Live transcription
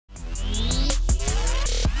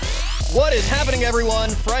What is happening, everyone?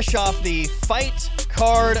 Fresh off the fight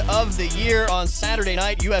card of the year on Saturday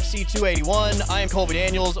night, UFC 281. I am Colby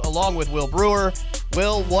Daniels, along with Will Brewer.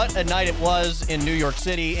 Will, what a night it was in New York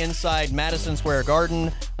City inside Madison Square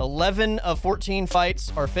Garden. 11 of 14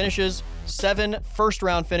 fights are finishes, 7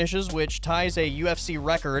 first-round finishes, which ties a UFC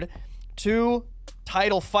record. 2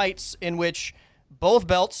 title fights in which both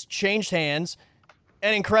belts changed hands.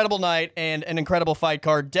 An incredible night and an incredible fight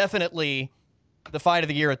card. Definitely the fight of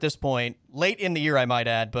the year at this point. Late in the year, I might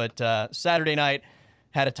add, but Saturday night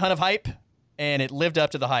had a ton of hype, and it lived up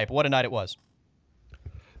to the hype. What a night it was.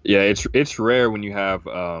 Yeah, it's rare when you have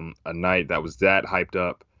a night that was that hyped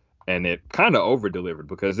up and it kind of over-delivered,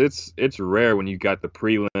 because it's rare when you got the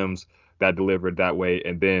prelims that delivered that way,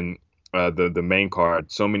 and then the main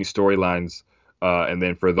card, so many storylines, and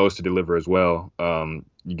then for those to deliver as well.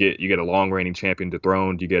 You get a long-reigning champion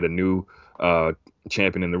dethroned, you get a new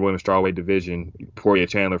champion in the women's strawweight division, Poirier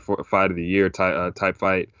Chandler fight of the year type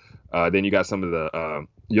fight. Then you got some of the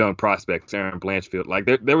young prospects, Erin Blanchfield. Like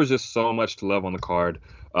there was just so much to love on the card.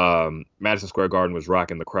 Madison Square Garden was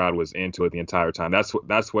rocking. The crowd was into it the entire time.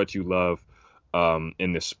 That's what you love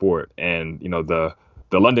in this sport. And you know, the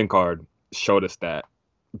London card showed us that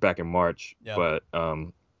back in March. Yep. But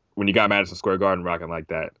when you got Madison Square Garden rocking like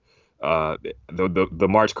that, the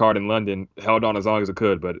March card in London held on as long as it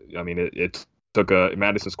could. But I mean, it took a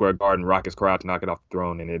Madison Square Garden raucous crowd to knock it off the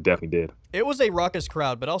throne, and it definitely did. It was a raucous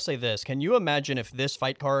crowd, but I'll say this. Can you imagine if this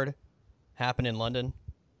fight card happened in London?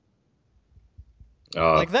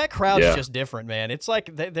 Like, that crowd's just different, man. It's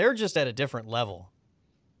like they're just at a different level.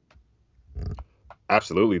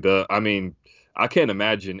 Absolutely. I can't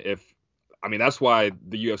imagine that's why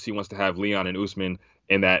the UFC wants to have Leon and Usman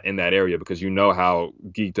in that area, because you know how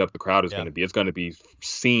geeked up the crowd is going to be. It's going to be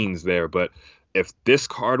scenes there, but if this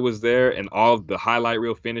card was there and all the highlight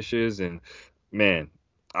reel finishes, and man,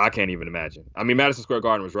 I can't even imagine. I mean, Madison Square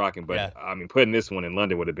Garden was rocking, but I mean, putting this one in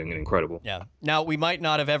London would have been incredible. Yeah. Now, we might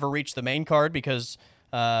not have ever reached the main card because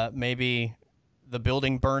maybe the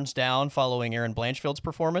building burns down following Erin Blanchfield's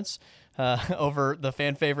performance over the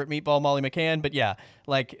fan favorite meatball Molly McCann. But yeah,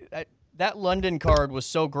 that London card was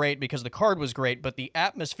so great because the card was great, but the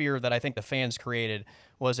atmosphere that I think the fans created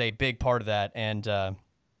was a big part of that. And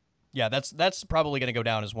yeah, that's probably going to go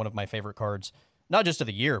down as one of my favorite cards, not just of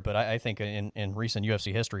the year, but I think in recent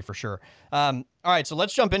UFC history for sure. All right, so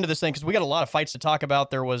let's jump into this thing because we got a lot of fights to talk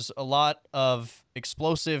about. There was a lot of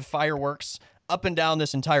explosive fireworks up and down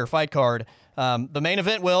this entire fight card. The main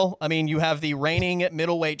event, Will, I mean, you have the reigning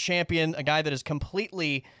middleweight champion, a guy that has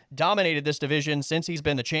completely dominated this division since he's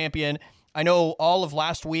been the champion. I know all of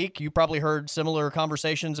last week you probably heard similar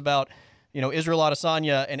conversations about, you know, Israel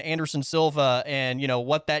Adesanya and Anderson Silva and, you know,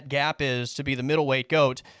 what that gap is to be the middleweight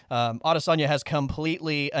GOAT. Adesanya has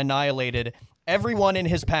completely annihilated everyone in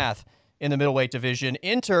his path in the middleweight division.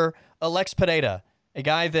 Enter Alex Pereira, a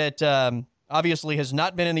guy that obviously has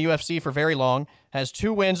not been in the UFC for very long, has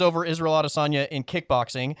 2 wins over Israel Adesanya in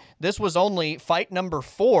kickboxing. This was only fight number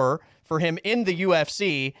 4 for him in the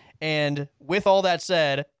UFC, and with all that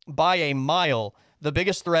said, by a mile, the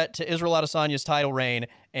biggest threat to Israel Adesanya's title reign,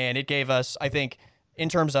 and it gave us, I think, in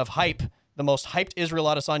terms of hype, the most hyped Israel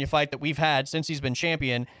Adesanya fight that we've had since he's been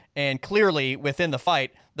champion, and clearly within the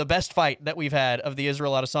fight, the best fight that we've had of the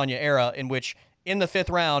Israel Adesanya era, in which in the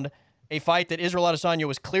 5th round, a fight that Israel Adesanya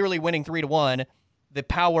was clearly winning 3-1, the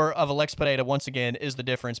power of Alex Pereira once again is the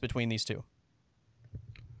difference between these two.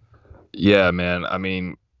 Yeah, man. I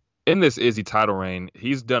mean, in this Izzy title reign,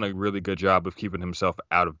 he's done a really good job of keeping himself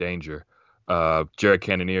out of danger. Jared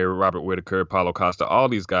Cannonier, Robert Whitaker, Paulo Costa, all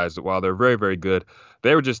these guys, while they're very, very good,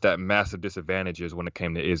 they were just at massive disadvantages when it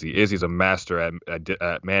came to Izzy. Izzy's a master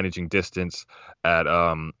at managing distance, at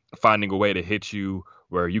finding a way to hit you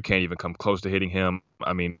where you can't even come close to hitting him.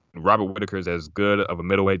 I mean, Robert Whitaker is as good of a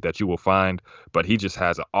middleweight that you will find, but he just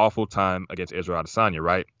has an awful time against Israel Adesanya,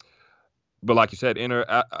 right? But like you said, enter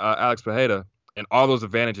Alex Pereira, and all those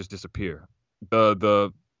advantages disappear.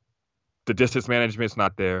 The distance management's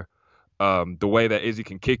not there. The way that Izzy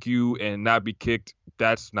can kick you and not be kicked,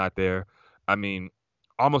 that's not there. I mean,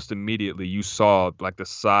 almost immediately you saw like the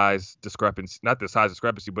size discrepancy, not the size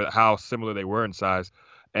discrepancy, but how similar they were in size.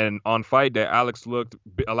 And on fight day, Alex looked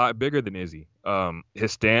a lot bigger than Izzy.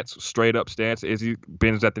 His stance, straight up stance, Izzy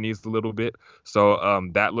bends at the knees a little bit. So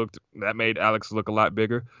that made Alex look a lot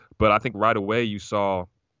bigger. But I think right away you saw,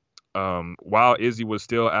 while Izzy was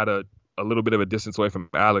still at a little bit of a distance away from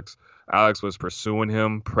Alex was pursuing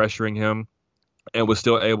him, pressuring him, and was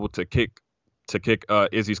still able to kick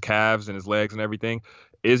Izzy's calves and his legs and everything.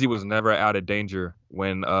 Izzy was never out of danger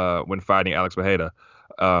when fighting Alex Pereira.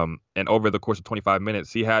 And over the course of 25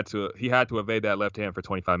 minutes, he had to evade that left hand for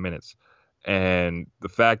 25 minutes. And the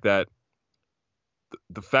fact that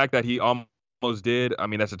he almost did, I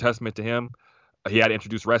mean, that's a testament to him. He had to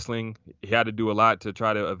introduce wrestling. He had to do a lot to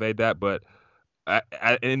try to evade that, but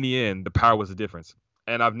in the end, the power was the difference.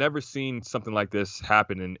 And I've never seen something like this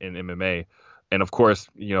happen in MMA. And of course,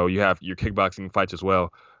 you have your kickboxing fights as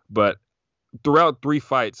well. But throughout 3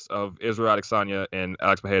 fights of Israel Adesanya and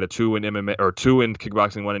Alex Pereira, 2 in MMA or 2 in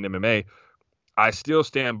kickboxing, 1 in MMA, I still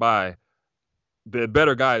stand by the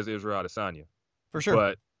better guy is Israel Adesanya. For sure.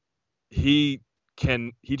 But he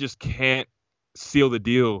just can't seal the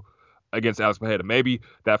deal against Alex Pereira. Maybe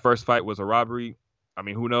that first fight was a robbery. I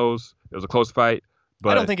mean, who knows? It was a close fight.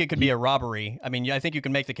 But I don't think it could be a robbery. I mean, I think you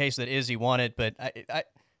can make the case that Izzy won it, but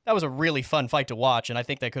that was a really fun fight to watch, and I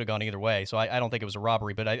think that could have gone either way. So I don't think it was a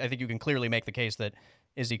robbery, but I think you can clearly make the case that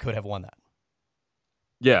Izzy could have won that.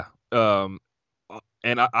 Yeah.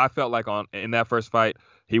 And I felt like in that first fight,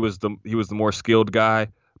 he was the more skilled guy,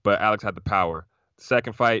 but Alex had the power. The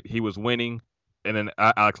second fight, he was winning, and then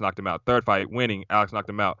Alex knocked him out. Third fight, winning, Alex knocked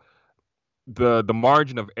him out. The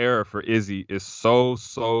margin of error for Izzy is so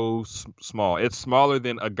small. It's smaller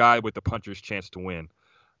than a guy with the puncher's chance to win.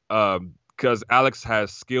 Because Alex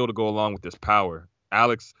has skill to go along with this power.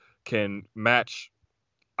 Alex can match.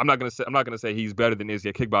 I'm not gonna say he's better than Izzy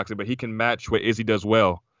at kickboxing, but he can match what Izzy does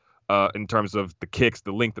well, in terms of the kicks,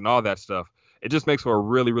 the length, and all that stuff. It just makes for a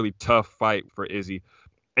really, really tough fight for Izzy.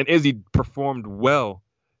 And Izzy performed well,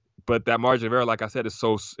 but that margin of error, like I said, is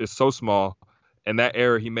so small. And that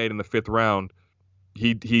error he made in the 5th round,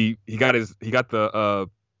 he got the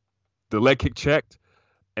leg kick checked,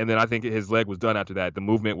 and then I think his leg was done after that. The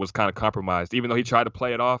movement was kind of compromised. Even though he tried to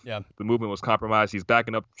play it off, The movement was compromised. He's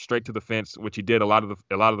backing up straight to the fence, which he did a lot of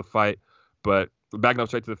the fight. But backing up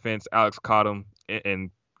straight to the fence, Alex caught him and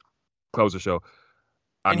closed the show.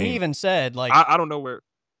 I mean, he even said, like, I don't know where.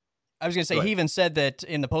 I was going to say, he even said that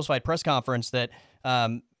in the post-fight press conference that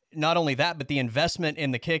not only that, but the investment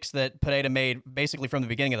in the kicks that Pereira made basically from the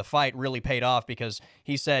beginning of the fight really paid off, because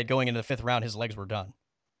he said going into the 5th round, his legs were done.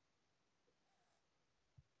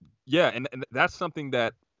 Yeah, and that's something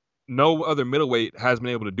that no other middleweight has been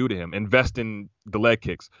able to do to him, invest in the leg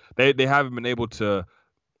kicks. They haven't been able to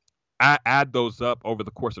add those up over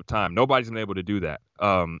the course of time. Nobody's been able to do that.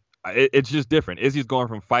 It's just different. Izzy's going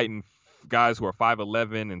from fighting guys who are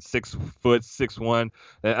 5'11" and 6 foot 6'1",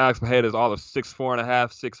 and Alex Pereira is all of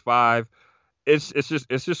 6'4.5", 6'5".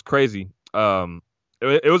 It's just crazy.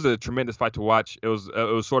 It was a tremendous fight to watch. It was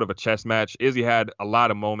sort of a chess match. Izzy had a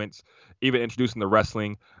lot of moments, even introducing the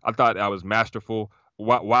wrestling. I thought that was masterful.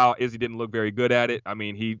 While Izzy didn't look very good at it, I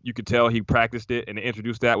mean, you could tell he practiced it, and to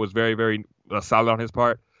introduce that was very, very solid on his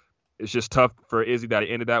part. It's just tough for Izzy that it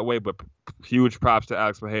ended that way, but huge props to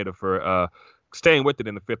Alex Pereira for staying with it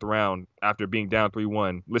in the 5th round after being down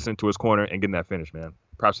 3-1, listening to his corner and getting that finish, man.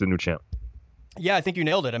 Props to the new champ. Yeah, I think you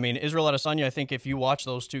nailed it. I mean, Israel Adesanya, I think if you watch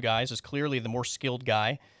those two guys, is clearly the more skilled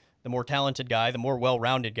guy, the more talented guy, the more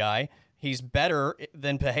well-rounded guy. He's better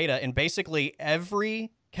than Pereira in basically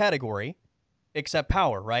every category except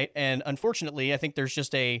power, right? And unfortunately, I think there's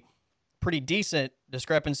just a pretty decent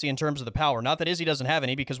discrepancy in terms of the power. Not that Izzy doesn't have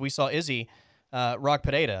any, because we saw Izzy rock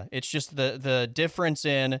Pereira. It's just the difference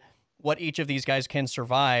in what each of these guys can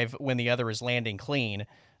survive when the other is landing clean.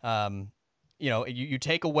 You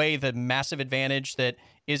take away the massive advantage that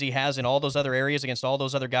Izzy has in all those other areas against all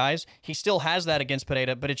those other guys. He still has that against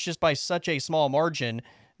Pereira, but it's just by such a small margin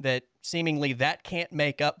that seemingly that can't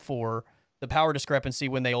make up for the power discrepancy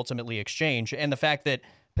when they ultimately exchange. And the fact that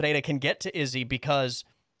Pereira can get to Izzy because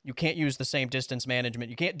you can't use the same distance management.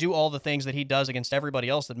 You can't do all the things that he does against everybody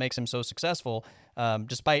else that makes him so successful,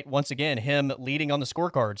 despite, once again, him leading on the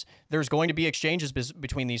scorecards. There's going to be exchanges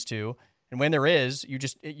between these two, and when there is, you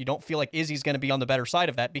don't feel like Izzy's going to be on the better side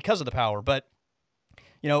of that because of the power. But,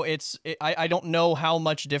 I don't know how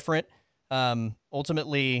much different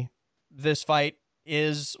ultimately this fight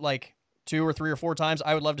is, like 2 or 3 or 4 times.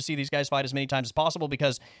 I would love to see these guys fight as many times as possible,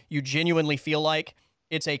 because you genuinely feel like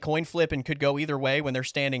it's a coin flip and could go either way when they're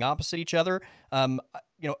standing opposite each other.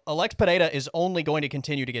 Alex Pereira is only going to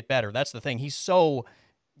continue to get better. That's the thing. He's so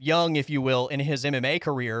young, if you will, in his MMA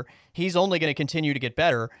career. He's only going to continue to get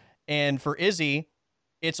better. And for Izzy,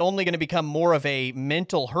 it's only going to become more of a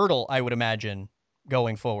mental hurdle, I would imagine,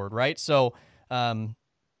 going forward, right? So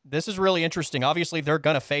this is really interesting. Obviously, they're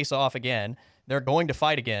going to face off again. They're going to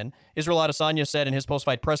fight again. Israel Adesanya said in his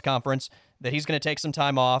post-fight press conference that he's going to take some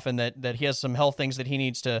time off and that he has some health things that he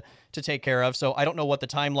needs to take care of. So I don't know what the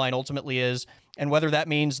timeline ultimately is and whether that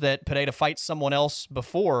means that Pereira fights someone else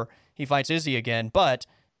before he fights Izzy again. But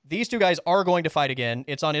these two guys are going to fight again.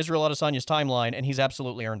 It's on Israel Adesanya's timeline, and he's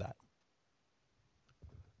absolutely earned that.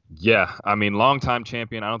 Yeah, I mean, longtime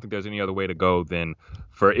champion. I don't think there's any other way to go than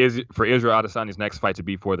for Israel Adesanya's next fight to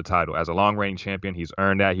be for the title. As a long reign champion, he's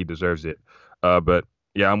earned that. He deserves it. But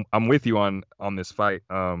yeah, I'm with you on this fight.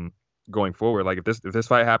 Going forward, like if this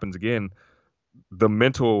fight happens again, the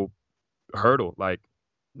mental hurdle, like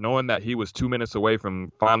knowing that he was 2 minutes away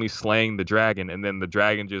from finally slaying the dragon, and then the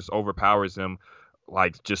dragon just overpowers him,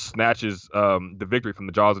 like just snatches the victory from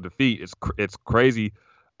the jaws of defeat. It's crazy.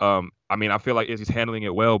 I mean, I feel like Izzy's handling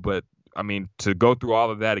it well, but I mean, to go through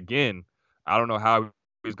all of that again, I don't know how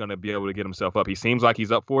he's going to be able to get himself up. He seems like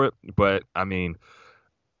he's up for it, but I mean,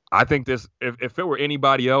 I think this, if it were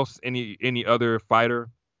anybody else, any other fighter,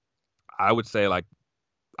 I would say like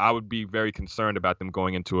I would be very concerned about them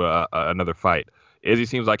going into another fight. Izzy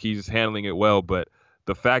seems like he's handling it well, but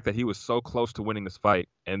the fact that he was so close to winning this fight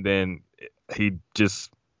and then he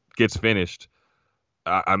just gets finished.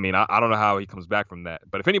 I mean, I don't know how he comes back from that.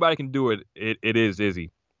 But if anybody can do it, it is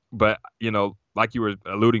Izzy. But, you know, like you were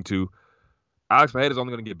alluding to, Alex Pereira is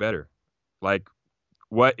only going to get better. Like,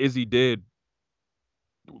 what Izzy did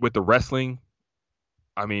with the wrestling,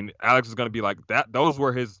 I mean, Alex is going to be like that. Those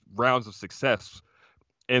were his rounds of success.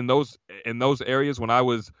 In those areas when I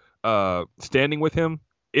was standing with him,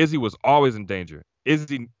 Izzy was always in danger.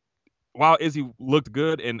 While Izzy looked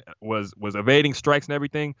good and was evading strikes and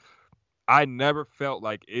everything, I never felt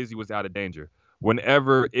like Izzy was out of danger.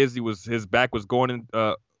 Whenever his back was going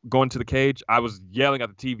to the cage, I was yelling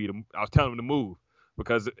at the TV. I was telling him to move,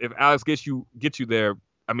 because if Alex gets you there,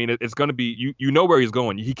 I mean, it's going to be you know where he's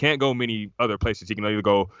going. He can't go many other places. He can either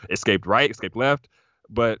go escape right, escape left,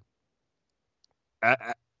 but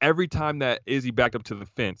every time that Izzy backed up to the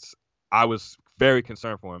fence, I was very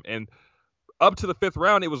concerned for him. And up to the fifth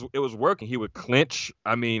round, it was working. He would clinch.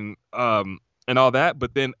 I mean, and all that.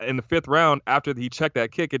 But then in the fifth round, after he checked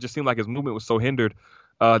that kick, it just seemed like his movement was so hindered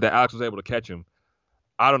that Alex was able to catch him.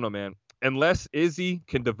 I don't know, man. Unless Izzy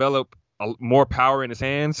can develop more power in his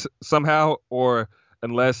hands somehow, or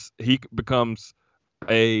unless he becomes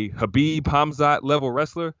a Khabib Hamzat level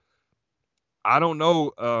wrestler, I don't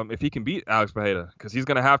know if he can beat Alex Pereira, because he's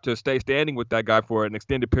going to have to stay standing with that guy for an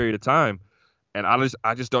extended period of time. And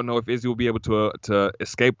I just don't know if Izzy will be able to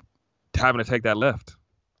escape having to take that left.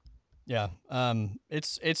 Yeah,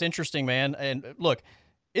 it's interesting, man. And look,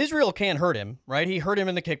 Israel can hurt him, right? He hurt him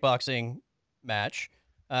in the kickboxing match.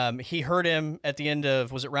 He hurt him at the end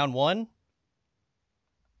of, was it round 1?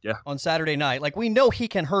 Yeah. On Saturday night. Like, we know he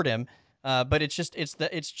can hurt him, but it's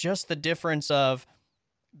just the difference of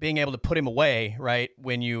being able to put him away, right,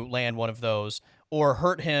 when you land one of those, or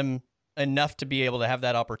hurt him enough to be able to have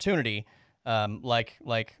that opportunity, like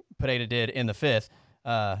Pereira did in the fifth.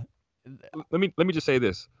 Let me just say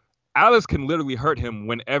this. Alex can literally hurt him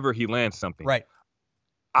whenever he lands something. Right.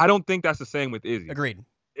 I don't think that's the same with Izzy. Agreed.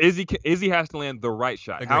 Izzy has to land the right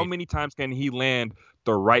shot. Agreed. How many times can he land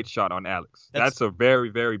the right shot on Alex? That's a very,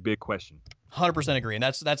 very big question. 100% agree. And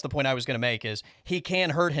that's the point I was going to make, is he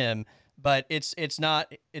can hurt him, but it's not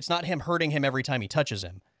him hurting him every time he touches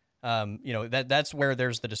him. You know, that's where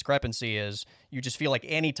there's the discrepancy, is you just feel like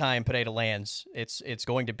any time Pereira lands, it's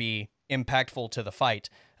going to be impactful to the fight,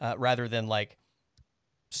 rather than like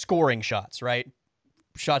scoring shots, right?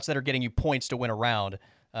 Shots that are getting you points to win a round.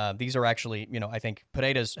 These are actually, you know, I think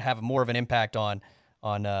Pereira's have more of an impact on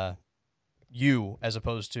you, as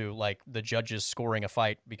opposed to like the judges scoring a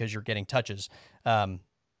fight because you're getting touches. But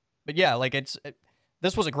yeah, like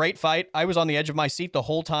this was a great fight. I was on the edge of my seat the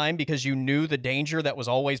whole time, because you knew the danger that was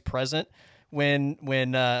always present when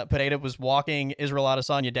Pereira was walking Israel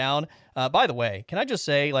Adesanya down. By the way, can I just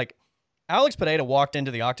say, like, Alex Pereira walked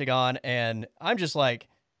into the octagon, and I'm just like,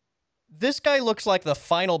 this guy looks like the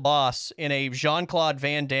final boss in a Jean-Claude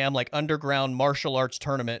Van Damme, like, underground martial arts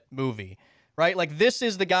tournament movie, right? Like, this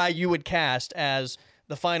is the guy you would cast as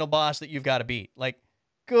the final boss that you've got to beat. Like,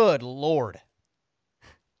 good Lord.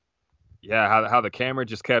 Yeah, how the camera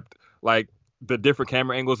just kept, like, the different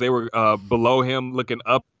camera angles. They were below him, looking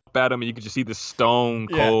up at him, and you could just see the stone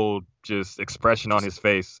cold just expression on his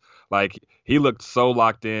face. Like, he looked so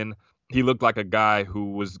locked in. He looked like a guy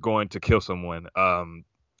who was going to kill someone.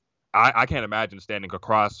 I can't imagine standing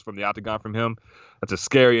across from the octagon from him. That's a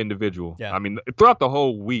scary individual. Yeah. I mean, throughout the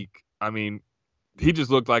whole week, I mean, he just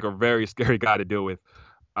looked like a very scary guy to deal with.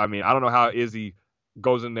 I mean, I don't know how Izzy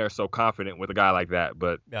goes in there so confident with a guy like that,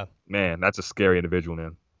 but yeah, man, that's a scary individual,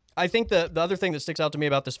 man. I think the other thing that sticks out to me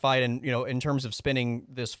about this fight, and, you know, in terms of spinning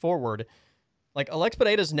this forward, like, Alex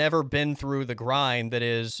Pereira's never been through the grind that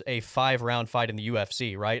is a 5-round fight in the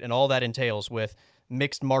UFC, right? And all that entails with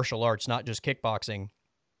mixed martial arts, not just kickboxing.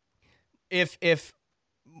 If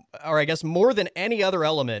or I guess more than any other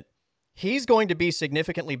element, he's going to be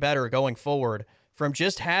significantly better going forward from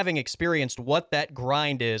just having experienced what that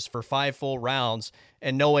grind is for 5 full rounds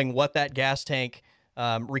and knowing what that gas tank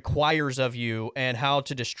requires of you and how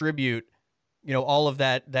to distribute, all of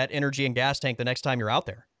that energy and gas tank the next time you're out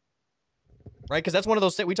there. Right? Because that's one of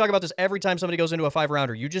those things. We talk about this every time somebody goes into a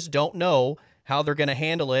 5-rounder. You just don't know how they're going to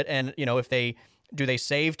handle it. And, if do they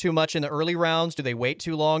save too much in the early rounds? Do they wait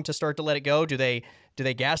too long to start to let it go? Do they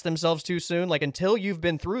gas themselves too soon? Like, until you've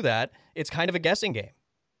been through that, it's kind of a guessing game.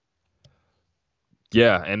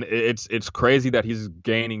 Yeah, and it's crazy that he's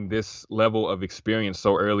gaining this level of experience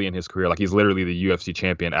so early in his career. Like, he's literally the UFC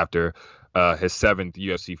champion after his 7th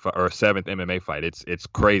UFC fight, or 7th MMA fight. It's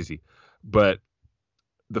crazy. But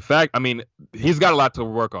the fact, he's got a lot to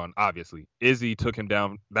work on, obviously. Izzy took him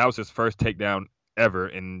down. That was his first takedown ever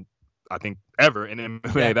in MMA.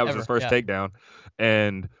 Yeah, that was his first takedown.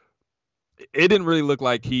 And it didn't really look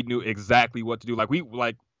like he knew exactly what to do.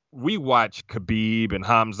 We watch Khabib and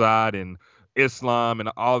Hamzat and Islam and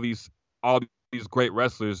all these great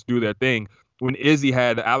wrestlers do their thing. When Izzy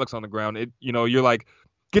had Alex on the ground, you're like,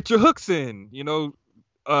 get your hooks in,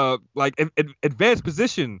 advanced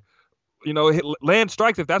position, land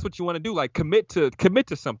strikes if that's what you want to do. Like, commit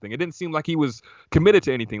to something. It didn't seem like he was committed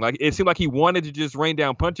to anything. Like, it seemed like he wanted to just rain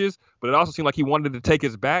down punches, but it also seemed like he wanted to take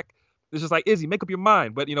his back. It's just like, Izzy, make up your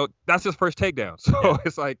mind. But that's his first takedown, so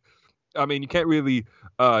It's like, you can't really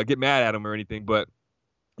get mad at him or anything. But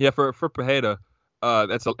yeah, for Pereira,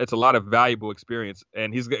 it's a lot of valuable experience,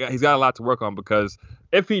 and he's got a lot to work on, because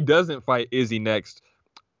if he doesn't fight Izzy next,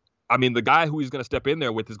 the guy who he's going to step in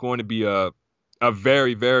there with is going to be a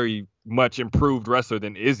very, very much improved wrestler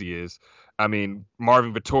than Izzy is. Marvin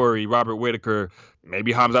Vettori, Robert Whittaker,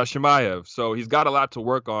 maybe Hamzat Chimaev. So he's got a lot to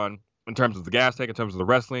work on in terms of the gas tank, in terms of the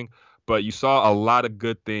wrestling. But you saw a lot of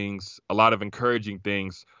good things, a lot of encouraging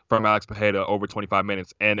things from Alex Pereira over 25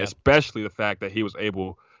 minutes, and especially the fact that he was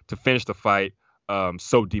able to finish the fight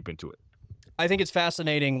so deep into it. I think it's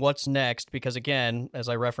fascinating what's next, because, again, as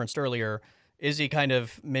I referenced earlier, Izzy kind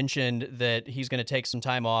of mentioned that he's going to take some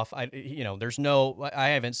time off. I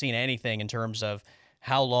haven't seen anything in terms of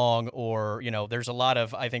how long, or, there's a lot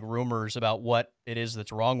of, I think, rumors about what it is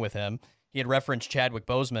that's wrong with him. He had referenced Chadwick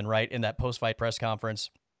Boseman, right, in that post-fight press conference,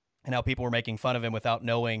 and how people were making fun of him without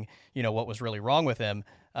knowing, what was really wrong with him.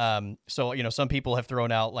 So, some people have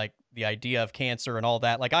thrown out, like, the idea of cancer and all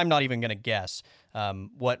that. Like, I'm not even going to guess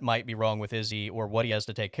what might be wrong with Izzy or what he has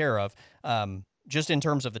to take care of. Just in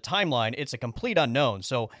terms of the timeline, it's a complete unknown.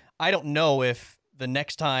 So I don't know if the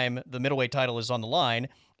next time the middleweight title is on the line,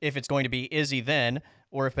 if it's going to be Izzy then,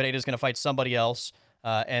 or if Pereira's going to fight somebody else.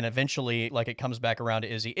 And eventually, like, it comes back around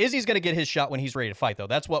to Izzy. Izzy's going to get his shot when he's ready to fight, though.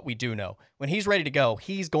 That's what we do know. When he's ready to go,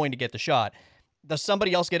 he's going to get the shot. Does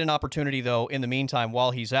somebody else get an opportunity, though, in the meantime while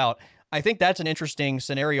he's out? I think that's an interesting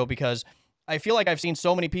scenario, because I feel like I've seen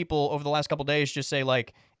so many people over the last couple of days just say,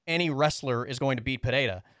 like, any wrestler is going to beat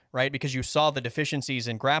Pereira, right? Because you saw the deficiencies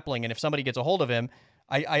in grappling, and if somebody gets a hold of him,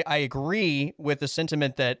 I agree with the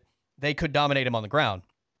sentiment that they could dominate him on the ground.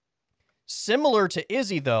 Similar to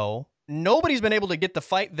Izzy, though, nobody's been able to get the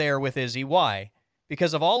fight there with Izzy. Why?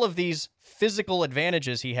 Because of all of these physical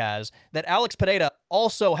advantages he has that Alex Pereira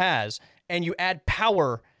also has, and you add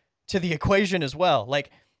power to the equation as well.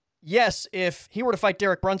 Like, yes, if he were to fight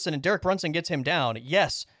Derek Brunson and Derek Brunson gets him down,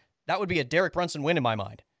 yes, that would be a Derek Brunson win in my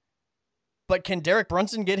mind. But can Derek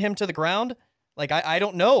Brunson get him to the ground? Like, I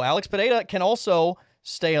don't know. Alex Pereira can also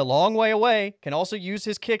stay a long way away, can also use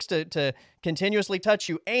his kicks to continuously touch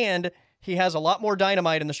you, and he has a lot more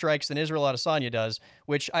dynamite in the strikes than Israel Adesanya does,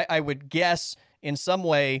 which I would guess in some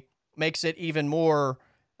way makes it even more,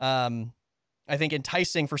 I think,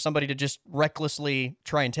 enticing for somebody to just recklessly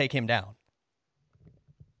try and take him down.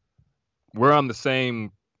 We're on the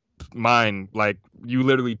same mind. Like, you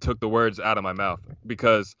literally took the words out of my mouth,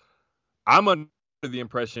 because I'm under the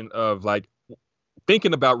impression of, like,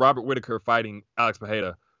 thinking about Robert Whittaker fighting Alex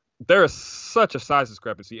Pereira, there is such a size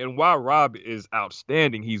discrepancy. And while Rob is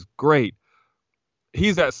outstanding, he's great,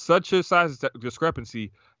 he's at such a size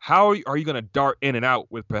discrepancy. How are you going to dart in and out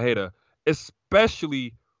with Pereira,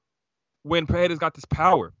 especially when Pereira's got this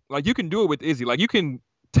power? Like, you can do it with Izzy. Like, you can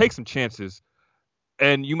take some chances,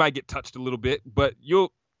 and you might get touched a little bit, but you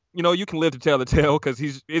can live to tell the tale, because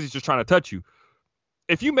Izzy's just trying to touch you.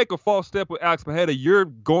 If you make a false step with Alex Pereira, you're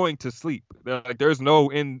going to sleep. Like, there's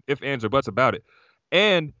no ifs, ands, or buts about it.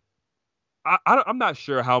 And I'm not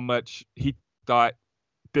sure how much he thought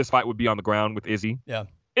this fight would be on the ground with Izzy. Yeah.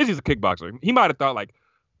 Izzy's a kickboxer. He might have thought, like,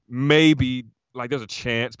 maybe, like, there's a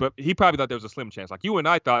chance, but he probably thought there was a slim chance. Like, you and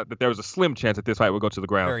I thought that there was a slim chance that this fight would go to the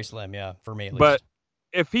ground. Very slim, yeah, for me at least. But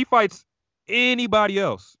if he fights anybody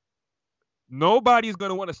else, nobody's going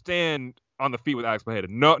to want to stand on the feet with Alex Pereira.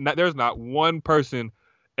 No, there's not one person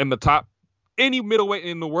in the top, any middleweight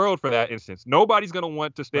in the world for that instance. Nobody's going to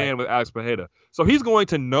want to stand with Alex Pereira. So he's going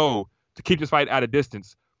to know to keep this fight at a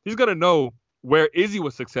distance. He's going to know where Izzy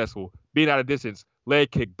was successful, being at a distance,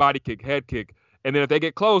 leg kick, body kick, head kick. And then if they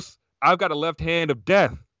get close, I've got a left hand of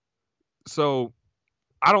death. So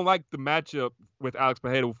I don't like the matchup with Alex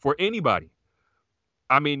Pereira for anybody.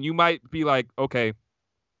 I mean, you might be like, okay,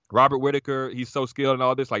 Robert Whittaker, he's so skilled and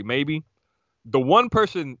all this, like maybe. The one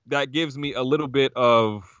person that gives me a little bit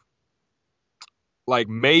of, like,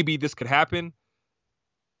 maybe this could happen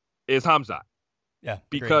is Khamzat. Yeah.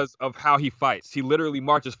 Because of how he fights. He literally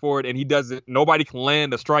marches forward and nobody can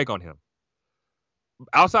land a strike on him.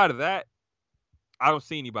 Outside of that, I don't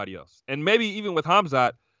see anybody else. And maybe even with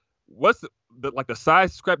Khamzat, what's the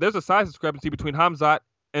size discrepancy? There's a size discrepancy between Khamzat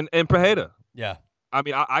and Pereira. Yeah. I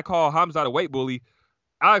mean, I call Khamzat a weight bully.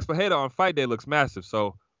 Alex Pereira on fight day looks massive.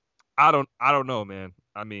 So I don't know, man.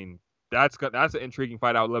 I mean, that's an intriguing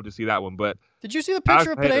fight. I would love to see that one. But did you see the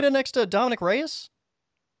picture of Pereira next to Dominic Reyes?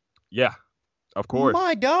 Yeah, of course.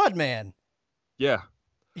 My God, man. Yeah.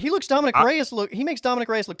 He makes Dominic Reyes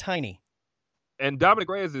look tiny. And Dominic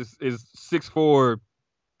Reyes is 6'4",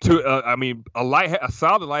 a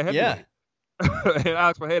solid light heavyweight. Yeah. And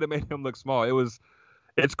Alex Pereira made him look small.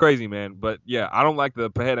 It's crazy, man. But yeah, I don't like the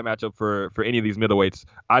Pereira matchup for any of these middleweights.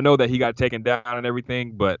 I know that he got taken down and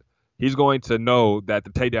everything, but he's going to know that the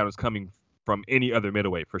takedown is coming from any other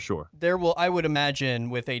middleweight for sure. I would imagine,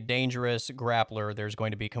 with a dangerous grappler, there's going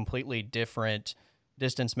to be completely different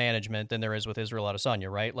distance management than there is with Israel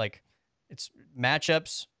Adesanya, right? Like, it's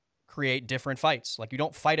matchups create different fights. Like, you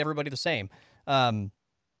don't fight everybody the same. I'll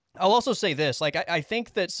also say this, like, I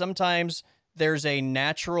think that sometimes there's a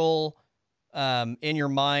natural, in your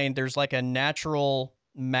mind, there's like a natural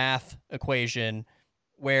math equation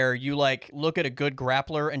where you like look at a good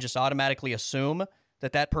grappler and just automatically assume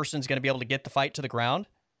that person's going to be able to get the fight to the ground,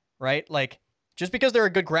 right? Like, just because they're a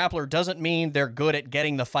good grappler doesn't mean they're good at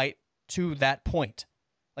getting the fight to that point.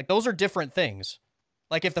 Like, those are different things.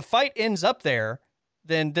 Like, if the fight ends up there,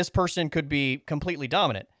 then this person could be completely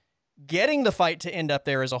dominant. Getting the fight to end up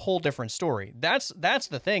there is a whole different story. That's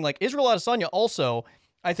the thing. Like, Israel Adesanya also,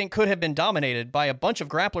 I think, could have been dominated by a bunch of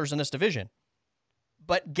grapplers in this division.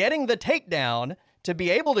 But getting the takedown to be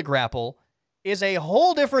able to grapple is a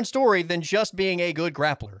whole different story than just being a good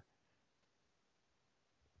grappler.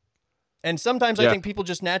 And sometimes I think people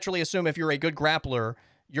just naturally assume if you're a good grappler,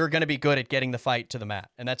 you're going to be good at getting the fight to the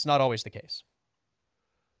mat. And that's not always the case.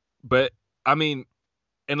 But, I mean,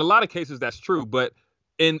 in a lot of cases, that's true. But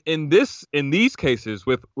in these cases,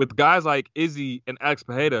 with guys like Izzy and Alex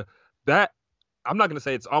Pereira, that, I'm not going to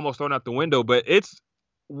say it's almost thrown out the window, but it's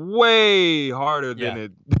way harder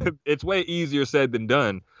than it's way easier said than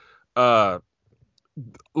done. I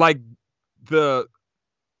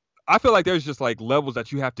feel like there's just like levels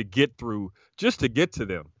that you have to get through just to get to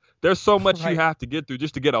them. There's so much you have to get through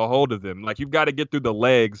just to get a hold of them. Like, you've got to get through the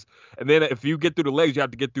legs. And then if you get through the legs, you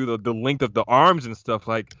have to get through the length of the arms and stuff.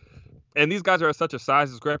 Like, and these guys are at such a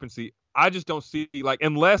size discrepancy. I just don't see, like,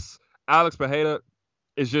 unless Alex Pereira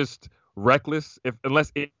is just reckless,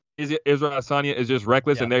 unless Israel Adesanya is just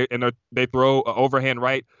reckless and they throw an overhand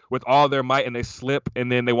right with all their might and they slip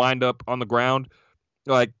and then they wind up on the ground.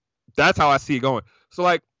 Like, that's how I see it going. So,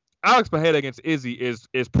 like, Alex Pereira against Izzy is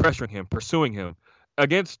pressuring him, pursuing him.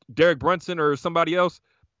 Against Derek Brunson or somebody else,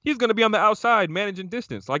 he's going to be on the outside managing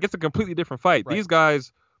distance. Like, it's a completely different fight. Right. These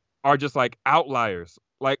guys are just like outliers.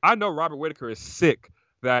 Like, I know Robert Whittaker is sick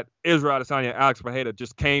that Israel Adesanya and Alex Pereira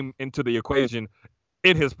just came into the equation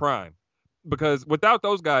in his prime. Because without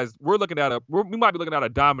those guys, we might be looking at a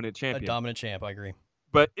dominant champion. A dominant champ, I agree.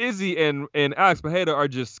 But Izzy and Alex Pereira are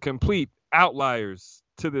just complete outliers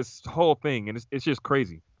to this whole thing, and it's just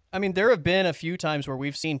crazy. I mean, there have been a few times where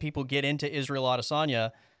we've seen people get into Israel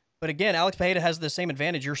Adesanya, but again, Alex Pereira has the same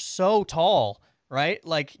advantage. You're so tall, right?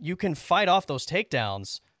 Like, you can fight off those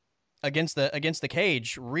takedowns against the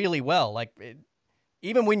cage really well. Like,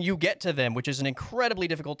 even when you get to them, which is an incredibly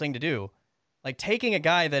difficult thing to do, like, taking a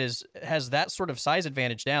guy that has that sort of size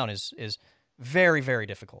advantage down is very, very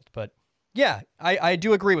difficult. But yeah, I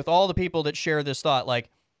do agree with all the people that share this thought. Like,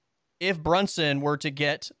 if Brunson were to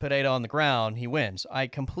get Pereira on the ground, he wins. I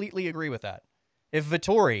completely agree with that. If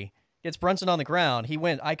Vettori gets Brunson on the ground, he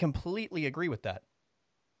wins. I completely agree with that.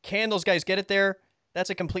 Can those guys get it there? That's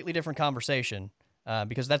a completely different conversation,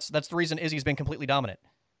 because that's the reason Izzy's been completely dominant.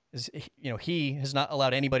 He has not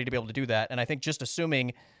allowed anybody to be able to do that, and I think just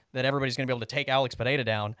assuming that everybody's going to be able to take Alex Pereira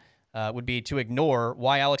down would be to ignore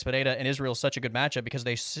why Alex Pereira and Israel is such a good matchup, because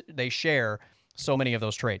they share so many of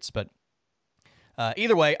those traits. But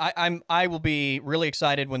Either way, I will be really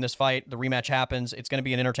excited when this fight, the rematch, happens. It's going to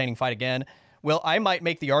be an entertaining fight again. Well, I might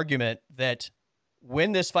make the argument that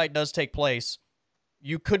when this fight does take place,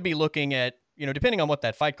 you could be looking at, depending on what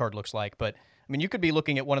that fight card looks like, but I mean, you could be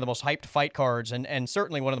looking at one of the most hyped fight cards and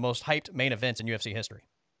certainly one of the most hyped main events in UFC history.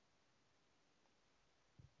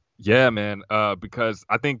 Yeah, man. Because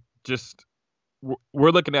I think just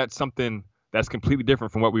we're looking at something that's completely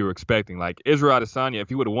different from what we were expecting. Like Israel Adesanya, if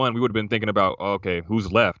he would have won, we would have been thinking about, okay,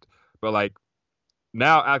 who's left? But like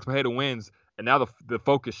now Alex Pereira wins, and now the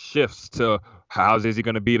focus shifts to how's Izzy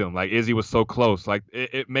going to beat him? Like Izzy was so close. Like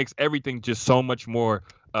it makes everything just so much more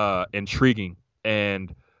intriguing.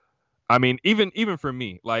 And I mean, even for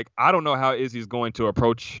me, like I don't know how Izzy's going to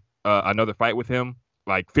approach another fight with him,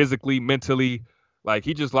 like physically, mentally. Like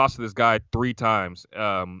he just lost to this guy 3 times,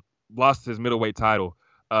 lost his middleweight title,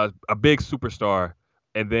 a big superstar,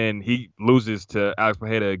 and then he loses to Alex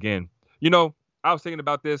Pereira again. I was thinking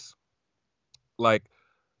about this. Like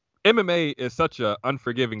MMA is such a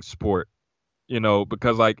unforgiving sport,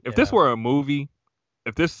 because like if this were a movie,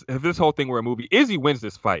 if this whole thing were a movie, Izzy wins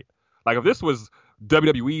this fight. Like if this was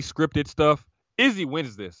WWE scripted stuff, Izzy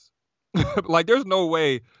wins this. Like there's no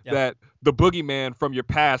way that the boogeyman from your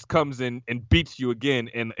past comes in and beats you again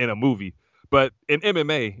in a movie. But in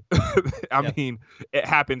MMA, I mean, it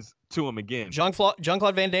happens to him again.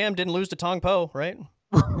 Jean-Claude Van Damme didn't lose to Tong Po, right?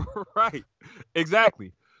 Right.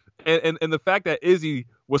 Exactly. And the fact that Izzy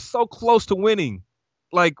was so close to winning,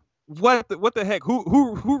 like what the heck?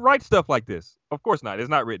 Who writes stuff like this? Of course not. It's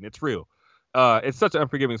not written. It's real. It's such an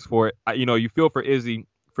unforgiving sport. You feel for Izzy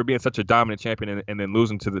for being such a dominant champion and then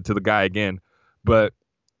losing to the guy again. But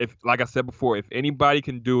if, like I said before, if anybody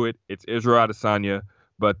can do it, it's Israel Adesanya.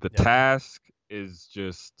 But the task is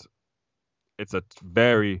it's a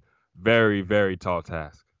very, very, very tall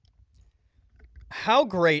task. How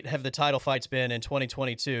great have the title fights been in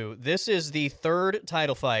 2022? This is the 3rd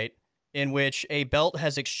title fight in which a belt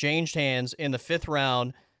has exchanged hands in the 5th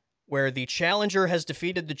round, where the challenger has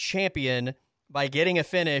defeated the champion by getting a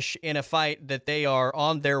finish in a fight that they are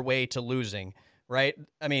on their way to losing, right?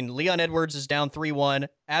 I mean, Leon Edwards is down 3-1,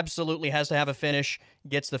 absolutely has to have a finish,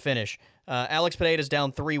 gets the finish. Alex Pereira is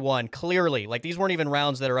down 3-1, clearly. Like, these weren't even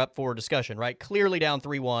rounds that are up for discussion, right? Clearly down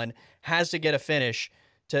 3-1, has to get a finish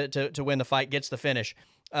to win the fight, gets the finish.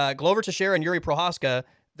 Glover Teixeira and Yuri Prohaska,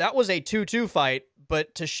 that was a 2-2 fight,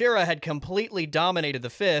 but Teixeira had completely dominated the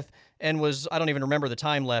 5th and was, I don't even remember the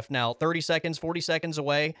time left now, 30 seconds, 40 seconds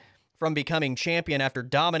away from becoming champion after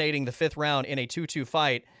dominating the 5th round in a 2-2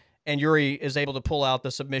 fight, and Yuri is able to pull out the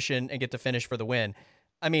submission and get the finish for the win.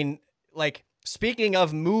 I mean, like, speaking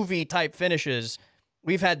of movie-type finishes,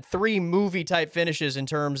 we've had 3 movie-type finishes in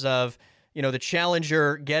terms of, the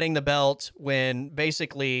challenger getting the belt when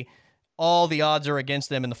basically all the odds are against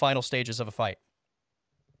them in the final stages of a fight.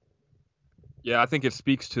 Yeah, I think it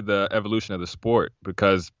speaks to the evolution of the sport,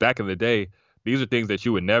 because back in the day, these are things that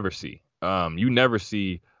you would never see. You never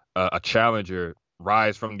see a challenger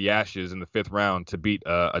rise from the ashes in the 5th round to beat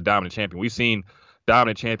a dominant champion. We've seen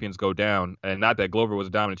dominant champions go down, and not that Glover was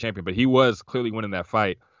a dominant champion, but he was clearly winning that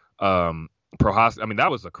fight. Prohaska, I mean,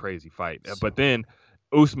 that was a crazy fight. But then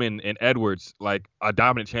Usman and Edwards, like a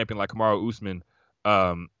dominant champion like Kamaru Usman,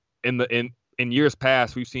 in years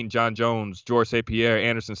past, we've seen John Jones, George St. Pierre,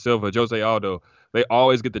 Anderson Silva, Jose Aldo. They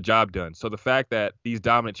always get the job done. So the fact that these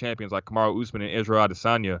dominant champions like Kamaru Usman and Israel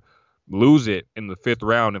Adesanya lose it in the 5th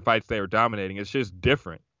round in fights they are dominating, it's just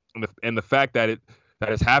different. And the fact that that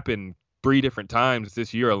has happened 3 different times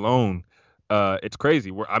this year alone, it's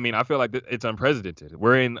crazy. I feel like it's unprecedented.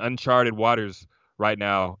 We're in uncharted waters right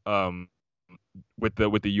now with the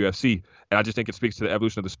UFC, and I just think it speaks to the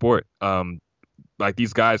evolution of the sport. Like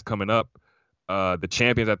these guys coming up, the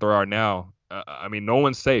champions that there are now. No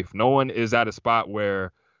one's safe. No one is at a spot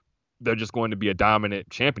where they're just going to be a dominant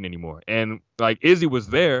champion anymore. And like Izzy was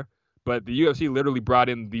there, but the UFC literally brought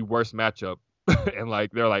in the worst matchup, and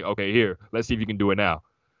like they're like, okay, here, let's see if you can do it now.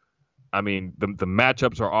 I mean, the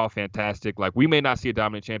matchups are all fantastic. Like we may not see a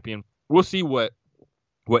dominant champion. We'll see what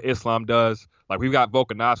Islam does. Like we've got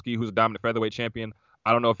Volkanovski, who's a dominant featherweight champion.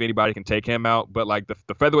 I don't know if anybody can take him out, but like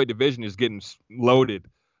the featherweight division is getting loaded.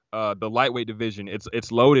 The lightweight division,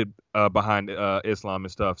 it's loaded behind Islam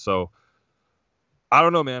and stuff. So I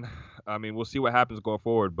don't know, man. I mean, we'll see what happens going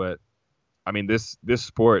forward. But I mean, this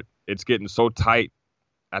sport, it's getting so tight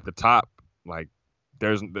at the top. Like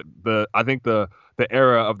there's I think the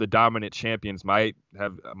era of the dominant champions might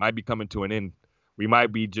be coming to an end. We've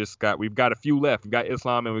got a few left. We've got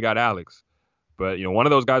Islam and we got Alex, but one of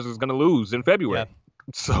those guys is going to lose in February. Yeah.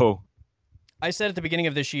 So I said at the beginning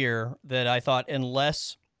of this year that I thought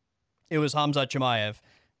unless it was Khamzat Chimaev,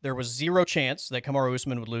 there was zero chance that Kamaru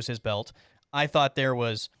Usman would lose his belt. I thought there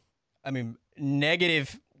was,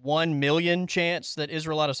 negative 1 million chance that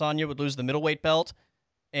Israel Adesanya would lose the middleweight belt.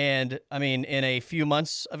 And, in a few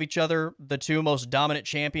months of each other, the two most dominant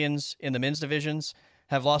champions in the men's divisions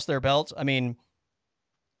have lost their belts. Valentina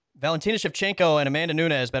Shevchenko and Amanda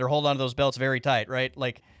Nunes better hold on to those belts very tight, right?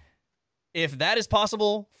 Like, if that is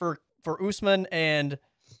possible for Usman and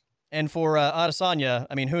for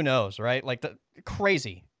Adesanya, who knows, right? Like,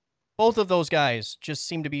 crazy. Both of those guys just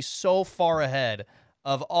seem to be so far ahead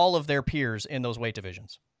of all of their peers in those weight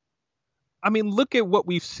divisions. Look at what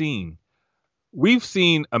we've seen. We've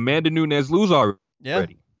seen Amanda Nunes lose already. Yeah.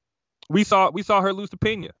 We saw her lose to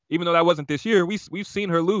Pena, even though that wasn't this year. We've seen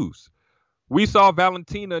her lose. We saw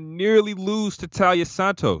Valentina nearly lose to Talia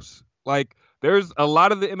Santos. Like, there's a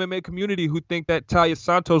lot of the MMA community who think that Talia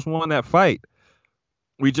Santos won that fight.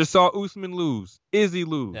 We just saw Usman lose, Izzy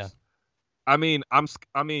lose. Yeah.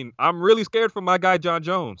 I'm really scared for my guy John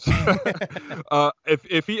Jones.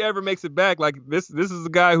 If he ever makes it back, like this is a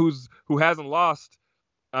guy who hasn't lost.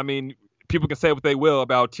 People can say what they will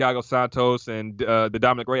about Thiago Santos and the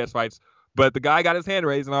Dominic Reyes fights, but the guy got his hand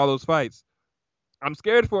raised in all those fights. I'm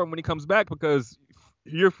scared for him when he comes back because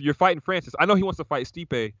you're fighting Francis. I know he wants to fight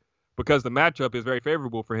Stipe because the matchup is very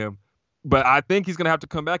favorable for him, but I think he's gonna have to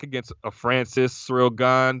come back against a Francis, Cyril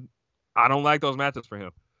Gane. I don't like those matchups for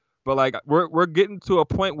him. But like we're getting to a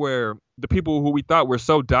point where the people who we thought were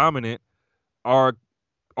so dominant are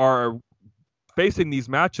facing these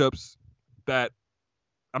matchups that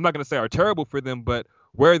I'm not going to say are terrible for them, but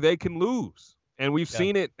where they can lose. And we've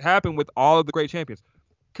seen it happen with all of the great champions.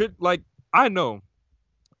 I know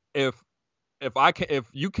if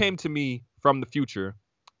you came to me from the future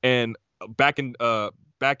and back in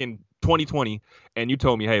 2020 and you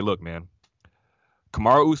told me, hey, look, man,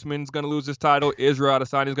 Kamaru Usman's going to lose his title. Israel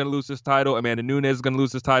Adesanya is going to lose his title. Amanda Nunes is going to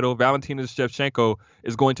lose his title. Valentina Shevchenko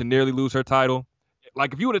is going to nearly lose her title.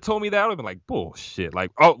 Like, if you would have told me that, I would have been like, bullshit.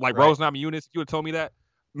 Like, right. Rose Namajunas, you would have told me that.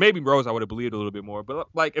 Maybe Rose, I would have believed a little bit more. But,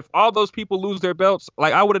 like, if all those people lose their belts,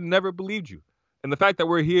 like, I would have never believed you. And the fact that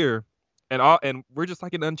we're here and we're just,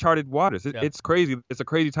 like, in uncharted waters. It's crazy. It's a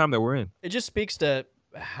crazy time that we're in. It just speaks to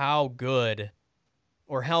how good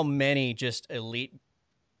or how many just elite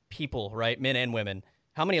people, right, men and women,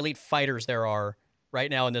 how many elite fighters there are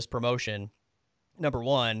right now in this promotion, number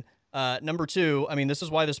one. Number two, this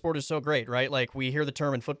is why the sport is so great, right? Like, we hear the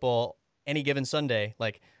term in football, any given Sunday.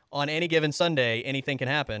 Like, on any given Sunday, anything can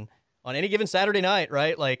happen. On any given Saturday night,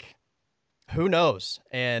 right? Like, who knows?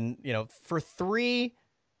 And, for three,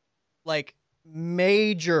 like,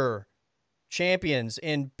 major champions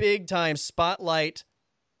in big-time spotlight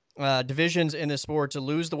divisions in this sport to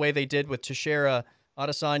lose the way they did with Teixeira,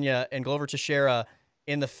 Adesanya, and Glover Teixeira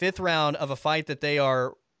in the fifth round of a fight that they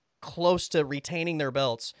are close to retaining their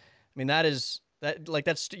belts. That's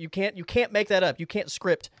you can't make that up. You can't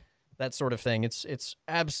script that sort of thing. It's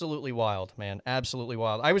absolutely wild, man. Absolutely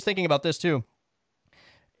wild. I was thinking about this too.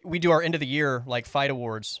 We do our end of the year like fight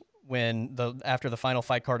awards after the final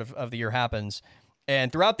fight card of the year happens.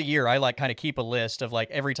 And throughout the year, I like kind of keep a list of like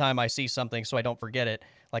every time I see something so I don't forget it.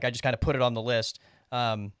 Like, I just kind of put it on the list.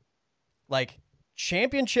 Like,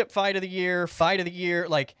 championship fight of the year,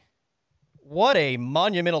 like, what a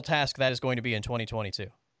monumental task that is going to be in 2022.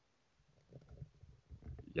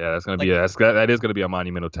 Yeah, that's gonna be that is gonna be a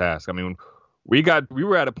monumental task. We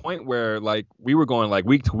were at a point where like we were going like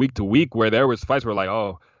week to week to week where there was fights where like,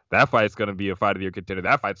 oh, that fight's gonna be a fight of the year contender.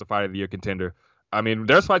 That fight's a fight of the year contender.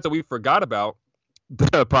 There's fights that we forgot about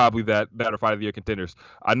probably that are fight of the year contenders.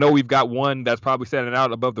 I know we've got one that's probably standing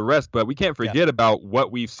out above the rest, but we can't forget about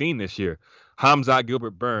what we've seen this year. Hamzat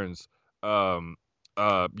Gilbert Burns,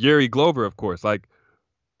 Yuri Glover, of course. Like,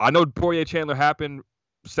 I know Poirier Chandler happened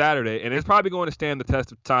Saturday, and it's probably going to stand the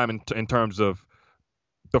test of time in terms of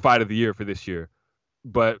the fight of the year for this year.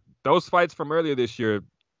 But those fights from earlier this year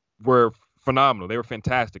were phenomenal. They were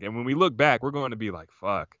fantastic. And when we look back, we're going to be like,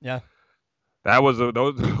 fuck. Yeah. Those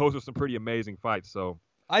are some pretty amazing fights. So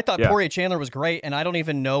I thought Poirier Chandler was great, and I don't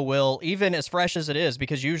even know, Will, even as fresh as it is,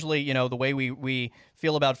 because usually, the way we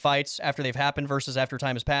feel about fights after they've happened versus after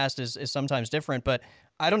time has passed is sometimes different, but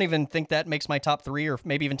I don't even think that makes my top 3 or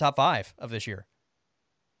maybe even top 5 of this year.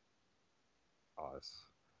 Oh,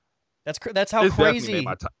 that's how crazy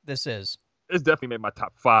this is. It's definitely made my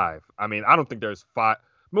top 5. I don't think there's 5.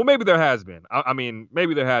 Well, maybe there has been.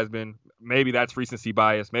 Maybe there has been. Maybe that's recency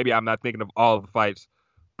bias. Maybe I'm not thinking of all of the fights.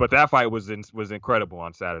 But that fight was incredible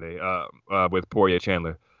on Saturday with Poirier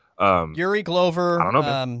Chandler. Yuri Glover, I don't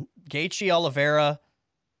know, Gaethje Oliveira.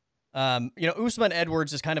 Usman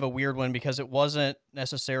Edwards is kind of a weird one because it wasn't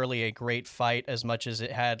necessarily a great fight as much as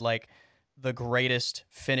it had like the greatest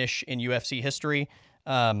finish in UFC history.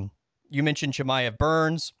 You mentioned Chimaev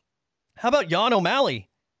Burns. How about Jan O'Malley?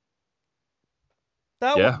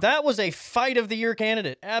 That was a fight of the year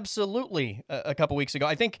candidate. Absolutely. A couple weeks ago.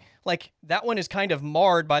 I think like that one is kind of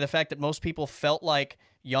marred by the fact that most people felt like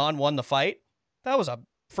Jan won the fight. That was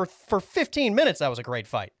for 15 minutes. That was a great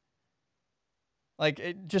fight.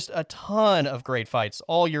 Like just a ton of great fights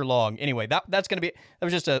all year long. Anyway, that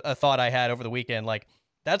was just a thought I had over the weekend. Like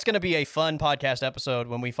that's going to be a fun podcast episode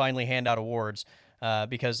when we finally hand out awards,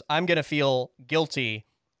 because I'm going to feel guilty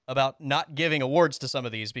about not giving awards to some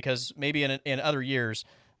of these, because maybe in other years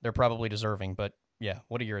they're probably deserving. But yeah,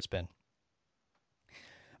 what a year it's been.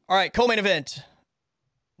 All right, co-main event.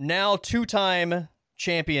 Now two-time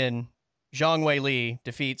champion Zhang Weili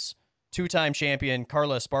defeats two-time champion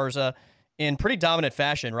Carla Esparza in pretty dominant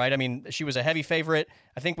fashion, right? I mean, she was a heavy favorite.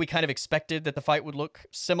 I think we kind of expected that the fight would look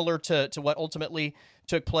similar to what ultimately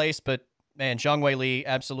took place, but man, Zhang Weili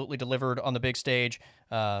absolutely delivered on the big stage.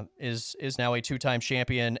 Is now a two-time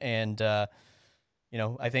champion, and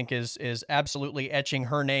I think is absolutely etching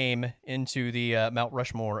her name into the Mount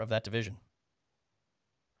Rushmore of that division.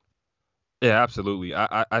 Yeah, absolutely.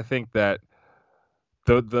 I think that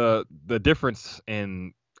the difference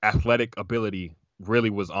in athletic ability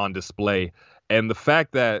really was on display, and the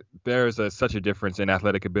fact that there's such a difference in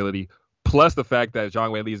athletic ability, plus the fact that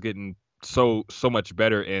Zhang Weili is getting so much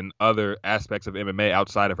better in other aspects of MMA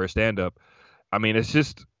outside of her stand-up. I mean, it's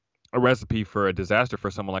just a recipe for a disaster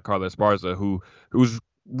for someone like Carla Esparza, who's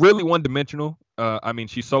really one-dimensional. I mean,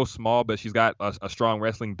 she's so small, but she's got a strong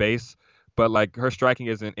wrestling base. But like her striking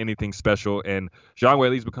isn't anything special, and Zhang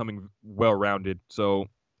Weili's becoming well-rounded. So,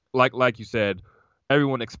 like you said,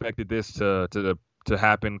 everyone expected this to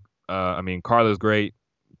happen. I mean, Carla's great,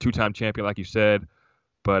 two-time champion, like you said,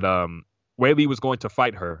 but Weili was going to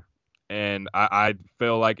fight her. And I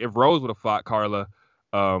feel like if Rose would have fought Carla,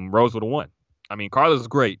 Rose would have won. I mean, Carla's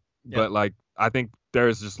great, but like I think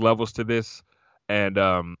there's just levels to this. And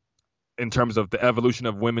in terms of the evolution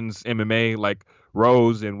of women's MMA, like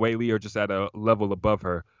Rose and Weili are just at a level above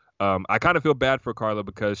her. I kind of feel bad for Carla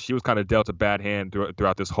because she was kind of dealt a bad hand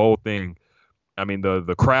throughout this whole thing. I mean,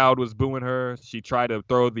 the crowd was booing her. She tried to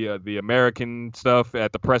throw the American stuff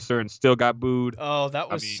at the presser and still got booed. Oh, that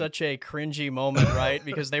was such a cringy moment, right?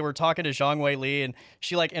 Because they were talking to Zhang Weili, and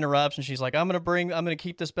she like interrupts, and she's like, I'm gonna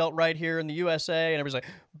keep this belt right here in the USA, and everybody's like,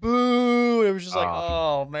 boo! It was just like,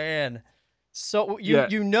 oh man. So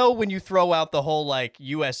you know when you throw out the whole like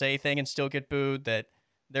USA thing and still get booed, that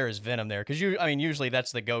there is venom there, because usually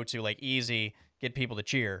that's the go-to, like easy, get people to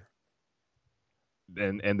cheer.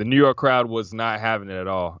 And the New York crowd was not having it at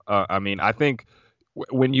all. I mean, I think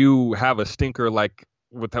when you have a stinker like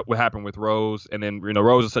what happened with Rose, and then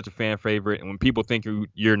Rose is such a fan favorite, and when people think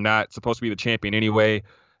you're not supposed to be the champion anyway,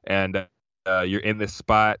 and you're in this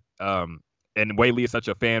spot, and Weili is such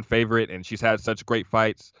a fan favorite, and she's had such great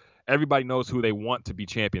fights, everybody knows who they want to be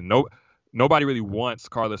champion. Nobody really wants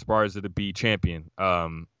Carla Esparza to be champion.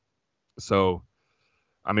 So,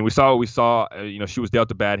 I mean, we saw what we saw. She was dealt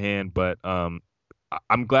a bad hand, but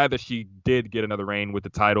I'm glad that she did get another reign with the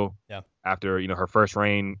title after, her first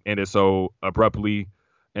reign ended so abruptly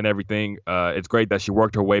and everything. It's great that she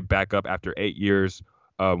worked her way back up after 8 years,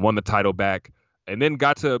 won the title back, and then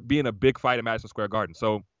got to be in a big fight at Madison Square Garden.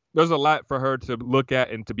 So there's a lot for her to look at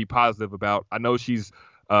and to be positive about. I know she's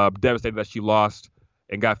devastated that she lost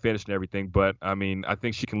and got finished and everything, but I mean, I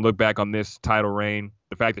think she can look back on this title reign,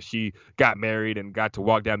 the fact that she got married and got to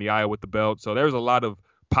walk down the aisle with the belt. So there's a lot of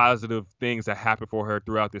positive things that happened for her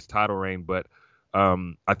throughout this title reign, but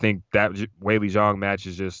I think that Weili Zhang match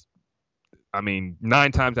is just, 9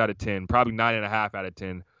 times out of 10, probably 9.5 out of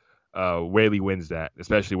 10, Weili wins that,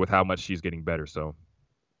 especially with how much she's getting better. So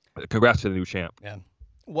congrats to the new champ. Yeah.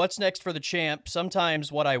 What's next for the champ? Sometimes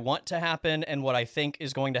what I want to happen and what I think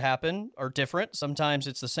is going to happen are different. Sometimes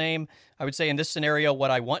it's the same. I would say in this scenario,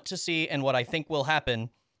 what I want to see and what I think will happen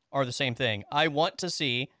are the same thing. I want to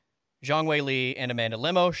see Zhang Weili and Amanda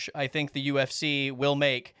Lemos. I think the UFC will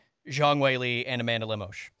make Zhang Weili and Amanda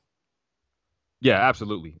Lemos. Yeah,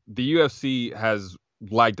 absolutely. The UFC has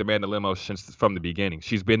liked Amanda Lemos from the beginning.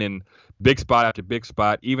 She's been in big spot after big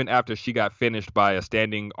spot. Even after she got finished by a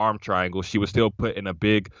standing arm triangle, she was still put in a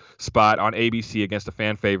big spot on ABC against a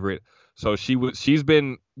fan favorite. So she's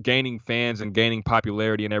been gaining fans and gaining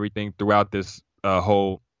popularity and everything throughout this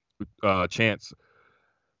whole chance.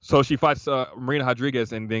 So she fights Marina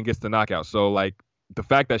Rodriguez and then gets the knockout. So like the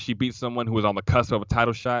fact that she beat someone who was on the cusp of a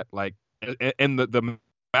title shot, like, and the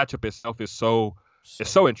matchup itself is so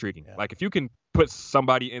intriguing. Yeah. Like if you can put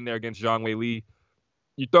somebody in there against Zhang Weili,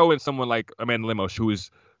 you throw in someone like Amanda Lemos,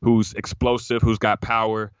 who's explosive, who's got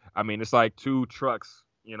power. I mean, it's like two trucks,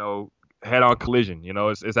 head-on collision.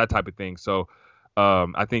 It's that type of thing. So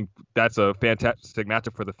I think that's a fantastic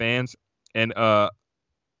matchup for the fans. And I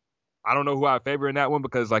don't know who I favor in that one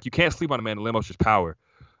because like you can't sleep on Amanda Lemos's power.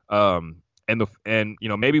 And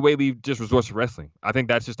maybe Whaley just resorts to wrestling. I think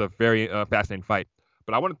that's just a very fascinating fight.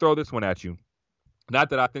 But I want to throw this one at you. Not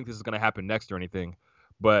that I think this is going to happen next or anything,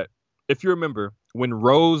 but if you remember when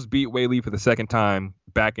Rose beat Whaley for the second time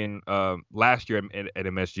back in last year at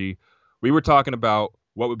MSG, we were talking about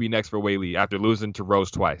what would be next for Whaley after losing to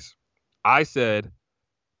Rose twice. I said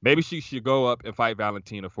maybe she should go up and fight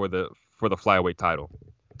Valentina for the flyweight title.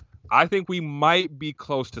 I think we might be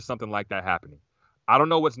close to something like that happening. I don't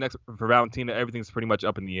know what's next for Valentina. Everything's pretty much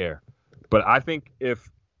up in the air. But I think if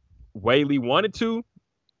Whaley wanted to,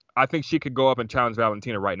 I think she could go up and challenge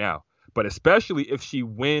Valentina right now. But especially if she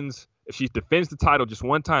wins, if she defends the title just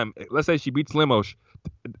one time, let's say she beats Lemos,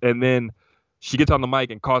 and then she gets on the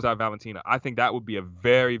mic and calls out Valentina, I think that would be a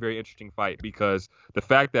very, very interesting fight because the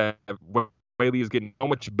fact that Whaley is getting so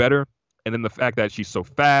much better, and then the fact that she's so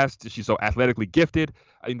fast, she's so athletically gifted,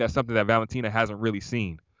 I think that's something that Valentina hasn't really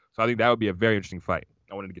seen. So I think that would be a very interesting fight.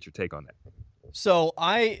 I wanted to get your take on that. So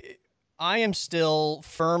I am still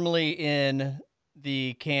firmly in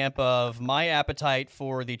the camp of my appetite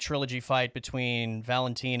for the trilogy fight between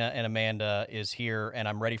Valentina and Amanda is here, and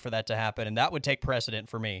I'm ready for that to happen, and that would take precedent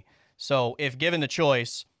for me. So if given the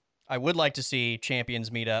choice, I would like to see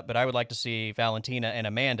champions meet up, but I would like to see Valentina and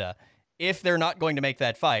Amanda. If they're not going to make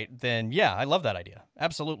that fight, then yeah, I love that idea.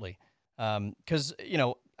 Absolutely. Because,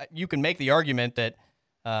 you can make the argument that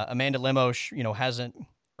Amanda Lemos, hasn't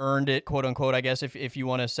earned it, quote unquote, I guess, if you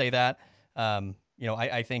want to say that.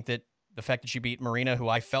 I think that the fact that she beat Marina, who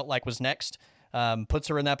I felt like was next, puts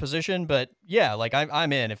her in that position. But yeah, like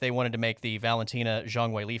I'm in if they wanted to make the Valentina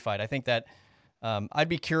Zhang Weili fight. I think that I'd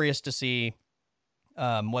be curious to see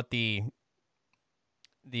what the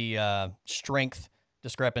strength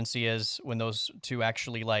discrepancy is when those two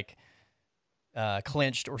actually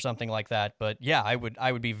clinched or something like that. But yeah,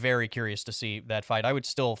 I would be very curious to see that fight. I would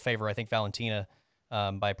still favor, I think, Valentina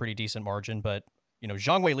by a pretty decent margin. But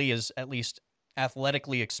Zhang Weili is at least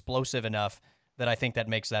athletically explosive enough that I think that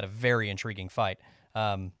makes that a very intriguing fight.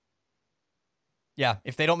 Yeah,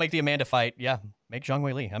 if they don't make the Amanda fight, yeah, make Zhang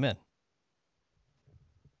Weili. I'm in.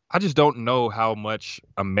 I just don't know how much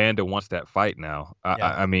Amanda wants that fight now.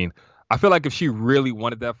 I mean, I feel like if she really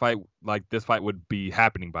wanted that fight, like this fight would be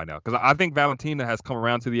happening by now. Because I think Valentina has come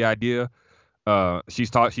around to the idea. She's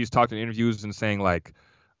talked in interviews and saying like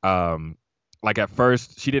at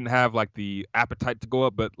first she didn't have like the appetite to go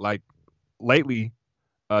up, but like lately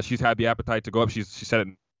she's had the appetite to go up. She said it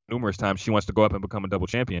numerous times. She wants to go up and become a double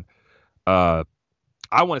champion.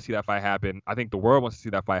 I want to see that fight happen. I think the world wants to see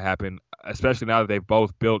that fight happen, especially now that they've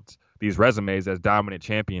both built these resumes as dominant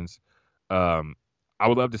champions. I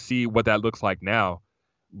would love to see what that looks like now.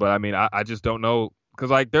 But, I mean, I just don't know. Because,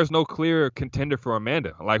 like, there's no clear contender for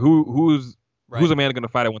Amanda. Like, who's Amanda going to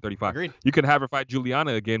fight at 135? Agreed. You can have her fight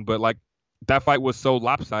Juliana again, but, like, that fight was so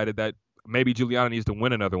lopsided that maybe Juliana needs to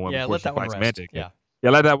win another one before she fights Amanda again. Yeah,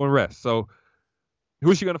 let that one rest. So,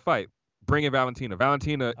 who's she going to fight? Bring in Valentina.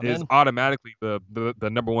 Valentina is automatically the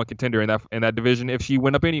number one contender in that division if she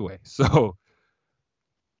went up anyway. So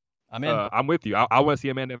I'm in. I'm with you. I want to see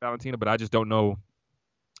Amanda and Valentina, but I just don't know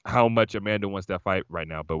how much Amanda wants that fight right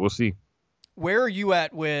now. But we'll see. Where are you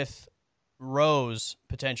at with Rose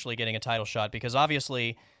potentially getting a title shot? Because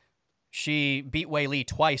obviously she beat Weili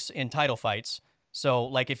twice in title fights. So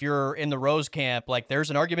like if you're in the Rose camp, like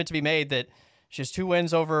there's an argument to be made that she has 2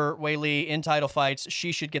 wins over Weili in title fights.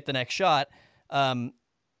 She should get the next shot.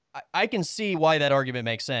 I can see why that argument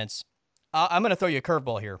makes sense. I'm going to throw you a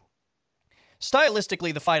curveball here.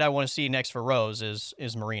 Stylistically, the fight I want to see next for Rose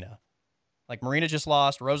is Marina. Like Marina just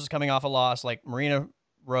lost. Rose is coming off a loss. Like Marina,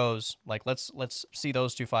 Rose. Like let's see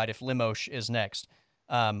those two fight if Lemos is next.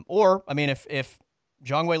 Or I mean, if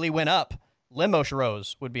Zhang Weili went up, Lemos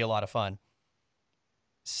Rose would be a lot of fun.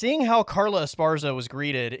 Seeing how Carla Esparza was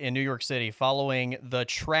greeted in New York City following the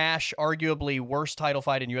trash, arguably worst title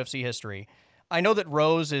fight in UFC history, I know that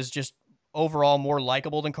Rose is just overall more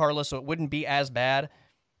likable than Carla, so it wouldn't be as bad.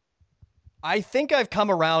 I think I've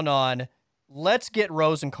come around on let's get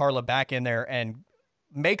Rose and Carla back in there and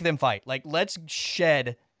make them fight. Like let's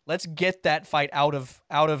get that fight out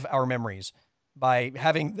of our memories by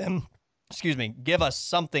having them, give us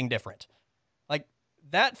something different. Like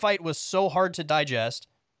that fight was so hard to digest.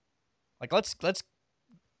 Like let's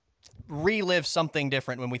relive something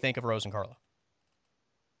different when we think of Rose and Carla.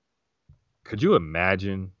 Could you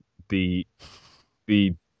imagine the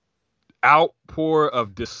outpour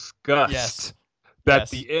of disgust that Yes.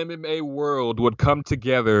 the MMA world would come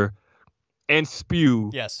together and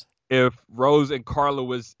spew Yes. if Rose and Carla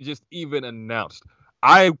was just even announced.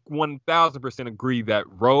 I 1000% agree that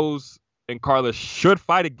Rose and Carla should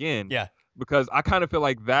fight again Yeah. because I kind of feel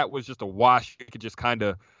like that was just a wash. You could just kind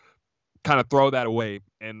of throw that away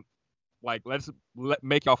and like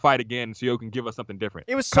make y'all fight again so you can give us something different.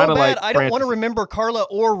 It was so Kind of bad. like I don't want to Francis. remember Carla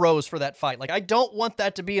or Rose for that fight. Like, I don't want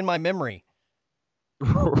that to be in my memory.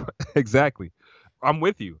 Exactly. I'm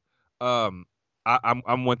with you. I'm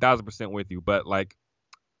 1000% with you, but like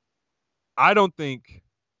I don't think.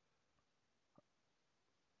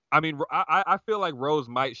 I mean, I feel like Rose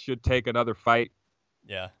should take another fight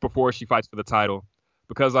Yeah. before she fights for the title,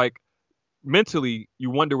 because like mentally you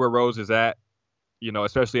wonder where Rose is at,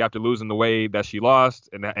 especially after losing the way that she lost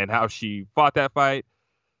and how she fought that fight.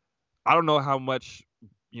 I don't know how much,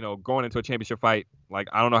 going into a championship fight, like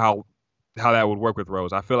I don't know how that would work with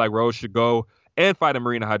Rose. I feel like Rose should go and fight a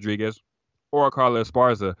Marina Rodriguez or a Carla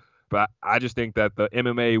Esparza, but I just think that the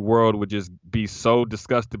MMA world would just be so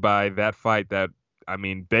disgusted by that fight that, I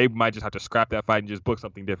mean, they might just have to scrap that fight and just book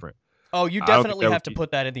something different. Oh, you I don't think definitely that have would to be.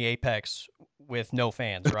 put that in the Apex with no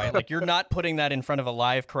fans, right? Like, you're not putting that in front of a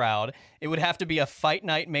live crowd. It would have to be a fight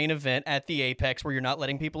night main event at the Apex where you're not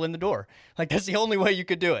letting people in the door. Like, that's the only way you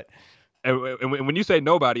could do it. And when you say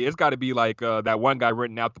nobody, it's got to be like that one guy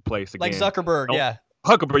renting out the place Like again. Zuckerberg, yeah.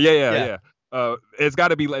 Huckleberry, yeah. Yeah. It's got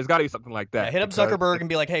to be something like Yeah, that. hit up because Zuckerberg and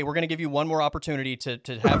be like, hey, we're going to give you one more opportunity to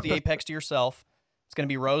have the Apex to yourself. It's going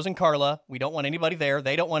to be Rose and Carla. We don't want anybody there.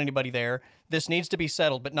 They don't want anybody there. This needs to be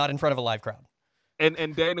settled, but not in front of a live crowd.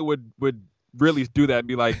 And Dana would really do that and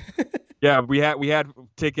be like, yeah, we had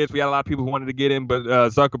tickets. We had a lot of people who wanted to get in, but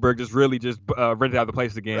Zuckerberg just rented out the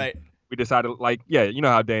place again. Right. We decided, like, yeah, you know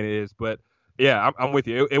how Dana is, but yeah, I'm with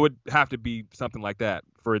you. It would have to be something like that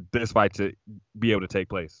for this fight to be able to take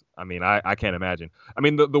place. I mean, I can't imagine. I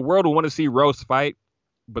mean, the world will want to see Rose fight,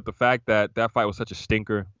 but the fact that fight was such a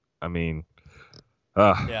stinker, I mean,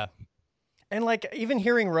 Yeah. And like, even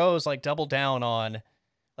hearing Rose like double down on,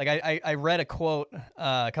 like, I read a quote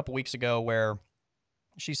a couple weeks ago where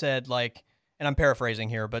she said, like, and I'm paraphrasing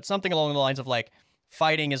here, but something along the lines of like,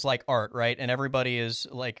 fighting is like art, right? And everybody is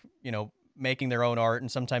like, making their own art, and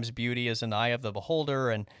sometimes beauty is in the eye of the beholder.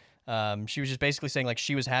 And she was just basically saying like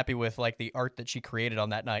she was happy with like the art that she created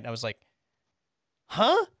on that night. And I was like,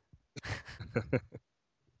 huh?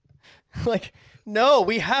 Like, no,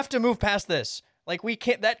 we have to move past this. Like,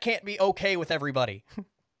 that can't be okay with everybody.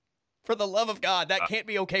 For the love of God, that can't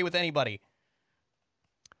be okay with anybody.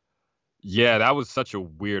 yeah, that was such a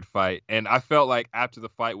weird fight, and I felt like after the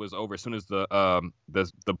fight was over, as soon as the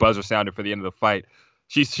buzzer sounded for the end of the fight,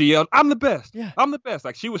 she yelled, "I'm the best! Yeah. I'm the best!"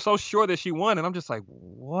 Like she was so sure that she won, and I'm just like,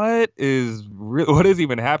 what is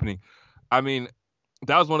even happening? I mean,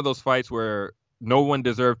 that was one of those fights where no one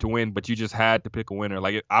deserved to win, but you just had to pick a winner.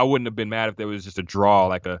 Like I wouldn't have been mad if there was just a draw,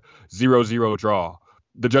 like a 0-0 draw.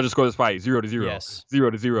 The judges scored this fight 0-0, Yes.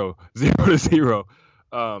 0-0,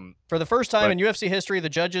 0-0. For the first time in UFC history, the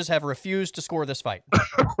judges have refused to score this fight.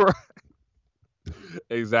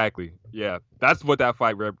 Exactly. Yeah, that's what that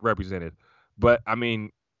fight represented. But I mean,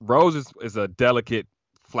 Rose is a delicate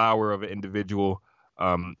flower of an individual.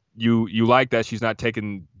 You like that she's not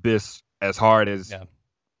taking this as hard as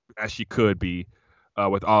she could be,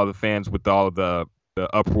 with all the fans, with all of the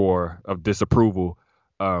uproar of disapproval.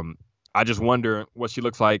 I just wonder what she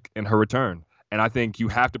looks like in her return. And I think you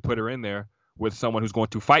have to put her in there with someone who's going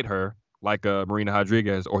to fight her, like a Marina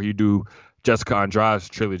Rodriguez, or you do Jessica Andrade's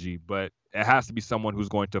trilogy. But it has to be someone who's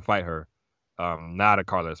going to fight her, not a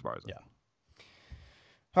Carla Esparza. Yeah.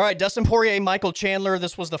 All right, Dustin Poirier, Michael Chandler.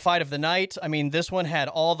 This was the fight of the night. I mean, this one had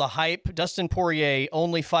all the hype. Dustin Poirier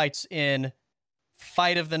only fights in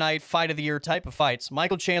fight of the night, fight of the year type of fights.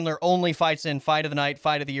 Michael Chandler only fights in fight of the night,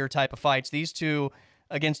 fight of the year type of fights. These two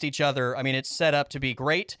against each other, I mean, it's set up to be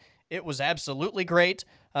great. It was absolutely great.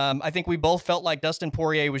 I think we both felt like Dustin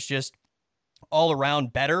Poirier was just all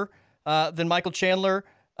around better than Michael Chandler.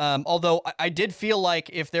 Although I did feel like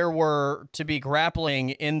if there were to be grappling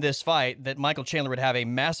in this fight, that Michael Chandler would have a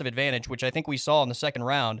massive advantage, which I think we saw in the second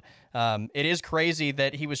round. It is crazy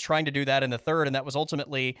that he was trying to do that in the third, and that was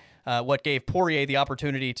ultimately what gave Poirier the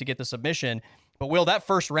opportunity to get the submission. But Will, that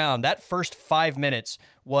first round, that first 5 minutes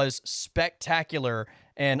was spectacular.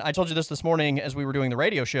 And I told you this morning as we were doing the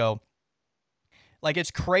radio show. Like,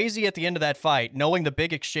 it's crazy at the end of that fight, knowing the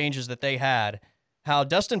big exchanges that they had, how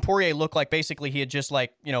Dustin Poirier looked like basically he had just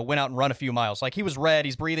went out and run a few miles. Like, he was red,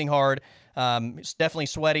 he's breathing hard, he's definitely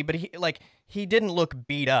sweaty, but he didn't look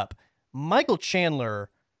beat up. Michael Chandler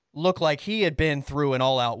looked like he had been through an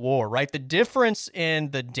all-out war, right? The difference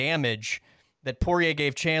in the damage that Poirier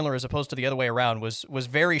gave Chandler as opposed to the other way around was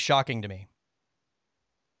very shocking to me.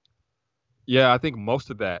 Yeah, I think most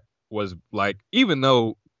of that was like, even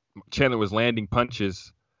though Chandler was landing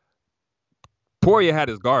punches, Poirier had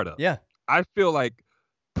his guard up. Yeah, I feel like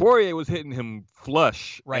Poirier was hitting him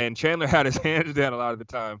flush, right. and Chandler had his hands down a lot of the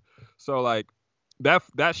time. So like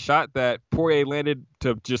that shot that Poirier landed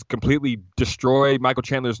to just completely destroy Michael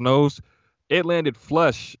Chandler's nose, it landed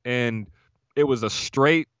flush, and it was a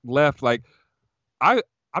straight left. Like I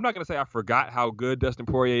I'm not gonna say I forgot how good Dustin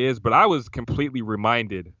Poirier is, but I was completely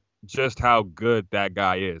reminded just how good that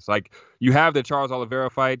guy is. Like, you have the Charles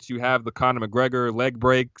Oliveira fights, you have the Conor McGregor leg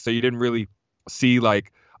break, so you didn't really see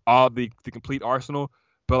like all the complete arsenal,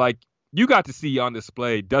 but like you got to see on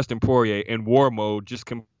display Dustin Poirier in war mode, just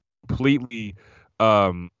completely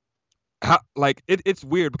it's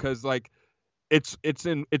weird because like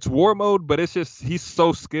it's war mode, but it's just he's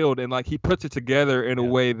so skilled, and like he puts it together in a Yeah.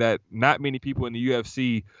 way that not many people in the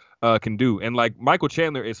UFC can do. And like Michael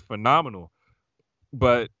Chandler is phenomenal,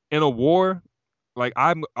 but in a war, like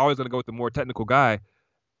I'm always gonna go with the more technical guy.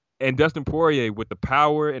 And Dustin Poirier, with the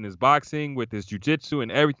power and his boxing, with his jiu-jitsu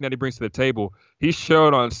and everything that he brings to the table, he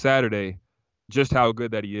showed on Saturday just how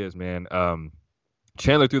good that he is, man.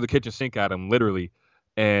 Chandler threw the kitchen sink at him, literally,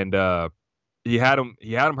 and he had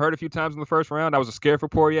him hurt a few times in the first round. I was scared for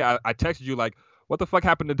Poirier. I texted you like, what the fuck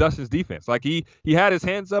happened to Dustin's defense? Like he had his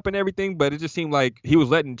hands up and everything, but it just seemed like he was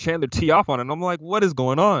letting Chandler tee off on it. And I'm like, what is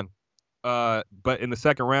going on? But in the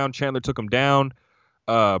second round, Chandler took him down.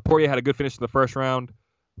 Poirier had a good finish in the first round.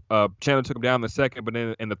 Chandler took him down in the second, but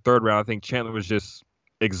then in the third round, I think Chandler was just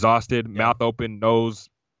exhausted, Yeah. mouth open, nose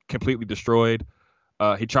completely destroyed.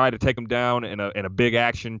 He tried to take him down in a big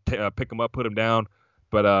action, pick him up, put him down,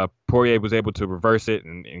 but Poirier was able to reverse it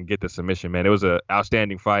and get the submission. Man, it was an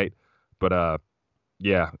outstanding fight. But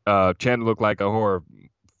Chandler looked like a horror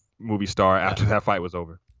movie star Yeah. after that fight was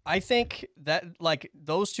over. I think that like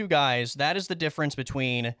those two guys, that is the difference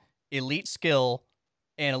between elite skill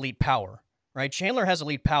and elite power, right? Chandler has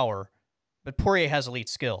elite power, but Poirier has elite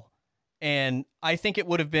skill. And I think it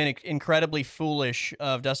would have been incredibly foolish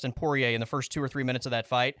of Dustin Poirier in the first 2 or 3 minutes of that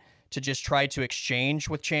fight to just try to exchange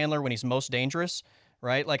with Chandler when he's most dangerous,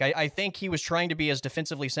 right? Like, I think he was trying to be as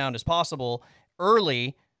defensively sound as possible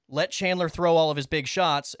early, let Chandler throw all of his big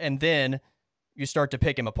shots, and then you start to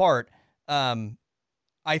pick him apart.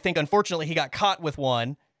 I think, unfortunately, he got caught with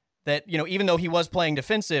one that, even though he was playing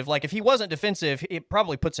defensive, like if he wasn't defensive, it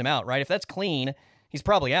probably puts him out, right? If that's clean, he's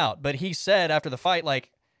probably out. But he said after the fight,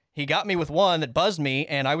 like, he got me with one that buzzed me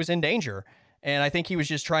and I was in danger. And I think he was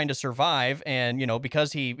just trying to survive. And,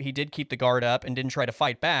 because he did keep the guard up and didn't try to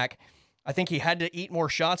fight back, I think he had to eat more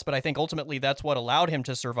shots, but I think ultimately that's what allowed him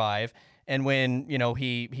to survive. And when,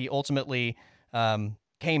 he ultimately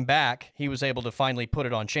came back, he was able to finally put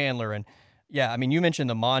it on Chandler. And yeah, I mean, you mentioned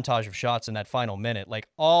the montage of shots in that final minute. Like,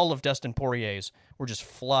 all of Dustin Poirier's were just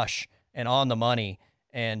flush and on the money.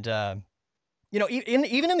 And,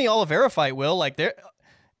 even in the Oliveira fight, Will, like,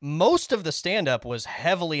 most of the stand-up was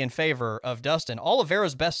heavily in favor of Dustin.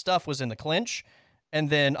 Oliveira's best stuff was in the clinch, and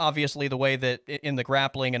then obviously the way that in the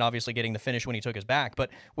grappling and obviously getting the finish when he took his back. But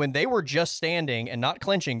when they were just standing and not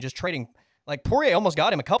clinching, just trading, like, Poirier almost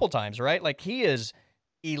got him a couple times, right? Like, he is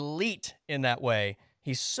elite in that way.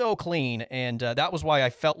 He's so clean, and that was why I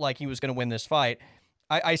felt like he was going to win this fight.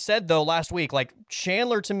 I said, though, last week, like,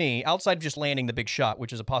 Chandler, to me, outside of just landing the big shot,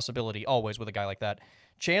 which is a possibility always with a guy like that,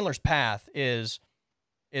 Chandler's path is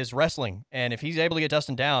wrestling. And if he's able to get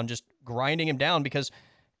Dustin down, just grinding him down, because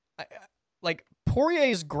like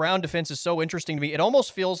Poirier's ground defense is so interesting to me. It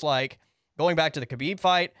almost feels like going back to the Khabib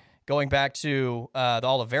fight, going back to the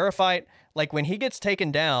Oliveira fight, like when he gets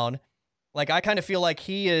taken down, like I kind of feel like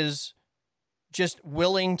he is just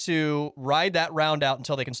willing to ride that round out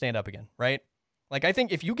until they can stand up again, right? Like, I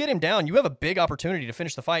think if you get him down, you have a big opportunity to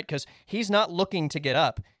finish the fight because he's not looking to get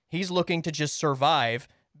up. He's looking to just survive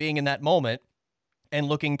being in that moment and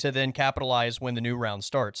looking to then capitalize when the new round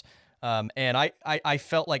starts. And I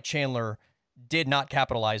felt like Chandler did not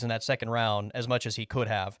capitalize in that second round as much as he could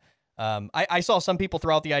have. I saw some people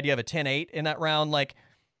throw out the idea of a 10-8 in that round. Like,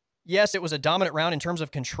 yes, it was a dominant round in terms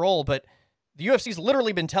of control, but the UFC's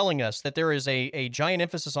literally been telling us that there is a giant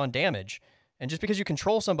emphasis on damage. And just because you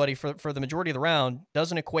control somebody for the majority of the round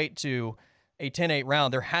doesn't equate to a 10-8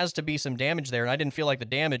 round. There has to be some damage there, and I didn't feel like the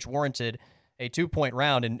damage warranted a 2-point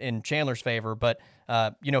round in Chandler's favor. But,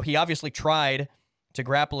 he obviously tried to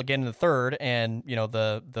grapple again in the third, and,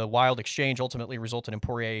 the wild exchange ultimately resulted in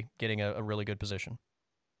Poirier getting a really good position.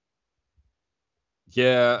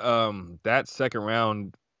 Yeah, that second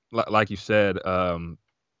round, like you said,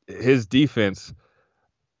 his defense,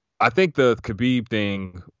 I think the Khabib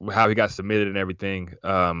thing, how he got submitted and everything,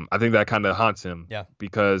 I think that kind of haunts him Yeah.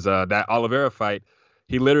 because that Oliveira fight,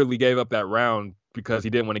 he literally gave up that round because he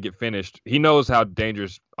didn't want to get finished. He knows how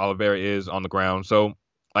dangerous Oliveira is on the ground, so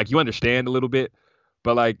like you understand a little bit,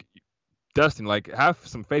 but like Dustin, like have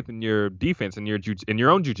some faith in your defense and in your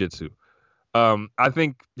own jujitsu. I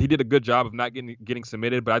think he did a good job of not getting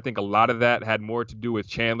submitted, but I think a lot of that had more to do with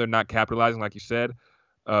Chandler not capitalizing, like you said,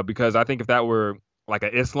 because I think if that were like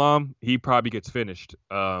a Islam, he probably gets finished.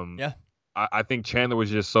 Yeah. I think Chandler was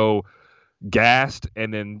just so gassed,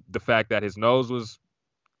 and then the fact that his nose was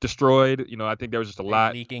destroyed, I think there was just a Big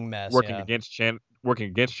lot leaking mess. working Yeah. against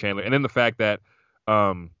Chandler, and then the fact that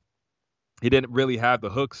um, he didn't really have the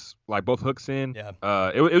hooks, like both hooks in.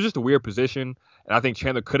 Yeah. It was just a weird position, and I think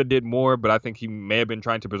Chandler could have did more, but I think he may have been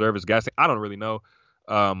trying to preserve his gas. I don't really know,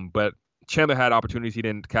 but Chandler had opportunities he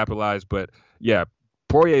didn't capitalize. But yeah,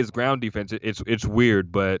 Poirier's ground defense, it's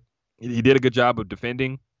weird, but he did a good job of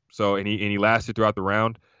defending. So and he lasted throughout the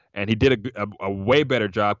round, and he did a way better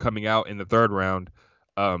job coming out in the third round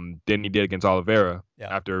than he did against Oliveira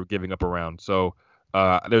Yeah. after giving up a round. So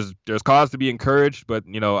there's cause to be encouraged, but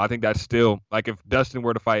I think that's still like if Dustin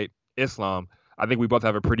were to fight Islam, I think we both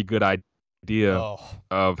have a pretty good idea Oh,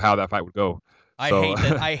 of how that fight would go. I So hate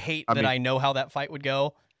that. I hate I that mean, I know how that fight would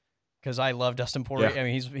go because I love Dustin Poirier. yeah, I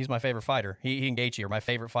mean, he's my favorite fighter. He and Gaethje are my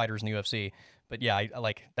favorite fighters in the UFC. But yeah, I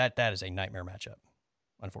like that. That is a nightmare matchup,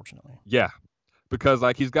 unfortunately. yeah, because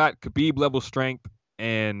like he's got Khabib level strength,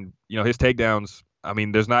 and his takedowns. I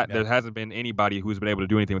mean, Yeah. there hasn't been anybody who's been able to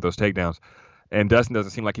do anything with those takedowns, and Dustin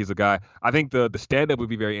doesn't seem like he's a guy. I think the stand up would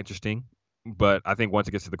be very interesting, but I think once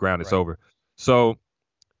it gets to the ground, it's Right. over. So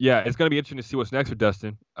yeah, it's gonna be interesting to see what's next for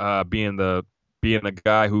Dustin. Being a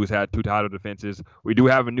guy who's had two title defenses, we do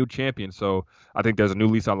have a new champion, so I think there's a new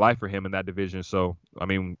lease on life for him in that division. So I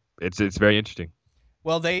mean, it's very interesting.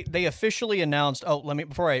 Well, they officially announced. Oh,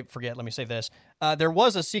 before I forget, let me say this. There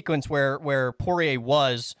was a sequence where Poirier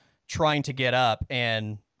was trying to get up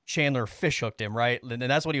and Chandler fishhooked him, right? And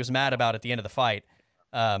that's what he was mad about at the end of the fight.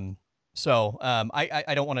 I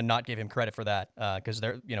don't want to not give him credit for that because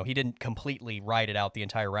he didn't completely ride it out the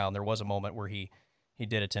entire round. There was a moment where he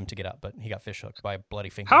did attempt to get up, but he got fishhooked by bloody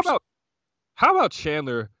How fingers. about how about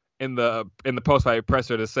Chandler in the post fight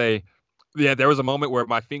presser to say, yeah, there was a moment where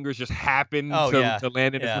my fingers just happened Oh yeah, to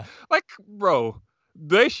land in his yeah. like, bro.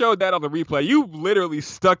 They showed that on the replay. You literally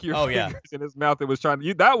stuck your Oh yeah, fingers in his mouth and was trying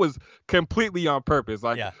to. That was completely on purpose.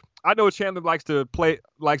 Like yeah. I know Chandler likes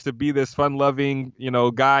to be this fun-loving,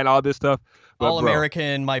 guy and all this stuff, but All bro,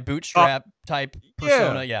 American, my uh, bootstrap type yeah,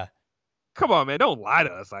 persona. Yeah, come on, man, don't lie to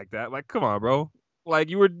us like that. Like, come on, bro. Like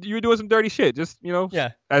you were doing some dirty shit. Just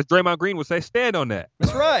yeah. as Draymond Green would say, stand on that.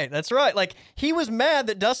 That's right. That's right. Like he was mad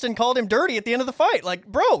that Dustin called him dirty at the end of the fight. Like,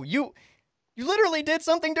 bro, you literally did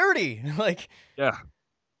something dirty. Like Yeah,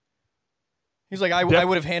 he's like, I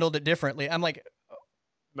would have handled it differently. I'm like,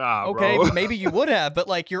 nah, okay, bro. maybe you would have, but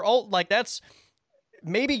like you're all like that's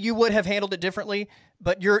maybe you would have handled it differently,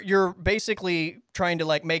 but you're basically trying to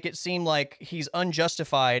like make it seem like he's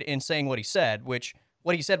unjustified in saying what he said, which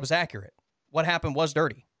what he said was accurate. What happened was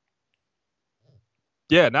dirty.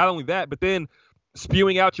 Yeah, not only that, but then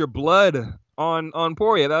spewing out your blood on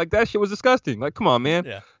Poirier. Like that shit was disgusting. Like, come on, man.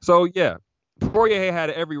 Yeah. So yeah, Poirier had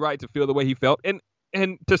every right to feel the way he felt and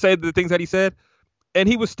to say the things that he said. And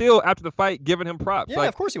he was still after the fight giving him props. Yeah, Like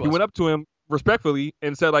of course he he was. went up to him respectfully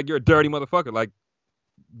and said like, "You're a dirty motherfucker." Like,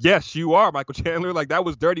 yes, you are, Michael Chandler. Like that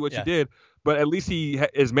was dirty what you Yeah. did. But at least he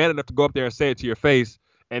is man enough to go up there and say it to your face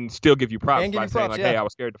and still give you props And give by you saying props, like, yeah. "Hey, I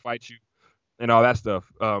was scared to fight you," and all that stuff.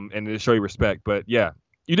 And to show you respect. But yeah,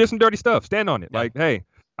 you did some dirty stuff. Stand on it. Yeah. Like, hey,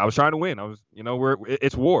 I was trying to win. I was,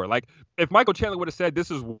 it's war. Like, if Michael Chandler would have said this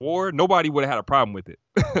is war, nobody would have had a problem with it.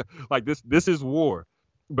 Like, this is war.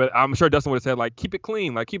 But I'm sure Dustin would have said like, keep it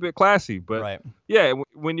clean, like keep it classy. But Right. yeah,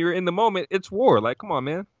 when you're in the moment, it's war. Like, come on,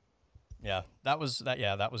 man. Yeah. That was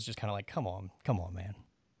just kind of like, come on, man.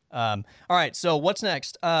 All right. So what's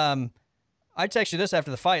next? I text you this after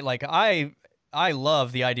the fight. Like I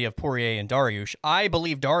love the idea of Poirier and Dariush. I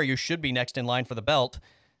believe Dariush should be next in line for the belt.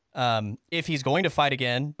 If he's going to fight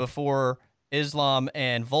again before Islam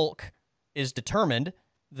and Volk is determined,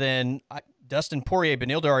 then Dustin Poirier,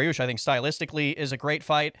 Beneil Dariush, I think stylistically is a great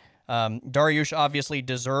fight. Dariush obviously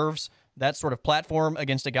deserves that sort of platform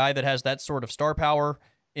against a guy that has that sort of star power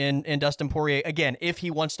in Dustin Poirier. Again, if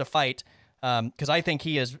he wants to fight, because I think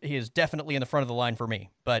he is definitely in the front of the line for me.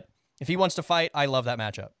 But if he wants to fight, I love that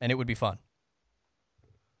matchup, and it would be fun.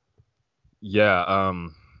 Yeah,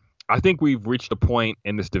 I think we've reached a point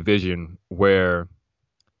in this division where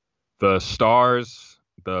the stars,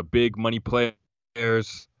 the big money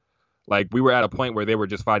players, Like we were at a point where they were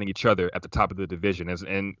just fighting each other at the top of the division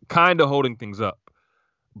and kind of holding things up.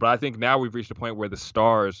 But I think now we've reached a point where the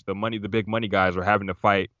stars, the big money guys are having to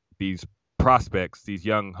fight these prospects, these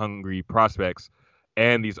young, hungry prospects,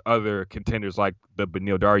 and these other contenders like the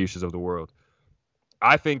Beneil Dariush's of the world.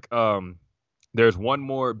 I think there's one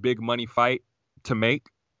more big money fight to make.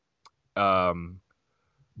 Um,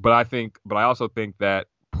 but I also think that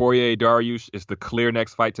Poirier Dariush is the clear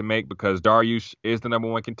next fight to make because Dariush is the number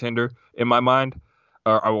one contender in my mind.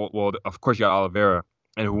 Well, of course you got Oliveira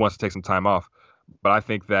and who wants to take some time off, but I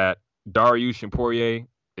think that Dariush and Poirier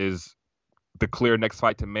is the clear next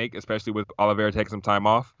fight to make, especially with Oliveira taking some time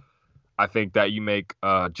off. I think that you make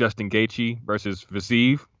Justin Gaethje versus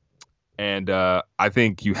Vasev, and I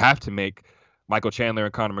think you have to make Michael Chandler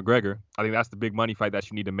and Conor McGregor. I think that's the big money fight that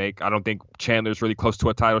you need to make. I don't think Chandler's really close to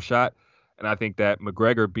a title shot, and I think that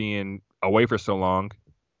McGregor being away for so long,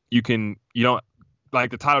 you don't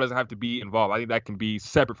like the title doesn't have to be involved. I think that can be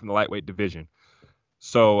separate from the lightweight division.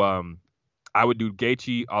 So I would do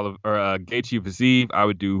Gaethje, Gaethje Vasev. I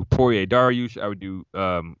would do Poirier Dariush. I would do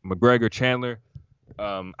McGregor Chandler.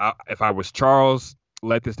 If I was Charles,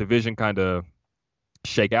 let this division kind of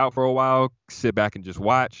shake out for a while, sit back and just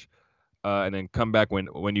watch, and then come back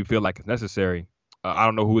when you feel like it's necessary. I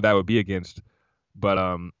don't know who that would be against, but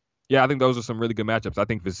yeah, I think those are some really good matchups. I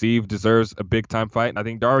think Vasev deserves a big time fight, and I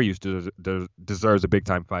think Dariush deserves a big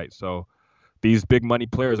time fight. So these big money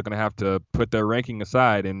players are going to have to put their ranking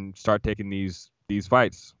aside and start taking these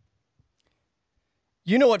fights.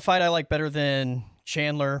 You know what fight I like better than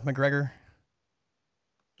Chandler McGregor?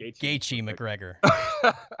 Gaethje McGregor.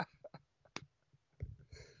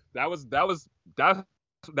 That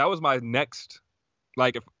was my next.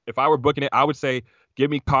 Like if I were booking it, I would say give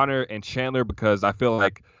me Conor and Chandler because I feel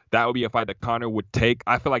like that would be a fight that Conor would take.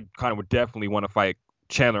 I feel like Conor would definitely want to fight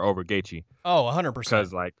Chandler over Gaethje. Oh, 100%.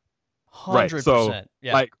 Because 100%. Right. So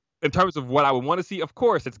yeah. like in terms of what I would want to see, of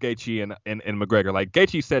course it's Gaethje and McGregor. Like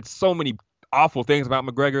Gaethje said so many awful things about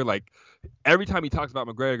McGregor. Like every time he talks about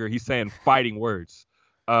McGregor, he's saying fighting words.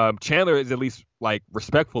 Chandler is at least like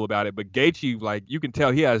respectful about it, but Gaethje, like you can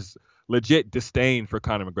tell he has legit disdain for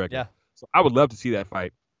Conor McGregor. Yeah. So I would love to see that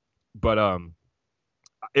fight. But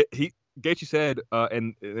Gaethje said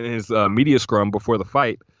in his media scrum before the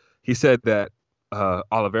fight, he said that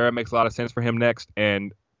Oliveira makes a lot of sense for him next,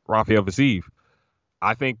 and Rafael Vasev.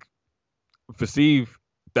 I think Vasev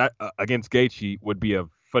that against Gaethje would be a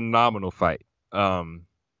phenomenal fight. That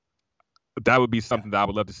would be something that I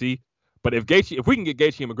would love to see. But if we can get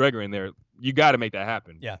Gaethje and McGregor in there, you got to make that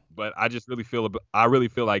happen. Yeah. But I really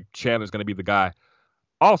feel like Chandler's going to be the guy.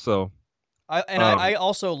 Also, I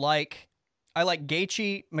also like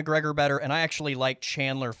Gaethje McGregor better, and I actually like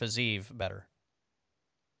Chandler Vasev better.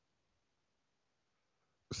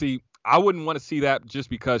 See, I wouldn't want to see that just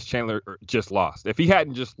because Chandler just lost. If he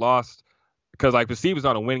hadn't just lost, because like Vasev is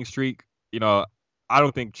on a winning streak, I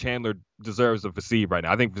don't think Chandler deserves a Vasev right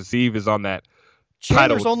now. I think Vasev is on that.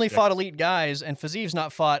 Chandler's only fought elite guys, and Vasev's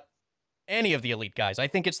not fought any of the elite guys. I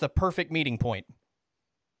think it's the perfect meeting point.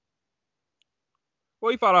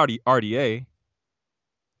 Well, he fought RDA.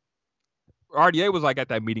 RDA was like at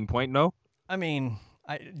that meeting point, no? I mean,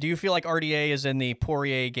 do you feel like RDA is in the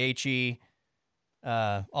Poirier, Gaethje,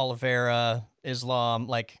 Oliveira, Islam,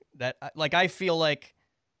 like that? Like I feel like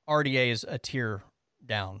RDA is a tier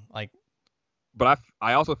down. Like, but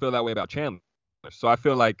I also feel that way about Chandler. So I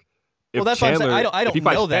feel like if that's Chandler, what I'm saying. I don't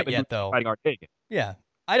know that Chandler, yet, though. Fighting RDA again. Yeah,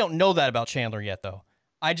 I don't know that about Chandler yet, though.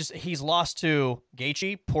 He's lost to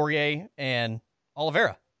Gaethje, Poirier, and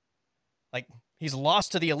Oliveira. Like, he's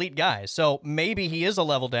lost to the elite guys. So maybe he is a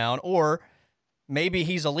level down, or maybe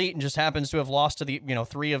he's elite and just happens to have lost to the,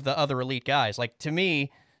 three of the other elite guys. Like, to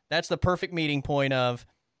me, that's the perfect meeting point of,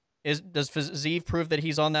 does Vasev prove that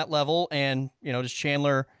he's on that level? And, does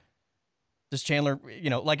Chandler, is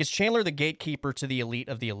Chandler the gatekeeper to the elite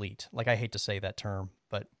of the elite? Like, I hate to say that term,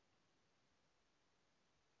 but.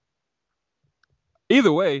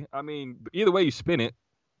 Either way you spin it,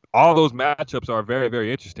 all those matchups are very,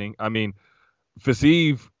 very interesting. I mean,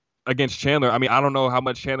 Vasev against Chandler, I mean, I don't know how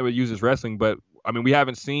much Chandler would use his wrestling, but, I mean, we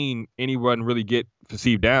haven't seen anyone really get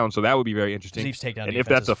Vasev down, so that would be very interesting. Vasev's takedown and defense if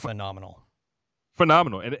that's is phenomenal.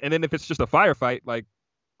 Phenomenal. And then if it's just a firefight, like,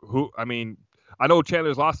 I know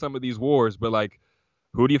Chandler's lost some of these wars, but, like,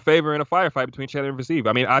 who do you favor in a firefight between Chandler and Vasev?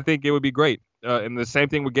 I mean, I think it would be great. And the same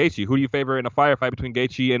thing with Gaethje. Who do you favor in a firefight between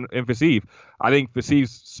Gaethje and Vasev? I think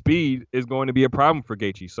Vasev's speed is going to be a problem for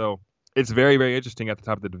Gaethje. So it's very, very interesting at the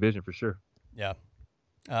top of the division for sure. Yeah.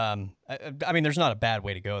 I mean, there's not a bad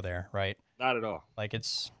way to go there, right? Not at all. Like,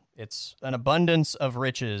 it's an abundance of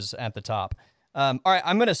riches at the top. All right,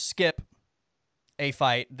 I'm going to skip a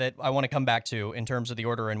fight that I want to come back to in terms of the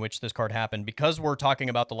order in which this card happened. Because we're talking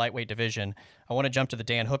about the lightweight division, I want to jump to the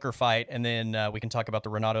Dan Hooker fight, and then we can talk about the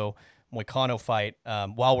Renato Moicano fight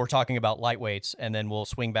while we're talking about lightweights, and then we'll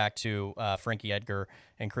swing back to Frankie Edgar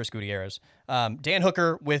and Chris Gutierrez. Dan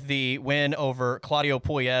Hooker with the win over Claudio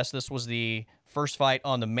Puelles. This was the first fight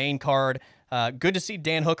on the main card. Good to see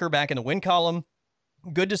Dan Hooker back in the win column.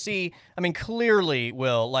 Good to see, I mean, clearly,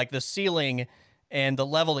 Will, like the ceiling and the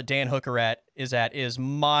level that Dan Hooker is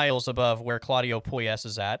miles above where Claudio Puelles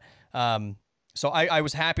is at. So I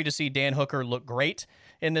was happy to see Dan Hooker look great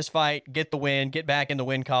in this fight, get the win, get back in the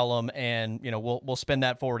win column, and we'll spin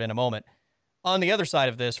that forward in a moment. On the other side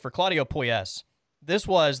of this, for Claudio Puelles, this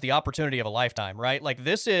was the opportunity of a lifetime, right? Like,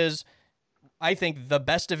 this is, I think, the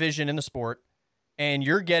best division in the sport, and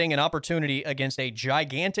you're getting an opportunity against a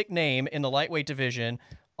gigantic name in the lightweight division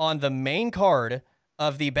on the main card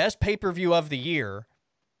of the best pay-per-view of the year.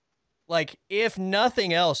 Like, if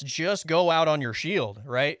nothing else, just go out on your shield,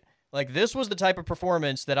 right? Like, this was the type of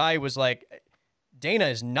performance that I was like, Dana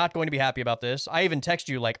is not going to be happy about this. I even text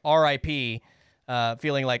you, like, RIP,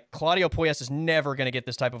 feeling like Claudio Puelles is never going to get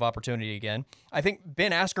this type of opportunity again. I think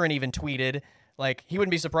Ben Askren even tweeted, like, he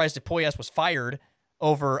wouldn't be surprised if Puelles was fired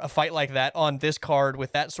over a fight like that on this card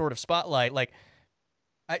with that sort of spotlight. Like,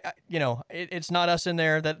 it's not us in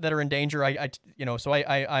there that are in danger. So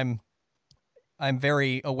I'm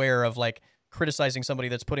very aware of, like, criticizing somebody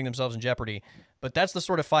that's putting themselves in jeopardy, but that's the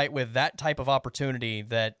sort of fight with that type of opportunity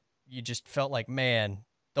that you just felt like, man,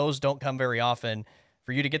 those don't come very often.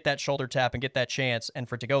 For you to get that shoulder tap and get that chance, and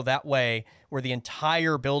for it to go that way where the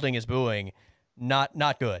entire building is booing, not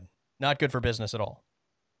good. Not good for business at all.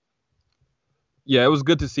 Yeah, it was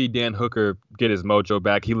good to see Dan Hooker get his mojo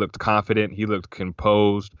back. He looked confident. He looked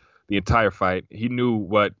composed the entire fight. He knew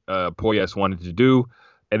what Puelles wanted to do.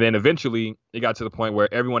 And then eventually it got to the point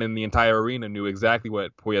where everyone in the entire arena knew exactly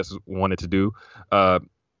what Puelles wanted to do.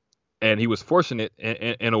 And he was forcing it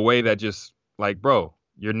in a way that just, like, bro,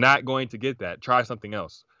 you're not going to get that. Try something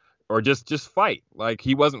else. Or just fight. Like,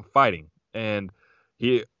 he wasn't fighting. And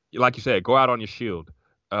he, like you said, go out on your shield.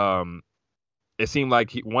 It seemed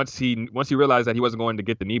like once he realized that he wasn't going to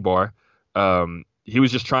get the knee bar, he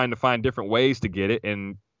was just trying to find different ways to get it.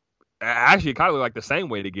 And actually, it kind of looked like the same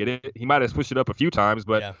way to get it. He might have switched it up a few times,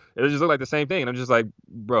 but it just looked like the same thing. And I'm just like,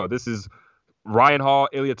 bro, this is Ryan Hall,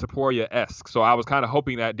 Ilia Topuria-esque. So I was kind of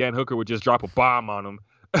hoping that Dan Hooker would just drop a bomb on him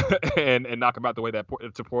and knock him out the way that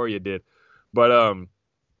Topuria did. But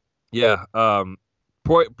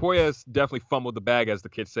Puelles definitely fumbled the bag, as the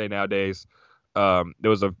kids say nowadays. There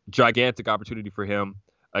was a gigantic opportunity for him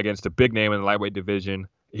against a big name in the lightweight division.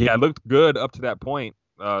 He had looked good up to that point,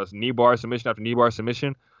 knee bar submission after knee bar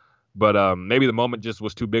submission, but maybe the moment just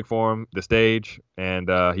was too big for him, the stage, and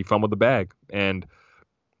he fumbled the bag. And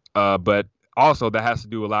but also that has to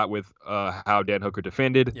do a lot with how Dan Hooker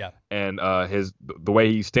defended, and the way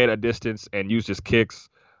he stayed at distance and used his kicks,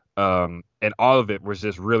 and all of it was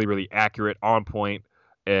just really, really accurate, on point.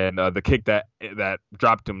 And the kick that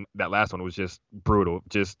dropped him, that last one, was just brutal.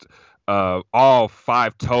 Just all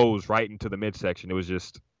 5 toes right into the midsection. It was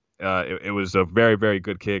just it was a very, very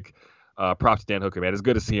good kick. Props to Dan Hooker, man. It's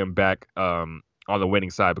good to see him back on the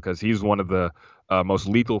winning side, because he's one of the most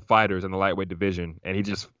lethal fighters in the lightweight division, and he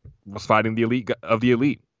just was fighting the elite of the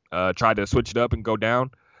elite. Tried to switch it up and go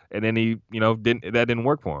down, and then he, didn't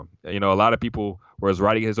work for him. A lot of people was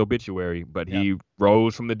writing his obituary, but he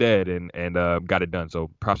rose from the dead and got it done.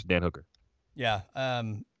 So props to Dan Hooker. Yeah.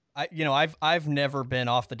 I've never been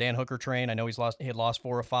off the Dan Hooker train. I know he had lost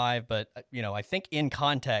 4 or 5, but I think in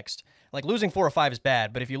context, like, losing 4 or 5 is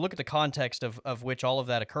bad, but if you look at the context of which all of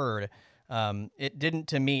that occurred, it didn't,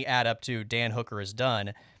 to me, add up to Dan Hooker is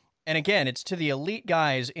done. And again, it's to the elite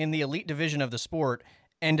guys in the elite division of the sport,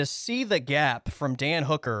 and to see the gap from Dan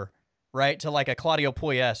Hooker, right, to like a Claudio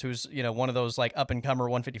Puelles, who's, one of those, like, up-and-comer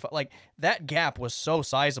 155. Like, that gap was so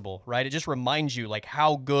sizable, right? It just reminds you, like,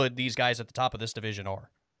 how good these guys at the top of this division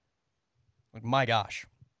are. Like, my gosh.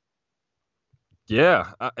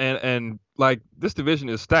 Yeah, and like, this division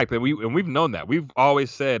is stacked, and we've known that. We've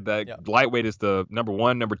always said that lightweight is the number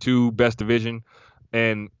 1, number 2 best division,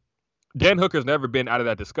 and Dan Hooker's never been out of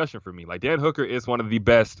that discussion for me. Like, Dan Hooker is one of the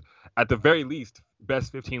best, at the very least,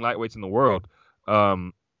 best 15 lightweights in the world.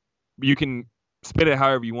 You can spin it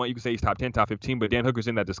however you want. You can say he's top 10, top 15, but Dan Hooker's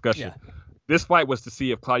in that discussion. Yeah. This fight was to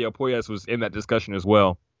see if Claudio Puelles was in that discussion as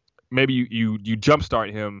well. Maybe you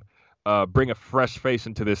jumpstart him, bring a fresh face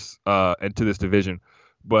into this division.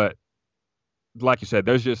 But like you said,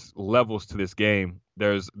 there's just levels to this game.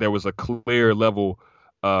 There was a clear level,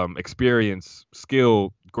 experience,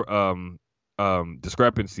 skill,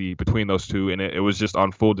 discrepancy between those two, and it was just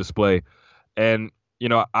on full display. And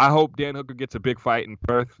I hope Dan Hooker gets a big fight in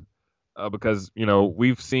Perth because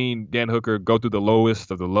we've seen Dan Hooker go through the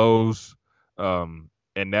lowest of the lows, and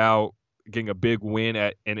now getting a big win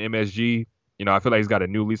at an MSG. I feel like he's got a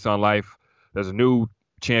new lease on life. There's a new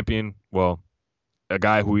champion, well, a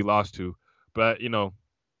guy who he lost to, but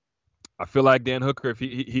I feel like Dan Hooker, if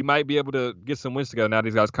he might be able to get some wins together now that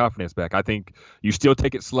he's got his confidence back. I think you still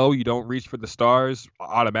take it slow. You don't reach for the stars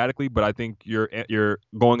automatically, but I think you're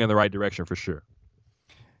going in the right direction for sure.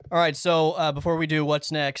 All right, so before we do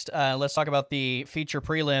what's next, let's talk about the feature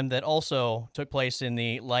prelim that also took place in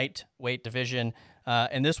the lightweight division.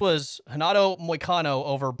 And this was Renato Moicano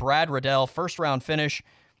over Brad Riddell, first round finish.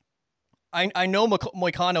 I know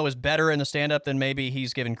Moicano is better in the stand-up than maybe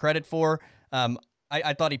he's given credit for.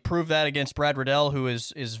 I thought he proved that against Brad Riddell, who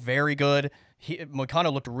is very good.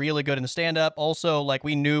 Moicano looked really good in the stand-up. Also,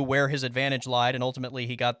 we knew where his advantage lied, and ultimately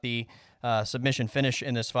he got the submission finish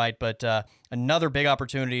in this fight. But another big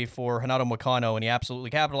opportunity for Renato Moicano, and he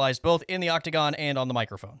absolutely capitalized both in the octagon and on the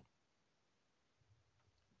microphone.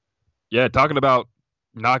 Yeah, talking about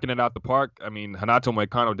knocking it out the park. I mean, Renato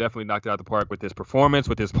Moicano definitely knocked it out the park with his performance,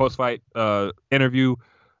 with his post-fight interview.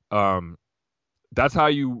 That's how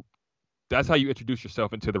you introduce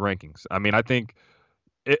yourself into the rankings. I mean, I think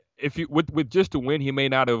if you with just a win, he may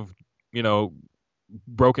not have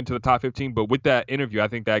broken to the top 15, but with that interview, I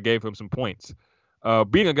think that gave him some points.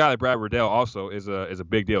 Being a guy like Brad Riddell also is a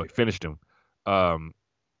big deal. He finished him.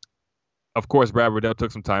 Of course, Brad Riddell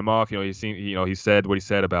took some time off. He said what he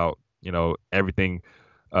said about everything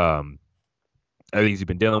he's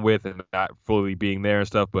been dealing with and not fully being there and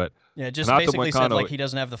stuff. But yeah, just basically said he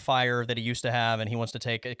doesn't have the fire that he used to have, and he wants to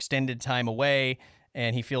take extended time away,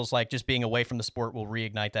 and he feels like just being away from the sport will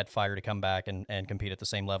reignite that fire to come back and compete at the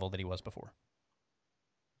same level that he was before.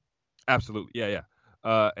 Absolutely. Yeah.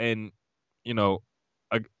 And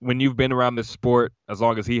when you've been around this sport as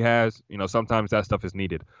long as he has, sometimes that stuff is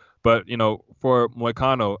needed. But, for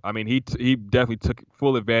Moicano, I mean, he definitely took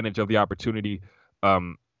full advantage of the opportunity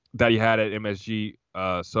that he had at MSG.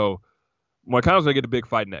 So Moicano's going to get a big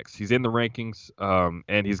fight next. He's in the rankings,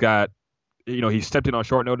 and he's got, he stepped in on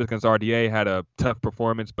short notice against RDA, had a tough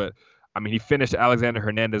performance. But, I mean, he finished Alexander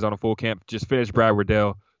Hernandez on a full camp, just finished Brad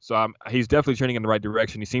Riddell. So he's definitely turning in the right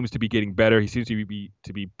direction. He seems to be getting better. He seems to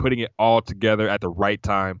be putting it all together at the right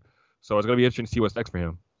time. So it's going to be interesting to see what's next for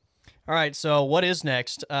him. All right, so what is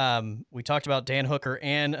next? We talked about Dan Hooker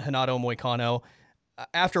and Renato Moicano.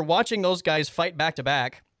 After watching those guys fight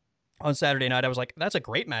back-to-back on Saturday night, I was like, that's a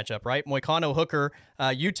great matchup, right? Moicano Hooker.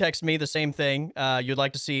 You text me the same thing. You'd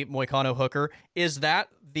like to see Moicano Hooker. Is that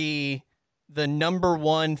the number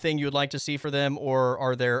one thing you would like to see for them, or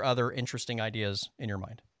are there other interesting ideas in your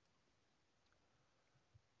mind?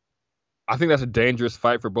 I think that's a dangerous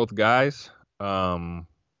fight for both guys.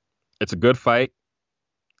 It's a good fight.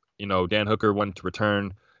 Dan Hooker wanted to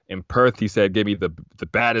return in Perth. He said, give me the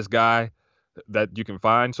baddest guy that you can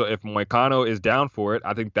find. So if Moicano is down for it,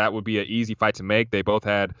 I think that would be an easy fight to make. They both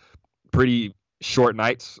had pretty short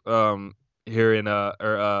nights here at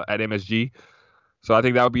MSG. So I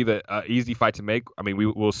think that would be the easy fight to make. I mean,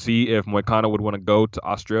 we'll see if Moicano would want to go to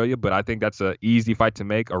Australia, but I think that's an easy fight to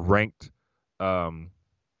make, a ranked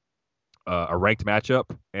matchup,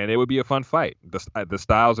 and it would be a fun fight. The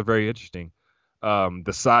styles are very interesting.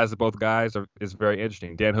 The size of both guys is very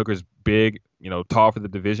interesting. Dan Hooker's big, tall for the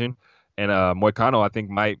division, and Moicano I think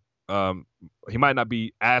he might not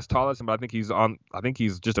be as tall as him, but I think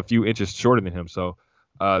he's just a few inches shorter than him. So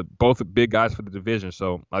both big guys for the division.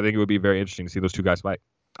 So I think it would be very interesting to see those two guys fight.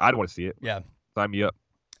 I'd want to see it. Yeah, sign me up.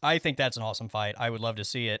 I think that's an awesome fight. I would love to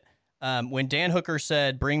see it. When Dan Hooker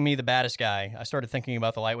said, bring me the baddest guy, I started thinking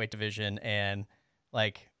about the lightweight division and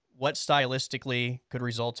what stylistically could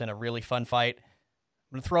result in a really fun fight.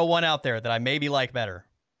 I'm going to throw one out there that I maybe like better.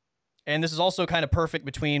 And this is also kind of perfect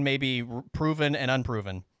between maybe proven and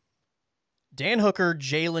unproven. Dan Hooker,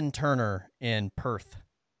 Jalen Turner in Perth.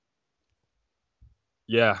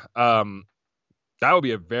 Yeah, that would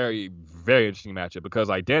be a very, very interesting matchup because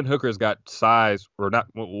Dan Hooker's got size or not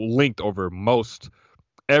linked over most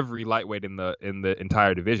every lightweight in the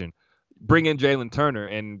entire division. Bring in Jalen Turner,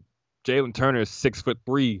 and Jalen Turner is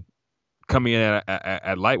 6'3", coming in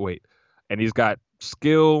at lightweight, and he's got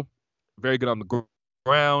skill, very good on the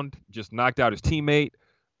ground. Just knocked out his teammate,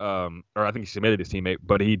 or I think he submitted his teammate,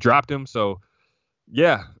 but he dropped him. So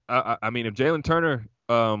yeah, I mean, if Jalen Turner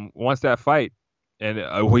wants that fight and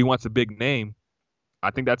he wants a big name,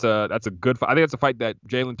 I think that's a good fight. I think that's a fight that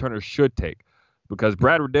Jalen Turner should take. Because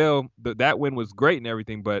Brad Riddell, that win was great and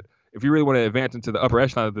everything, but if you really want to advance into the upper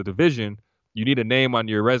echelon of the division, you need a name on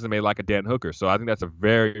your resume like a Dan Hooker. So I think that's a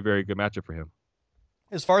very, very good matchup for him.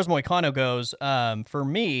 As far as Moicano goes, for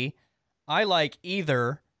me, I like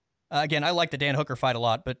either. Again, I like the Dan Hooker fight a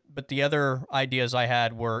lot, but the other ideas I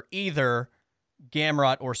had were either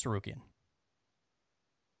Gamrot or Sarukian.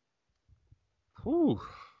 Whew.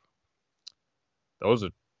 Those are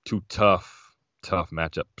two tough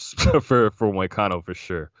matchups for Moicano for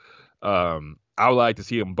sure. I would like to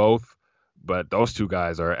see them both, but those two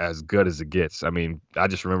guys are as good as it gets. I mean, I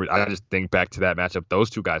just think back to that matchup those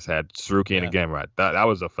two guys had, Sarukian and Gamrot. That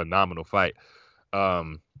was a phenomenal fight.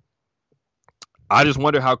 I just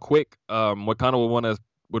wonder how quick Moicano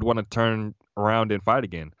would want to turn around and fight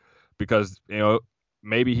again, because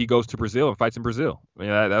maybe he goes to Brazil and fights in Brazil. I mean,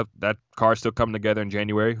 that card's still coming together in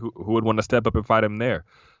January. Who would want to step up and fight him there?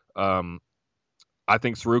 I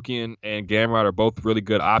think Sarukian and Gamrot are both really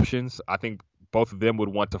good options. I think both of them would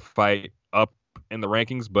want to fight up in the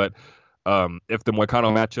rankings, but if the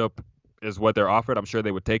Moicano matchup is what they're offered, I'm sure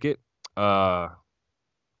they would take it.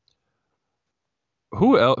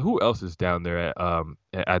 Who else is down there in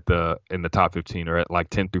the top 15 or at like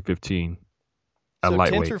 10 through 15? So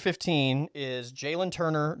lightweight. 10 through 15 is Jalen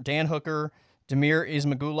Turner, Dan Hooker, Damir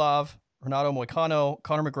Ismagulov, Renato Moicano,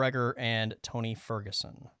 Conor McGregor, and Tony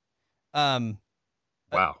Ferguson.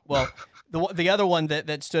 Wow. Well, the other one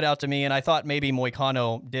that stood out to me, and I thought maybe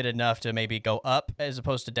Moicano did enough to maybe go up as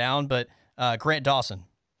opposed to down, but Grant Dawson.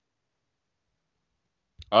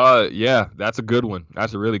 Yeah, that's a good one.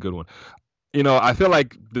 That's a really good one. I feel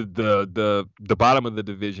like the bottom of the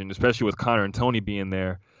division, especially with Conor and Tony being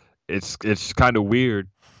there, it's kind of weird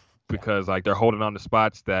because like they're holding on to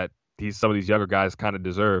spots that some of these younger guys kind of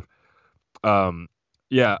deserve.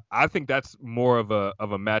 Yeah, I think that's more of a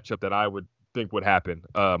matchup that I would think would happen.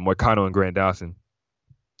 Moicano and Grant Dawson.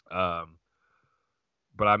 But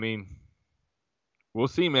I mean, we'll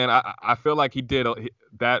see, man. I feel like he did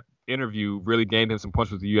that interview really gained him some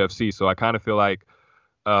punch with the UFC, so I kind of feel like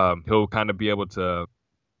he'll kind of be able to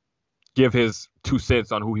give his 2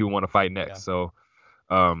 cents on who he will want to fight next. Yeah.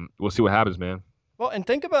 So we'll see what happens, man. Well, and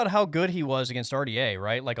think about how good he was against RDA,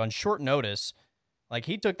 right? Like on short notice, like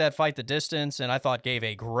he took that fight the distance and I thought gave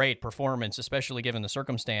a great performance, especially given the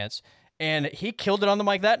circumstance. And he killed it on the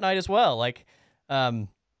mic that night as well. Like,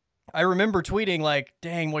 I remember tweeting like,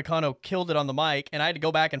 dang, Moicano killed it on the mic. And I had to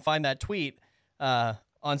go back and find that tweet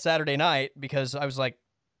on Saturday night because I was like,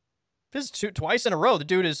 this is twice in a row. The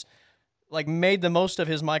dude has like made the most of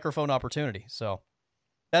his microphone opportunity. So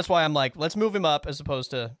that's why I'm like, let's move him up as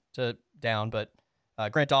opposed to down. But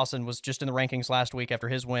Grant Dawson was just in the rankings last week after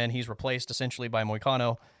his win. He's replaced essentially by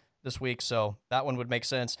Moicano this week. So that one would make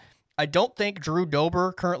sense. I don't think Drew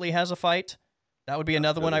Dober currently has a fight. That would be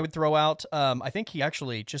another one I would throw out. I think he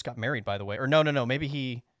actually just got married, by the way. Or no.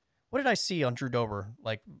 Maybe what did I see on Drew Dober?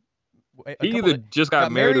 Like, he either just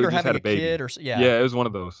got married or just had a baby. Kid or, yeah, it was one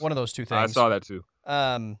of those. One of those two things. I saw that too.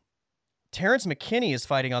 Terrence McKinney is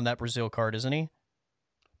fighting on that Brazil card, isn't he?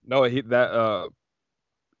 No,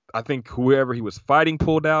 I think whoever he was fighting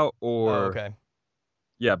pulled out, or okay.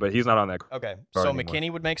 Yeah, but he's not on that card. Okay, so anymore.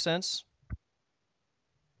 McKinney would make sense.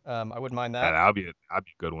 I wouldn't mind that. That'd be a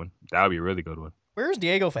good one. That would be a really good one. Where's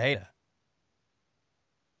Diego Fajeda?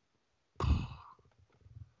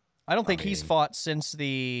 I don't think he's fought since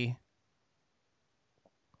the.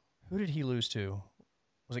 Who did he lose to?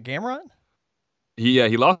 Was it Gamrot?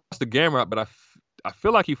 He lost to Gamrot, but I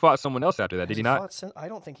feel like he fought someone else after that. Did he not? I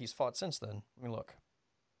don't think he's fought since then. Let me look.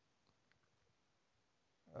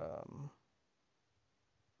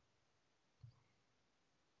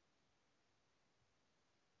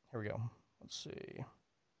 Here we go. Let's see.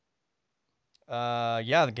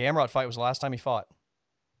 Yeah, the Gamrot fight was the last time he fought.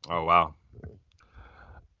 Oh, wow.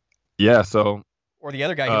 Yeah, so. Or the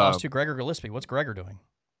other guy he lost to, Gregor Gillespie. What's Gregor doing?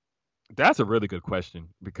 That's a really good question,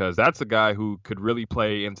 because that's a guy who could really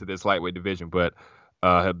play into this lightweight division. But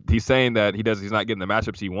he's saying that he's not getting the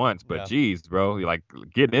matchups he wants. But geez, bro, like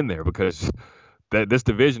get in there, because this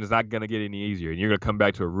division is not going to get any easier, and you're going to come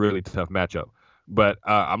back to a really tough matchup. But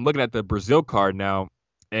I'm looking at the Brazil card now,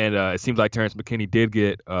 and it seems like Terrence McKinney did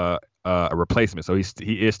get a replacement, so he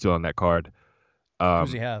is still on that card. Who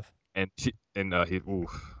does he have? Is it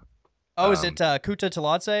Kuta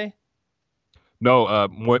Taladze? No,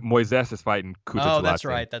 Moises is fighting Kuta Taladze.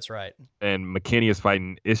 Oh, that's right. And McKinney is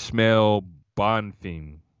fighting Ismail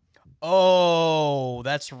Bonfim. Oh,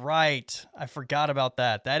 that's right. I forgot about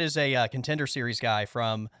that. That is a Contender Series guy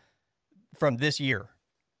from this year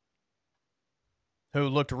who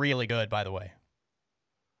looked really good, by the way.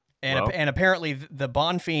 And apparently the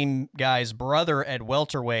Bonfim guy's brother at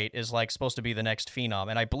welterweight is like supposed to be the next phenom,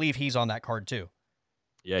 and I believe he's on that card too.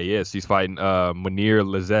 Yeah, he is. He's fighting Munir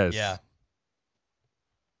Lazez. Yeah.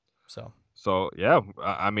 So yeah,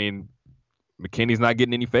 I mean, McKinney's not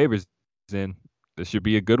getting any favors in. This should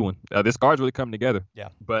be a good one. This card's really coming together. Yeah.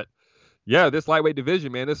 But yeah, this lightweight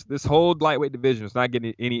division, man, this whole lightweight division is not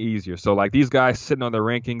getting any easier. So like these guys sitting on their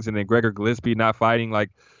rankings and then Gregor Gillespie not fighting,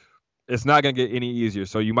 like it's not gonna get any easier.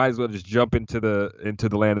 So you might as well just jump into the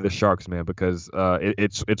land of the sharks, man, because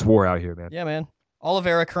it's war out here, man. Yeah, man.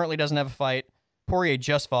 Oliveira currently doesn't have a fight. Poirier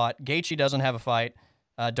just fought. Gaethje doesn't have a fight.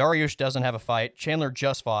 Dariush doesn't have a fight. Chandler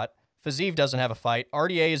just fought. Fiziev doesn't have a fight.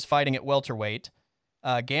 RDA is fighting at welterweight.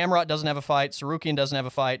 Gamrot doesn't have a fight. Sarukian doesn't have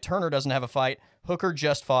a fight. Turner doesn't have a fight. Hooker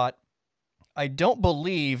just fought. I don't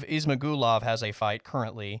believe Ismagulov has a fight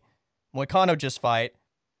currently. Moicano just fought,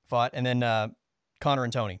 and then Connor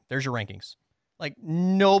and Tony. There's your rankings. Like,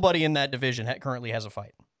 nobody in that division currently has a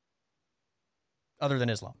fight other than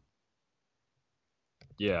Islam.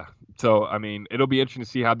 Yeah. So, I mean, it'll be interesting to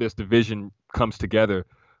see how this division comes together.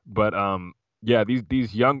 But, yeah,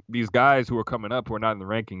 these guys who are coming up who are not in the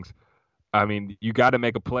rankings, I mean, you got to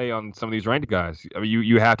make a play on some of these ranked guys. I mean,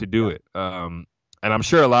 you have to do it. And I'm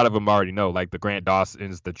sure a lot of them already know, like the Grant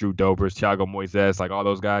Dawsons, the Drew Dobers, Thiago Moises, like all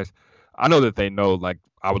those guys. I know that they know, like,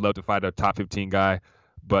 I would love to fight a top 15 guy.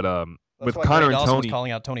 But with Connor and Tony, was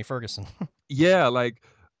calling out Tony Ferguson. yeah, like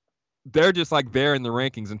they're just like there in the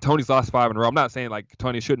rankings. And Tony's lost 5 in a row. I'm not saying like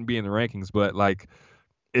Tony shouldn't be in the rankings, but like,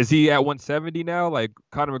 is he at 170 now? Like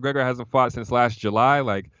Conor McGregor hasn't fought since last July.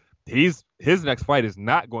 Like his next fight is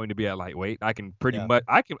not going to be at lightweight. I'm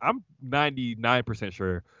 99%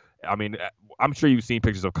 sure. I mean, I'm sure you've seen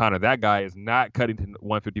pictures of Conor. That guy is not cutting to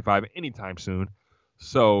 155 anytime soon.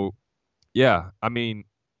 So, yeah, I mean,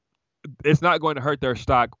 it's not going to hurt their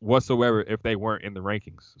stock whatsoever if they weren't in the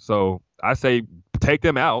rankings. So I say take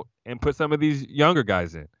them out and put some of these younger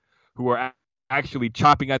guys in who are actually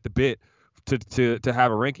chopping at the bit to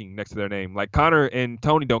have a ranking next to their name. Like Conor and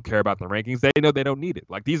Tony don't care about the rankings. They know they don't need it.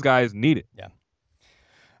 Like these guys need it. Yeah.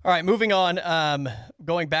 All right, moving on.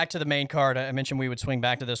 Going back to the main card, I mentioned we would swing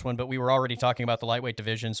back to this one, but we were already talking about the lightweight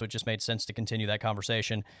division, so it just made sense to continue that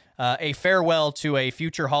conversation. A farewell to a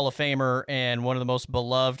future Hall of Famer and one of the most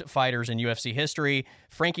beloved fighters in UFC history,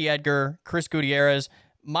 Frankie Edgar, Chris Gutierrez.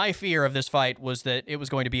 My fear of this fight was that it was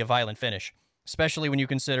going to be a violent finish, especially when you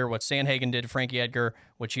consider what Sandhagen did to Frankie Edgar,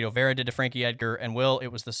 what Chito Vera did to Frankie Edgar, and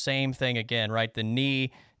it was the same thing again, right? The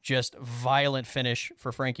knee, just violent finish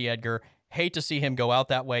for Frankie Edgar. Hate to see him go out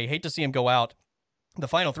that way. Hate to see him go out the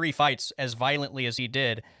final 3 fights as violently as he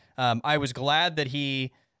did. I was glad that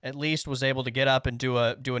he at least was able to get up and do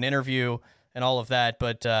an interview and all of that.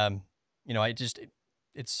 But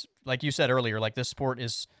it's like you said earlier, like this sport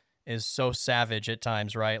is so savage at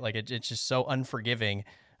times, right? Like it's just so unforgiving.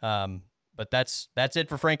 But that's it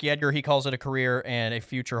for Frankie Edgar. He calls it a career and a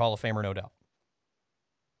future Hall of Famer, no doubt.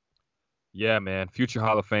 Yeah, man. Future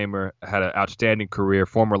Hall of Famer, had an outstanding career,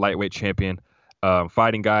 former lightweight champion,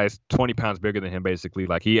 fighting guys 20 pounds bigger than him, basically.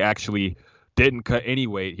 Like, he actually didn't cut any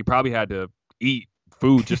weight. He probably had to eat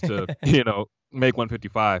food just to, make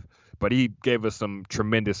 155. But he gave us some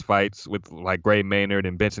tremendous fights with, like, Gray Maynard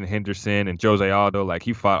and Benson Henderson and Jose Aldo. Like,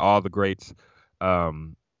 he fought all the greats.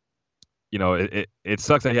 It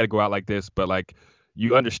sucks that he had to go out like this, but, like,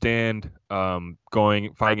 you understand fighting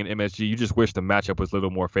in MSG. You just wish the matchup was a little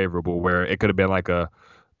more favorable, where it could have been like a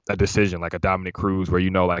decision, like a Dominic Cruz, where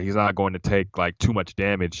like he's not going to take like too much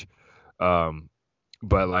damage.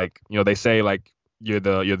 But like they say like you're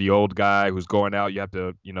the old guy who's going out. You have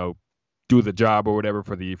to do the job or whatever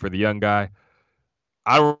for the young guy.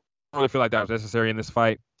 I don't really feel like that was necessary in this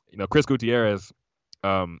fight. Chris Gutierrez,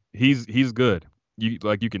 he's good.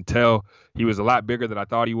 You can tell he was a lot bigger than I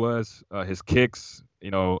thought he was. His kicks,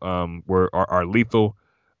 are lethal,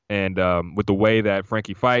 and with the way that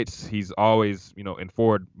Frankie fights, he's always in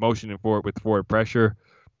forward motion and with forward pressure,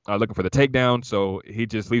 looking for the takedown. So he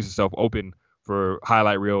just leaves himself open for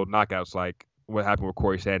highlight reel knockouts, like what happened with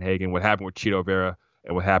Corey Sandhagen, what happened with Chito Vera,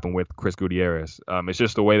 and what happened with Chris Gutierrez. It's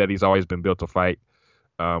just the way that he's always been built to fight,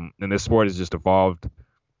 and this sport has just evolved.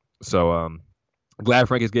 So I'm glad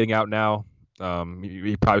Frankie's getting out now.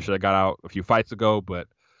 He probably should have got out a few fights ago, but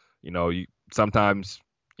sometimes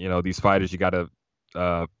these fighters, you got to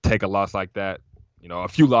take a loss like that, a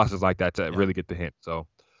few losses like that to really get the hint. So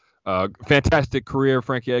fantastic career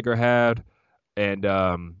Frankie Edgar had, and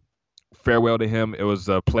farewell to him. It was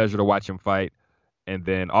a pleasure to watch him fight. And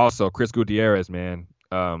then also Chris Gutierrez, man.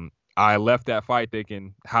 I left that fight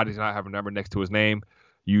thinking, how does he not have a number next to his name?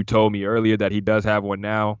 You told me earlier that he does have one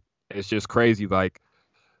now. It's just crazy, like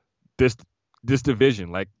this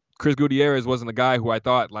division. Like, Chris Gutierrez wasn't a guy who I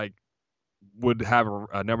thought like would have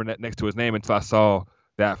a number next to his name until I saw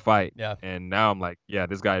that fight. Yeah. And now I'm like, yeah,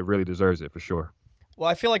 this guy really deserves it for sure. Well,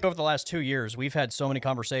 I feel like over the last 2 years, we've had so many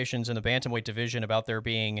conversations in the bantamweight division about there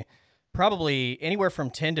being probably anywhere from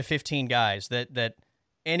 10 to 15 guys that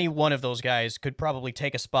any one of those guys could probably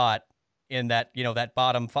take a spot in that, that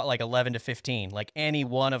bottom, like 11 to 15. Like any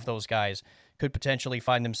one of those guys could potentially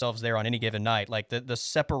find themselves there on any given night. Like the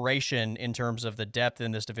separation in terms of the depth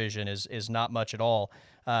in this division is not much at all.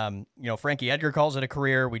 Frankie Edgar calls it a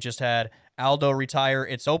career. We just had Aldo retire.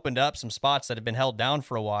 It's opened up some spots that have been held down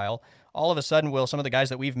for a while. All of a sudden, Will, some of the guys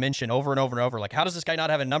that we've mentioned over and over and over, like, how does this guy not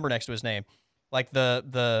have a number next to his name? Like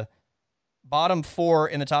the bottom 4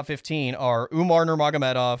 in the top 15 are Umar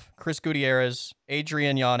Nurmagomedov, Chris Gutierrez,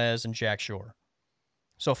 Adrian Yanez, and Jack Shore.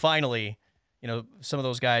 So finally, some of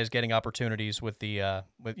those guys getting opportunities with the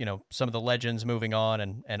some of the legends moving on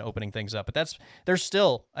and opening things up. But there's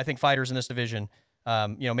still, I think, fighters in this division,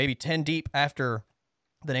 maybe 10 deep after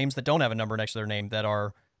the names that don't have a number next to their name that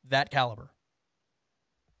are that caliber.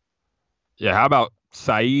 Yeah, how about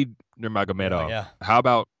Saeed Nurmagomedov? Yeah. How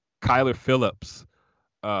about Kyler Phillips?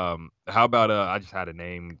 How about I just had a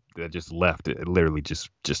name that just left. It literally just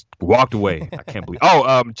walked away. I can't believe.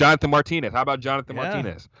 Jonathan Martinez. How about Jonathan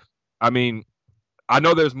Martinez? I mean, I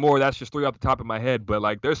know there's more. That's just 3 off the top of my head, but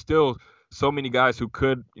like there's still so many guys who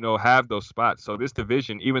could, have those spots. So this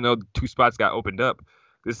division, even though 2 spots got opened up,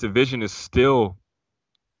 this division is still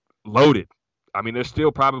loaded. I mean, there's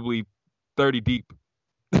still probably 30 deep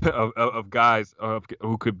of guys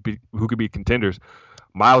who could be contenders.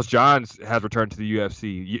 Miles Johns has returned to the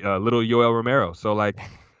UFC. Little Yoel Romero. So like,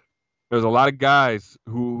 there's a lot of guys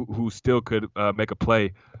who still could make a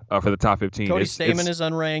play for the top 15. Cody Stamen is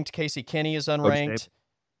unranked. Casey Kinney is unranked.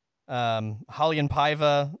 Halian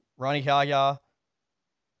Paiva, Ronnie Yahya.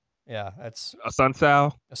 Yeah, that's a Sun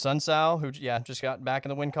Sao. Who just got back in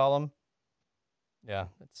the win column. Yeah,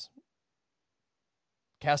 it's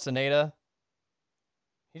Castaneda.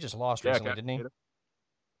 He just lost recently, didn't he?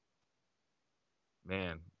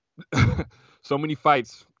 Man, so many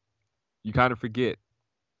fights, you kind of forget.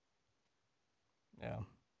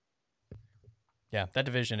 Yeah, that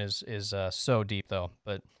division is so deep though.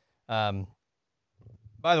 But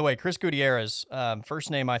by the way, Chris Gutierrez,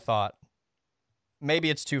 first name I thought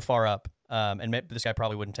maybe it's too far up, and maybe this guy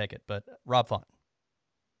probably wouldn't take it. But Rob Font.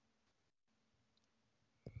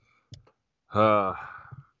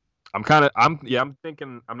 I'm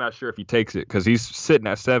thinking, I'm not sure if he takes it because he's sitting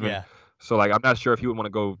at 7. Yeah. So like, I'm not sure if he would want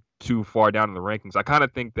to go too far down in the rankings. I kind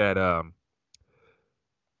of think that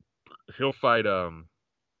he'll fight.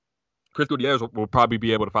 Chris Gutierrez will probably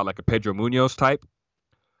be able to fight like a Pedro Munoz type,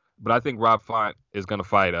 but I think Rob Font is going to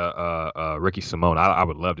fight Ricky Simone. I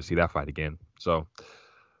would love to see that fight again. So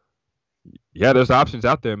yeah, there's options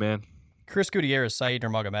out there, man. Chris Gutierrez, Saeed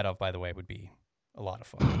Nurmagomedov, by the way, would be a lot of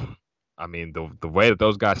fun. I mean, the way that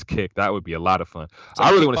those guys kick, that would be a lot of fun. Like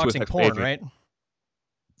I really want to see what's next porn, for Adrian. right?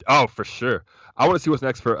 Oh, for sure. I want to see what's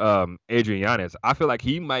next for Adrian Yanez. I feel like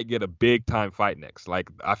he might get a big time fight next. Like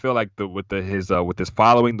I feel like with his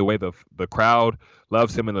following, the way the crowd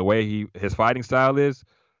loves him and the way his fighting style is,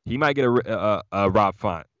 he might get a Rob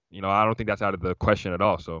Font. I don't think that's out of the question at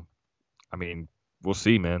all. So, I mean, we'll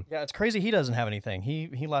see, man. Yeah, it's crazy he doesn't have anything.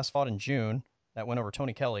 He last fought in June. That went over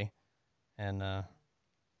Tony Kelly, and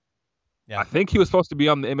yeah. I think he was supposed to be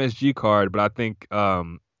on the MSG card, but I think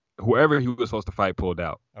whoever he was supposed to fight pulled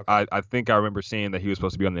out. Okay. I think I remember seeing that he was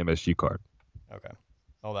supposed to be on the MSG card. Okay.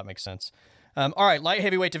 Oh, that makes sense. All right, light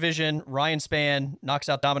heavyweight division. Ryan Spann knocks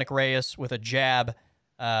out Dominic Reyes with a jab.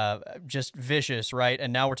 Just vicious, right?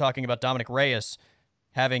 And now we're talking about Dominic Reyes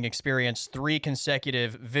having experienced 3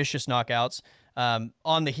 consecutive vicious knockouts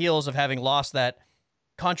on the heels of having lost that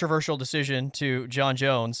controversial decision to John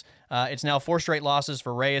Jones. It's now 4 straight losses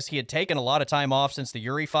for Reyes. He had taken a lot of time off since the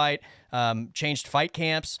Yuri fight, changed fight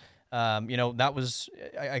camps. That was,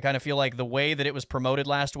 I kind of feel like the way that it was promoted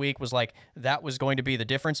last week was like that was going to be the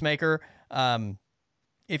difference maker.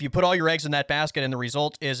 If you put all your eggs in that basket and the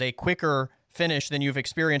result is a quicker finish than you've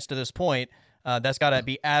experienced to this point, that's got to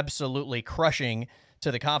be absolutely crushing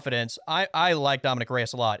to the confidence. I like Dominic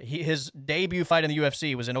Reyes a lot. His debut fight in the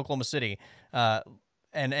UFC was in Oklahoma City.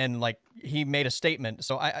 And like he made a statement.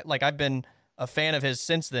 So I've been a fan of his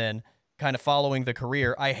since then, kind of following the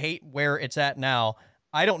career. I hate where it's at now.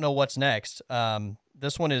 I don't know what's next.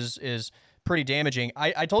 This one is pretty damaging.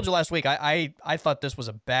 I told you last week, I thought this was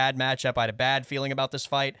a bad matchup. I had a bad feeling about this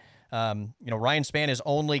fight. Ryan Spann is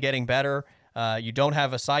only getting better. You don't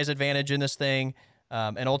have a size advantage in this thing.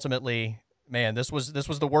 And ultimately, man, this was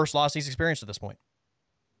the worst loss he's experienced at this point.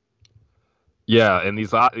 Yeah, and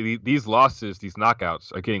these losses, these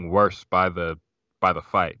knockouts are getting worse by the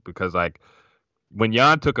fight because like when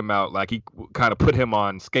Jan took him out, like he kind of put him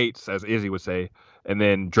on skates, as Izzy would say, and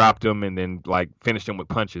then dropped him and then like finished him with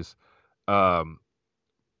punches.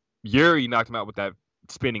 Yuri knocked him out with that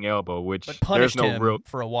spinning elbow, But which there's punished no real him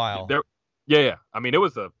for a while. there. Yeah. I mean, that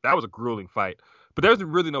was a grueling fight, but there's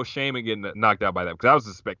really no shame in getting knocked out by that because that was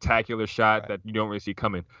a spectacular shot Right. that you don't really see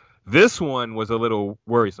coming. This one was a little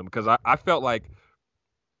worrisome because I felt like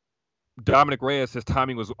Dominic Reyes, his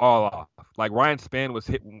timing was all off. Like Ryan Spann was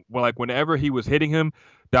hit, well, like whenever he was hitting him,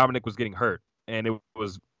 Dominic was getting hurt, and it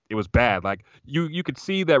was bad. Like you could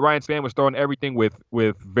see that Ryan Spann was throwing everything with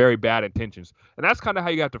very bad intentions, and that's kind of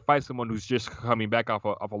how you have to fight someone who's just coming back off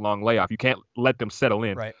a long layoff. You can't let them settle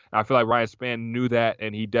in. Right. I feel like Ryan Spann knew that,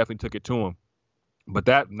 and he definitely took it to him. But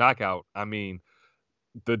that knockout, I mean,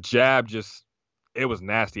 the jab just it was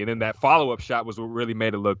nasty, and then that follow up shot was what really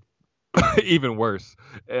made it look even worse.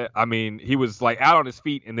 I mean, he was like out on his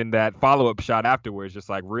feet, and then that follow up shot afterwards just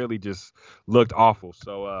like really just looked awful.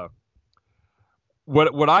 So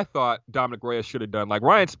what I thought Dominic Reyes should have done, like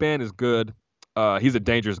Ryan Spann is good. He's a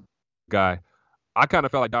dangerous guy. I kind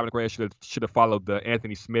of felt like Dominic Reyes should have followed the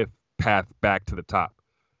Anthony Smith path back to the top.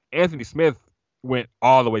 Anthony Smith went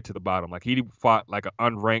all the way to the bottom. Like he fought like an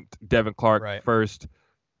unranked Devin Clark Right. first.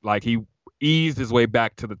 Like he eased his way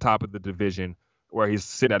back to the top of the division where he's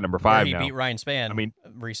sitting at number 5 he now. beat Ryan Spann I mean,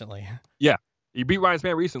 recently. Yeah, he beat Ryan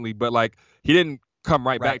Spann recently, but like he didn't come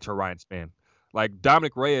right back to Ryan Spann. Like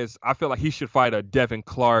Dominic Reyes, I feel like he should fight a Devin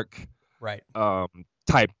Clark right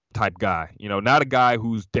type guy. You know, not a guy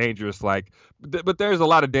who's dangerous. Like, but there's a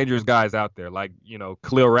lot of dangerous guys out there. Like, you know,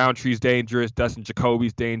 Khalil Roundtree's dangerous. Dustin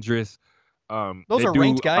Jacoby's dangerous. Those are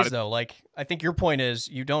ranked guys, though. Like, I think your point is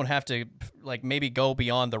you don't have to like maybe go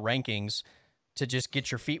beyond the rankings to just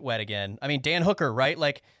get your feet wet again. I mean, Dan Hooker, right?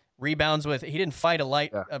 Like rebounds with he didn't fight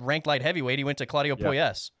a ranked light heavyweight. He went to Claudio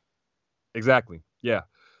Puelles. Exactly. Yeah.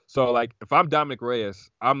 So like if I'm Dominic Reyes,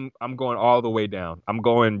 I'm going all the way down. I'm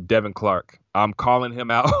going Devin Clark. I'm calling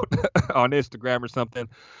him out on Instagram or something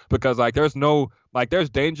because like there's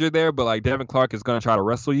danger there, but like Devin Clark is gonna try to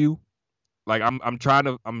wrestle you. Like I'm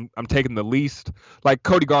taking the least, like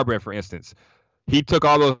Cody Garbrandt, for instance. He took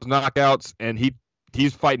all those knockouts and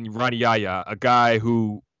he's fighting Ronnie Yaya, a guy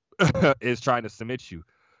who is trying to submit you.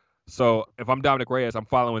 So if I'm Dominic Reyes, I'm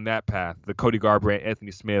following that path. The Cody Garbrandt,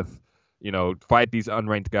 Anthony Smith, you know, fight these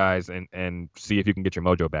unranked guys and see if you can get your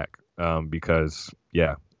mojo back. Because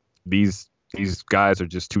these guys are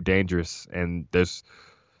just too dangerous, and there's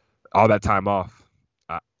all that time off.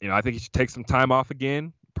 You know, I think he should take some time off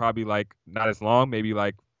again. Probably like not as long, maybe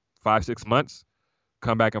like 5-6 months.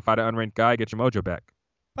 Come back and fight an unranked guy, get your mojo back.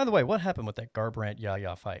 By the way, what happened with that Garbrandt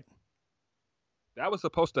Yaya fight? That was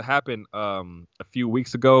supposed to happen a few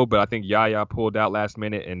weeks ago, but I think Yaya pulled out last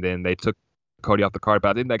minute, and then they took Cody off the card.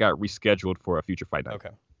 But I think that got rescheduled for a future fight night. Okay.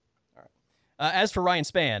 All right. As for Ryan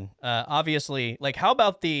Spann, obviously, like, how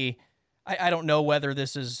about I don't know whether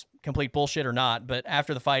this is complete bullshit or not, but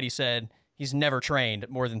after the fight, he said he's never trained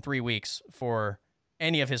more than 3 weeks for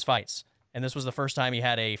any of his fights. And this was the first time he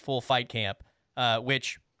had a full fight camp,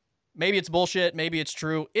 which maybe it's bullshit, maybe it's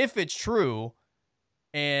true. If it's true,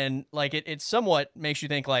 and like it somewhat makes you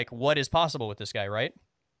think like what is possible with this guy, right?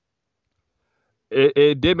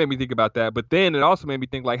 It did make me think about that, but then it also made me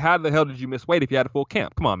think like, how the hell did you miss weight if you had a full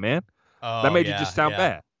camp? Come on, man. Oh, that made you just sound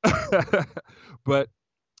bad. But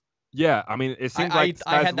yeah, I mean, it seems like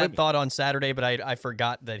I had that thought on Saturday, but I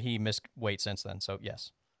forgot that he missed weight since then. So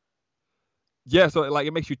yes. Yeah, so like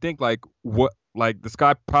it makes you think like what, like the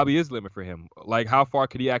sky probably is the limit for him. Like how far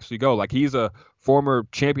could he actually go? Like he's a former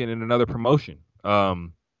champion in another promotion.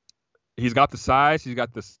 He's got the size. He's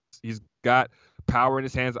got power in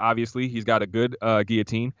his hands. Obviously, he's got a good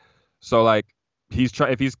guillotine. So like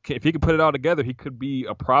if he can put it all together, he could be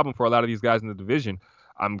a problem for a lot of these guys in the division.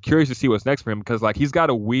 I'm curious to see what's next for him because like he's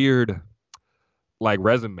got a weird like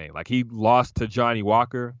resume. Like he lost to Johnny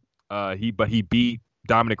Walker. But he beat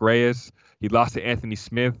Dominic Reyes. He lost to Anthony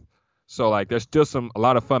Smith. So like there's still a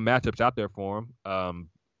lot of fun matchups out there for him.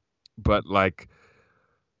 But like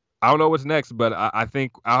I don't know what's next, but I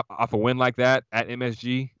think off a win like that at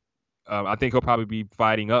MSG, I think he'll probably be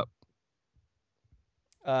fighting up.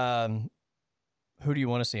 Who do you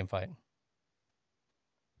want to see him fight?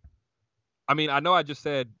 I mean, I know I just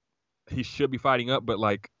said he should be fighting up, but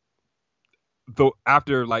like,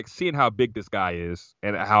 after like seeing how big this guy is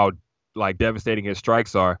and how like devastating his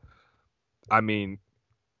strikes are, I mean,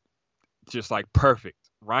 just like perfect.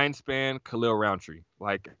 Ryan Spann, Khalil Roundtree,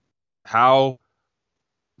 like how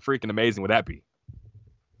freaking amazing would that be?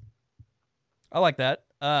 I like that.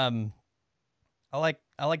 I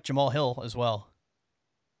like Jamal Hill as well.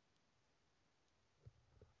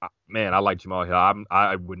 Man, I like Jamal Hill.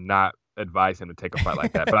 I would not advise him to take a fight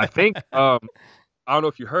like that. But I think I don't know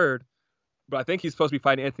if you heard, but I think he's supposed to be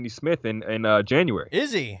fighting Anthony Smith in January.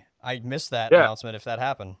 Is he? I missed that announcement if that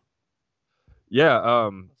happened. Yeah,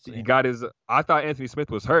 Let's he see. got his. I thought Anthony Smith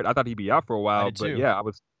was hurt. I thought he'd be out for a I while, did but too. yeah,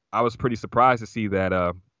 I was pretty surprised to see that.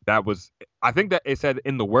 That was. I think that it said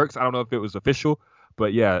in the works. I don't know if it was official,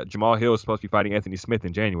 but yeah, Jamal Hill is supposed to be fighting Anthony Smith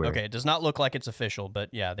in January. Okay, it does not look like it's official, but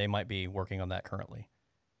yeah, they might be working on that currently.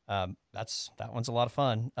 That one's a lot of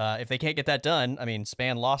fun. If they can't get that done, I mean,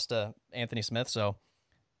 Span lost to Anthony Smith, so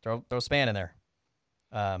throw Span in there.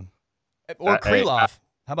 Um, or Hey, Krylov.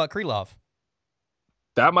 How about Krylov?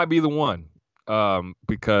 that might be the one.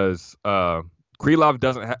 Because Krylov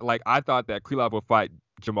doesn't like. I thought that Krylov would fight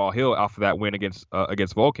Jamal Hill after that win against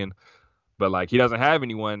Volkan, but like he doesn't have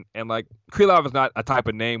anyone, and like Krylov is not a type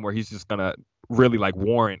of name where he's just gonna really like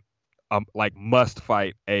warrant like must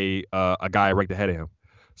fight a guy ranked ahead of him.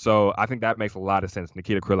 So I think that makes a lot of sense.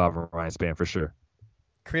 Nikita Krylov and Ryan Spann for sure.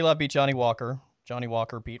 Krylov beat Johnny Walker. Johnny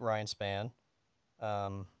Walker beat Ryan Spann.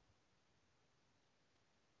 Um,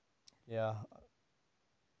 yeah,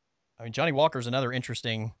 I mean Johnny Walker's another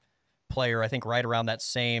interesting player. I think right around that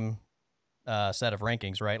same set of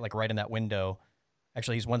rankings, right? Like right in that window.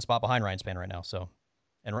 Actually, he's one spot behind Ryan Spann right now. So,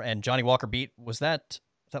 and Johnny Walker beat was that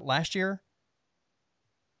last year?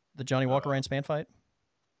 The Johnny Walker Uh, Ryan Spann fight,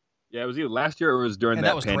 yeah, it was either last year or it was during and that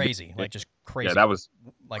that was pandemic. crazy. Like just Yeah, crazy. that was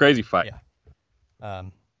Like crazy fight. yeah.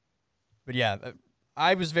 Um, but yeah,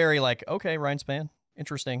 I was very like, okay, Ryan Spann,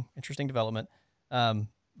 interesting development.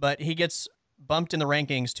 But he gets bumped in the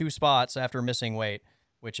rankings 2 spots after missing weight,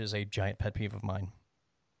 which is a giant pet peeve of mine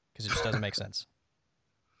because it just doesn't make sense.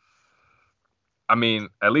 I mean,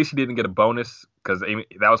 at least he didn't get a bonus because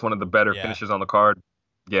that was one of the better Yeah. finishes on the card.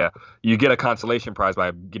 Yeah, you get a consolation prize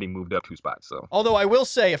by getting moved up 2 spots. So Although I will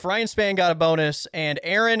say, if Ryan Spann got a bonus and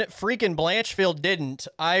Erin freaking Blanchfield didn't,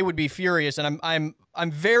 I would be furious, and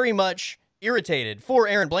I'm very much irritated for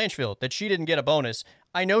Erin Blanchfield that she didn't get a bonus.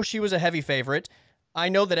 I know she was a heavy favorite. I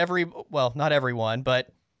know that not everyone,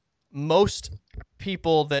 but most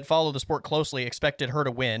people that follow the sport closely expected her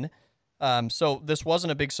to win. So this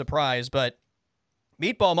wasn't a big surprise, but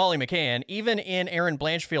Meatball Molly McCann, even in Erin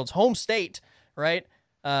Blanchfield's home state, right,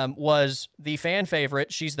 was the fan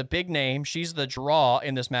favorite. She's the big name. She's the draw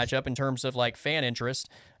in this matchup in terms of like fan interest.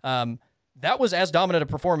 That was as dominant a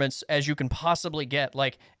performance as you can possibly get.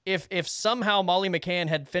 Like if somehow Molly McCann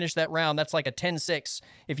had finished that round, that's like a 10-6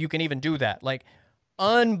 if you can even do that. Like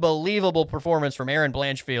unbelievable performance from Erin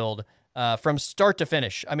Blanchfield from start to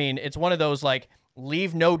finish. I mean, it's one of those like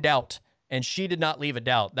leave no doubt, and she did not leave a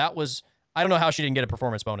doubt. That was I don't know how she didn't get a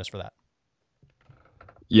performance bonus for that.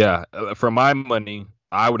 yeah, for my money,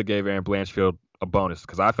 I would have gave Aaron Blanchfield a bonus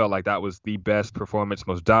because I felt like that was the best performance,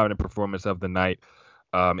 most dominant performance of the night.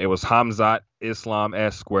 It was Hamzat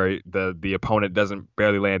Islam-esque where the opponent doesn't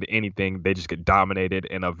barely land anything; they just get dominated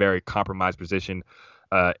in a very compromised position.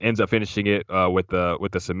 Ends up finishing it with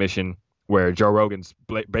the submission where Joe Rogan's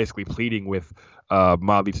basically pleading with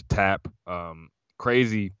Molly to tap.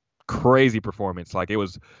 Crazy, crazy performance. Like it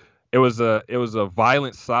was a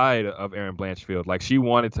violent side of Erin Blanchfield. Like she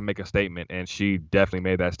wanted to make a statement, and she definitely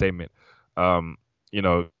made that statement. Um, you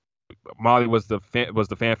know, Molly was the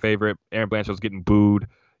fan favorite. Erin Blanchfield was getting booed.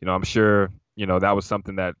 I'm sure that was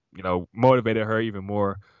something that motivated her even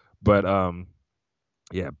more. But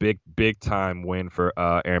yeah, big time win for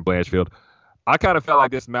Erin Blanchfield. I kind of felt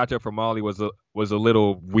like this matchup for Molly was a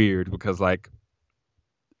little weird because like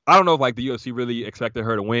I don't know if like the UFC really expected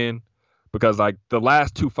her to win because like the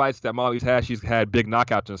last 2 fights that Molly's had, she's had big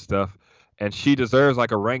knockouts and stuff, and she deserves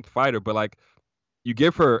like a ranked fighter. But like you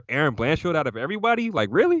give her Erin Blanchfield out of everybody, like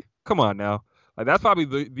really? Come on now. Like that's probably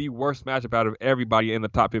the worst matchup out of everybody in the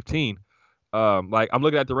top 15. Like I'm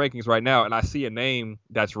looking at the rankings right now, and I see a name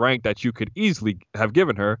that's ranked that you could easily have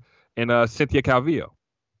given her in Cynthia Calvillo.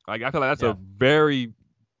 Like I feel like that's Yeah. a very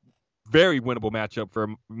very winnable matchup for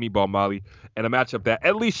Meatball Molly, and a matchup that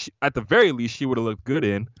at the very least, she would have looked good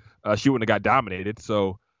in. She wouldn't have got dominated.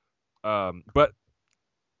 So, but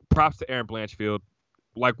props to Erin Blanchfield.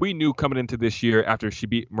 Like we knew coming into this year after she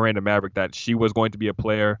beat Miranda Maverick that she was going to be a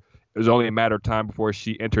player. It was only a matter of time before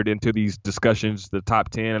she entered into these discussions, the top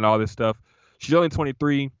 10 and all this stuff. She's only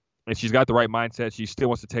 23 and she's got the right mindset. She still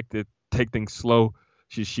wants to take things slow.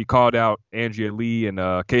 She called out Andrea Lee and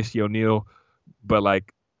Casey O'Neill, but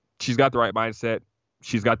like she's got the right mindset.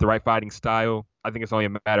 She's got the right fighting style. I think it's only a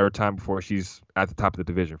matter of time before she's at the top of the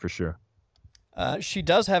division for sure. She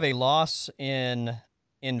does have a loss in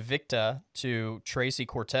Invicta to Tracy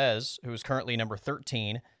Cortez, who is currently number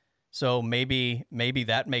 13. So maybe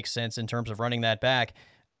that makes sense in terms of running that back.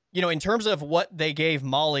 In terms of what they gave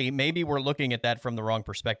Molly, maybe we're looking at that from the wrong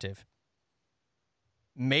perspective.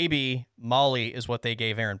 Maybe Molly is what they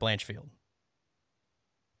gave Erin Blanchfield.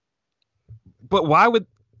 But why would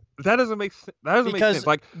that doesn't make sense. That doesn't make sense.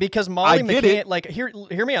 Like, because Molly McCann, like, hear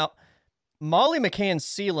me out. Molly McCann's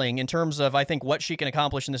ceiling in terms of, I think, what she can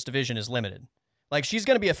accomplish in this division is limited. Like, she's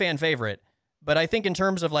going to be a fan favorite, but I think in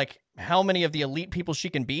terms of, like, how many of the elite people she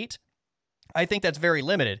can beat, I think that's very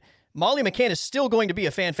limited. Molly McCann is still going to be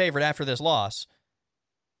a fan favorite after this loss,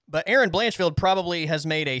 but Erin Blanchfield probably has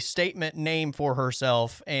made a statement name for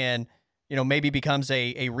herself and, you know, maybe becomes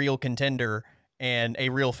a real contender and a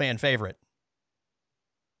real fan favorite.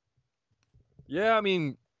 Yeah, I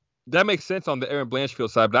mean, that makes sense on the Erin Blanchfield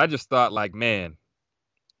side, but I just thought, like, man,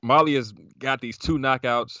 Molly has got these 2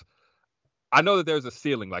 knockouts. I know that there's a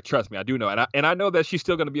ceiling. Like, trust me, I do know. And I know that she's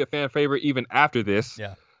still going to be a fan favorite even after this.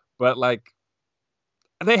 Yeah. But, like,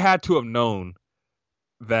 they had to have known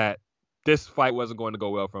that this fight wasn't going to go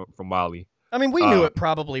well from Molly. I mean, we knew it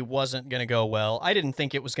probably wasn't going to go well. I didn't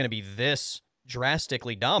think it was going to be this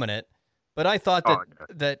drastically dominant, but I thought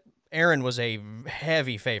that Erin was a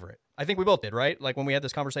heavy favorite. I think we both did, right? Like when we had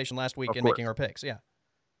this conversation last week and making our picks. Yeah.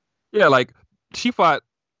 Yeah, like she fought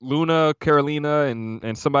Luna, Carolina,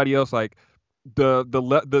 and somebody else. Like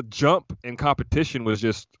the jump in competition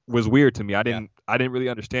was weird to me. I didn't really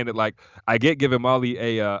understand it. Like I get giving Molly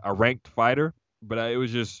a ranked fighter, but it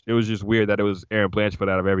was just weird that it was Erin Blanchfield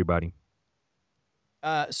out of everybody.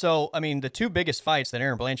 So I mean, the 2 biggest fights that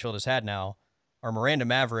Erin Blanchfield has had now are Miranda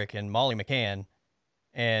Maverick and Molly McCann.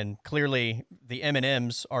 And clearly, the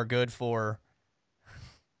M&Ms are good for.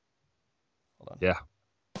 Hold on. Yeah.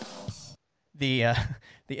 The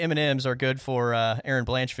M&Ms are good for Erin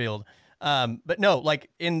Blanchfield. But no, like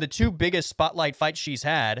in the 2 biggest spotlight fights she's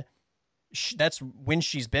had, that's when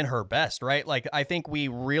she's been her best, right? Like I think we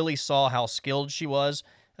really saw how skilled she was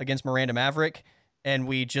against Miranda Maverick, and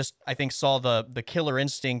we just I think saw the killer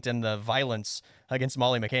instinct and the violence against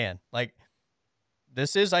Molly McCann. Like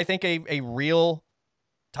this is I think a real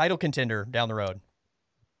title contender down the road.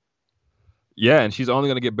 Yeah, and she's only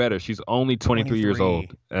going to get better. She's only 23 years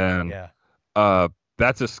old. And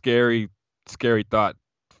that's a scary, scary thought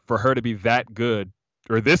for her to be that good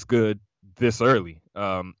or this good this early.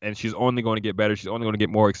 And she's only going to get better. She's only going to get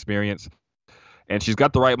more experience. And she's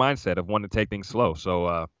got the right mindset of wanting to take things slow.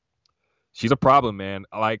 So she's a problem, man.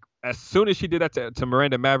 Like, as soon as she did that to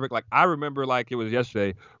Miranda Maverick, like, I remember like it was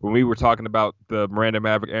yesterday when we were talking about the Miranda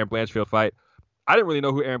Maverick-Erin Blanchfield fight. I didn't really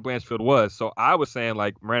know who Erin Blanchfield was, so I was saying,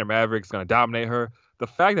 like, Miranda Maverick's going to dominate her. The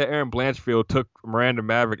fact that Erin Blanchfield took Miranda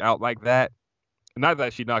Maverick out like that, not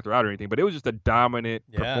that she knocked her out or anything, but it was just a dominant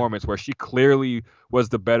performance where she clearly was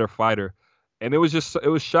the better fighter. And it was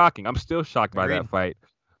shocking. I'm still shocked by that fight.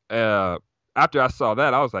 After I saw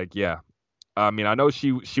that, I was like, yeah. I mean, I know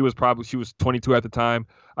she was 22 at the time.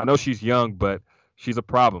 I know she's young, but she's a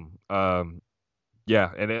problem.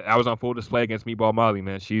 Yeah, and I was on full display against Meatball Molly,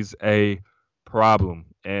 man. She's a problem,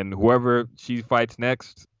 and whoever she fights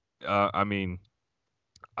next, I mean,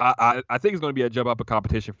 I think it's going to be a jump up a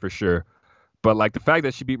competition for sure. But like the fact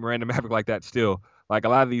that she beat Miranda Maverick like that, still, like a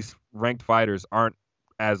lot of these ranked fighters aren't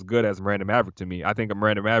as good as Miranda Maverick to me. I think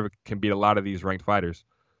Miranda Maverick can beat a lot of these ranked fighters.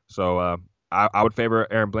 So I would favor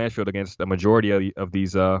Erin Blanchfield against a majority of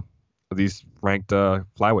these ranked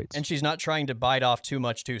flyweights. And she's not trying to bite off too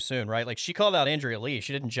much too soon, right? Like she called out Andrea Lee.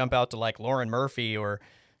 She didn't jump out to like Lauren Murphy or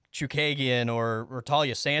Chukagian or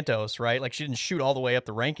Talia Santos, right? Like she didn't shoot all the way up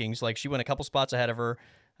the rankings. Like she went a couple spots ahead of her.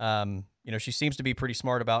 You know, she seems to be pretty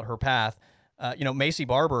smart about her path. You know, Macy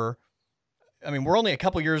Barber, I mean, we're only a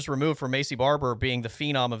couple years removed from Macy Barber being the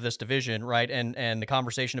phenom of this division, right? And the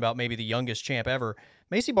conversation about maybe the youngest champ ever.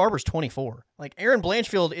 Macy Barber's 24. Like Erin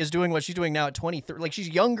Blanchfield is doing what she's doing now at 23. Like she's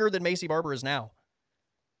younger than Macy Barber is now.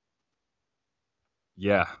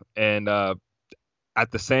 Yeah, and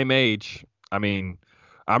at the same age, I mean,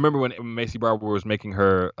 I remember when Macy Barber was making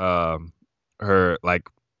her like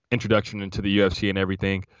introduction into the UFC and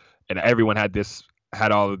everything, and everyone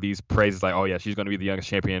had all of these praises like, oh yeah, she's going to be the youngest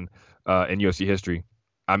champion in UFC history.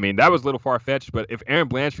 I mean, that was a little far-fetched, but if Erin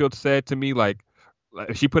Blanchfield said to me like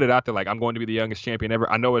if she put it out there like I'm going to be the youngest champion ever,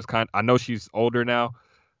 I know she's older now,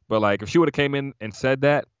 but like if she would have came in and said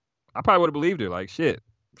that, I probably would have believed her. Like shit,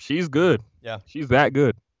 she's good. Yeah, she's that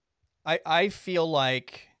good. I feel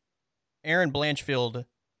like Erin Blanchfield,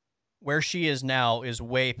 where she is now, is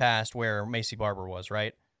way past where Macy Barber was,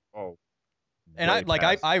 right? Oh. And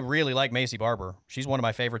I really like Macy Barber. She's one of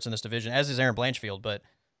my favorites in this division, as is Erin Blanchfield. But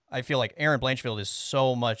I feel like Erin Blanchfield is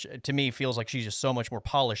so much, to me, feels like she's just so much more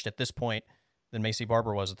polished at this point than Macy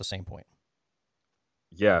Barber was at the same point.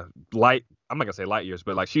 Yeah, I'm not gonna say light years,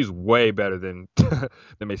 but like she's way better than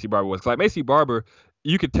than Macy Barber was. 'Cause like Macy Barber,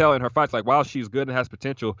 you could tell in her fights, like while she's good and has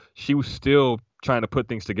potential, she was still trying to put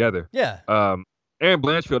things together. Yeah. Erin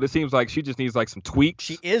Blanchfield, it seems like she just needs like some tweaks.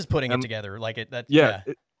 She is putting it together, like it. That yeah.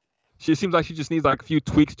 she seems like she just needs like a few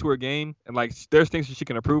tweaks to her game, and like there's things that she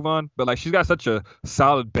can improve on. But like she's got such a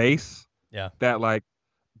solid base Yeah. that like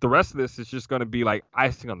the rest of this is just going to be like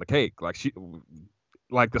icing on the cake. Like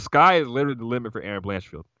the sky is literally the limit for Erin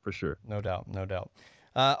Blanchfield for sure. No doubt, no doubt.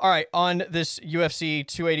 All right, on this UFC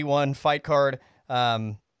 281 fight card,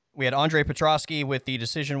 we had Andre Petrosky with the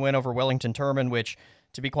decision win over Wellington Turman, which,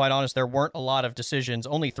 to be quite honest, there weren't a lot of decisions.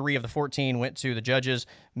 Only 3 of the 14 went to the judges.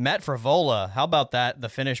 Matt Frivola, how about that? The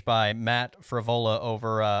finish by Matt Frivola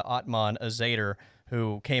over Atman Azader,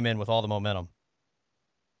 who came in with all the momentum.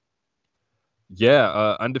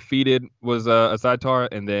 Yeah, undefeated was Azaitar,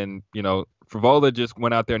 and then Frivola just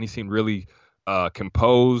went out there and he seemed really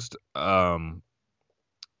composed.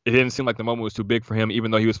 It didn't seem like the moment was too big for him, even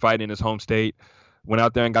though he was fighting in his home state. Went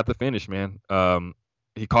out there and got the finish, man.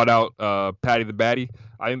 He called out Patty the Batty.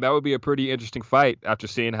 I think that would be a pretty interesting fight after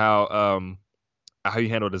seeing how he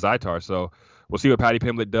handled Azaitar. So we'll see what Patty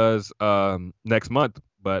Pimblett does next month,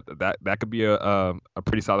 but that could be a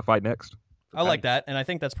pretty solid fight next. I like that, and I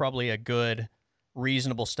think that's probably a good,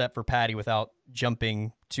 reasonable step for Patty without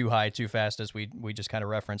jumping too high too fast, as we just kind of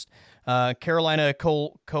referenced. Carolina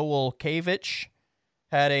Kowalkiewicz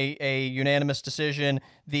had a unanimous decision.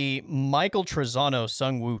 The Michael Trezano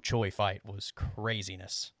Sung Woo Choi fight was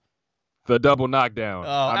craziness. The double knockdown. Oh,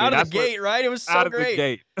 out of the gate, right? It was so great. Out of the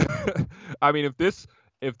gate. I mean,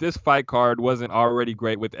 if this fight card wasn't already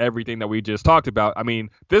great with everything that we just talked about, I mean,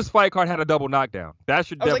 this fight card had a double knockdown. That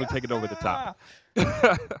should definitely take it over the top.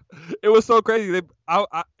 It was so crazy.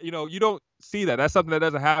 You don't see that. That's something that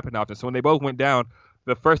doesn't happen often. So when they both went down,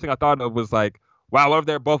 the first thing I thought of was like, wow, what if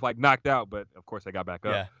they're both like knocked out? But of course they got back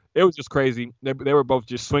up. Yeah. It was just crazy. They were both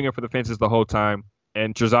just swinging for the fences the whole time.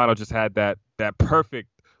 And Trezano just had that perfect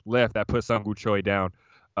left that put Sung Woo Choi down.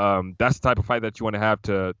 That's the type of fight that you want to have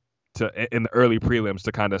to in the early prelims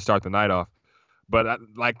to kind of start the night off. But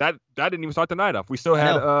that didn't even start the night off. We still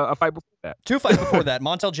had a fight before that. 2 fights before that.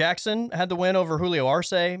 Montel Jackson had the win over Julio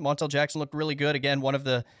Arce. Montel Jackson looked really good. Again, one of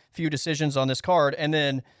the few decisions on this card. And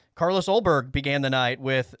then Carlos Ulberg began the night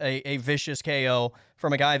with a vicious KO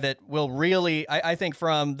from a guy that will really, I think,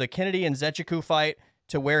 from the Kennedy and Zechiku fight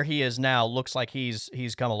to where he is now, looks like he's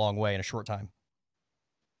come a long way in a short time.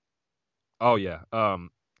 Oh, yeah.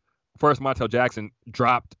 First, Montel Jackson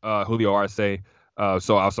dropped Julio Arce. So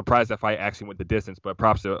I was surprised that fight actually went the distance, but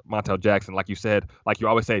props to Montel Jackson. Like you said, like you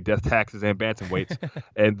always say, death taxes and bantamweights.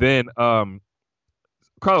 And then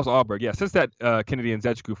Carlos Ulberg, yeah, since that Kennedy and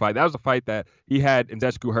Zechiku fight, that was a fight that he had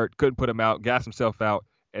Nzechukwu hurt, couldn't put him out, gassed himself out,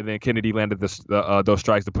 and then Kennedy landed those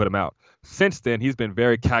strikes to put him out. Since then, he's been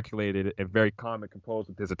very calculated and very calm and composed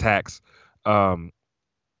with his attacks.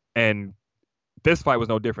 And this fight was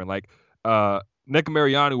no different. Like Nick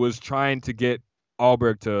Mariano was trying to get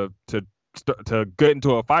Ulberg to get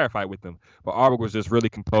into a firefight with him, but Ulberg was just really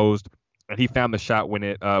composed, and he found the shot when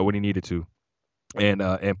he needed to. And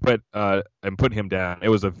put him down. It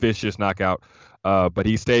was a vicious knockout, but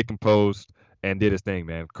he stayed composed and did his thing,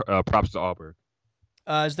 man. Props to Ulberg.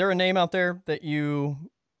 Is there a name out there that you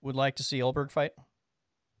would like to see Ulberg fight?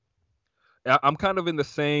 I'm kind of in the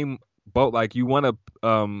same boat. Like you want to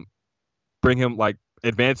bring him, like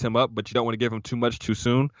advance him up, but you don't want to give him too much too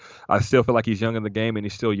soon. I still feel like he's young in the game and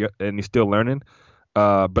he's still learning.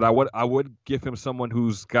 But I would give him someone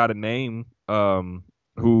who's got a name.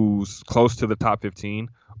 Who's close to the top 15,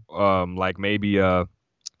 like maybe you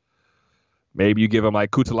give him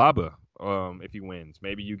like Kutalaba if he wins.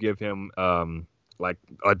 Maybe you give him like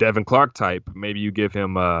a Devin Clark type. Maybe you give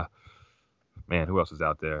him man, who else is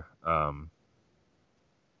out there? I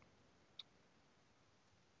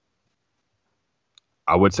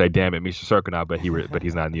would say, damn it, Misha Serkinov, but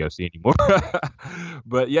he's not in the UFC anymore.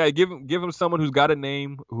 But yeah, give him someone who's got a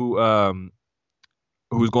name, who's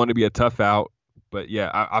going to be a tough out. But yeah,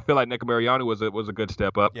 I feel like Nick Mariano was a good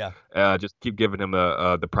step up. Yeah. Just keep giving him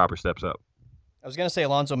the proper steps up. I was gonna say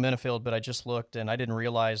Alonzo Minifield, but I just looked and I didn't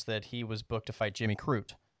realize that he was booked to fight Jimmy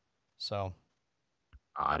Crute. So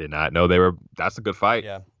I did not know they were. That's a good fight.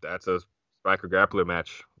 Yeah. That's a striker grappler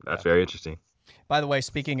match. That's very interesting. By the way,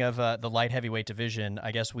 speaking of the light heavyweight division,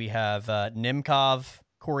 I guess we have Nimkov,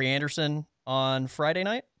 Corey Anderson on Friday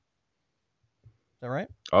night. Is that right?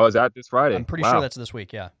 Oh, is that this Friday? I'm pretty sure that's this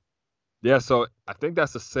week. Yeah. Yeah, so I think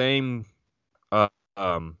that's the same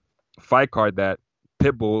fight card that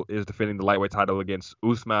Pitbull is defending the lightweight title against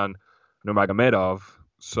Usman Nurmagomedov.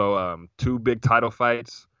 So 2 big title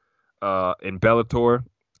fights in Bellator,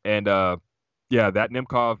 and that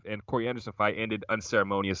Nimkov and Corey Anderson fight ended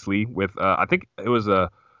unceremoniously with I think it was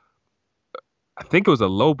a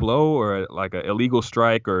low blow or like an illegal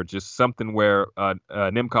strike or just something where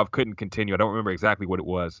Nimkov couldn't continue. I don't remember exactly what it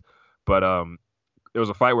was, but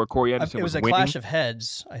a fight where Corey Anderson It was a winning. clash of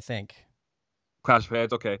heads, I think. Clash of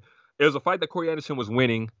heads. Okay, it was a fight that Corey Anderson was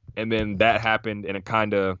winning, and then that happened, and it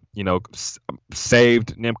kind of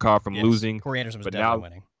saved Nemkov from losing. Corey Anderson was definitely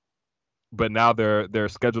winning. But now they're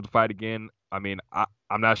scheduled to fight again. I mean,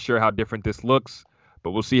 I'm not sure how different this looks,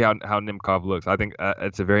 but we'll see how Nemkov looks. I think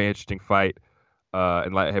it's a very interesting fight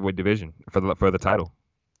in light heavyweight division for the title.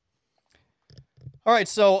 All right,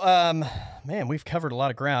 so, man, we've covered a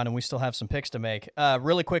lot of ground, and we still have some picks to make.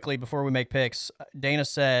 Really quickly, before we make picks, Dana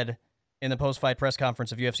said in the post-fight press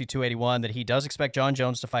conference of UFC 281 that he does expect Jon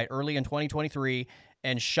Jones to fight early in 2023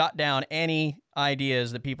 and shot down any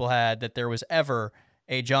ideas that people had that there was ever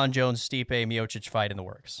a Jon Jones-Stipe Miocic fight in the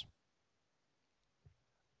works.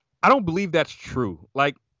 I don't believe that's true.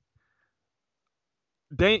 Like,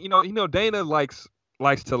 Dana, Dana likes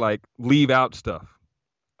to like leave out stuff.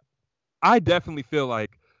 I definitely feel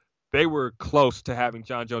like they were close to having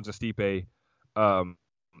Jon Jones and Stipe,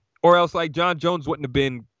 or else like Jon Jones wouldn't have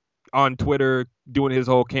been on Twitter doing his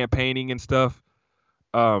whole campaigning and stuff.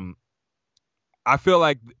 I feel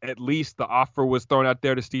like at least the offer was thrown out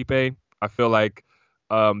there to Stipe. I feel like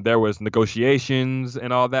there was negotiations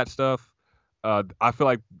and all that stuff. I feel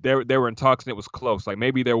like they were in talks and it was close. Like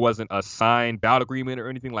maybe there wasn't a signed bout agreement or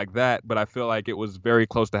anything like that, but I feel like it was very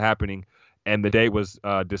close to happening. And the date was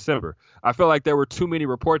December. I feel like there were too many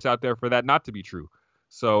reports out there for that not to be true.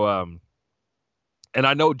 So, and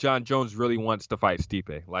I know Jon Jones really wants to fight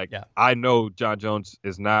Stipe. I know Jon Jones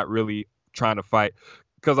is not really trying to fight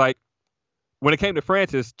because, like, when it came to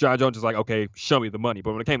Francis, Jon Jones is like, okay, show me the money.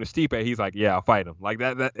 But when it came to Stipe, he's like, yeah, I'll fight him. Like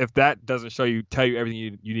that if that doesn't tell you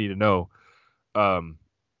everything you need to know,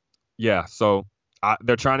 yeah. So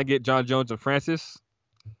they're trying to get Jon Jones and Francis.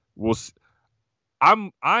 I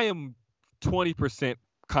am 20%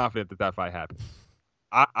 confident that fight happens.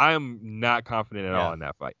 I am not confident at all in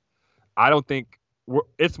that fight. I don't think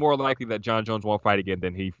it's more likely that Jon Jones won't fight again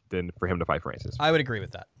than for him to fight Francis. I would agree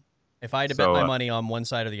with that. If I had to bet my money on one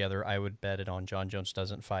side or the other, I would bet it on Jon Jones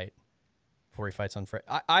doesn't fight before he fights on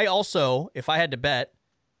Francis. I also, if I had to bet,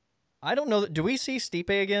 I don't know. Do we see Stipe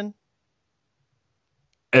again?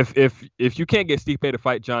 If you can't get Stipe to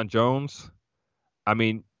fight Jon Jones, I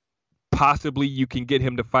mean, possibly you can get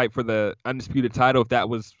him to fight for the undisputed title if that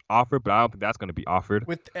was offered, but I don't think that's going to be offered.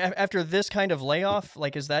 After this kind of layoff,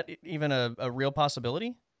 like, is that even a real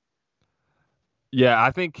possibility? Yeah,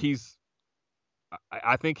 I think he's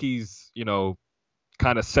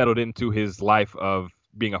kind of settled into his life of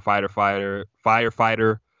being a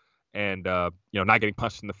firefighter, and not getting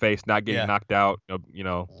punched in the face, not getting knocked out.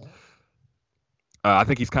 I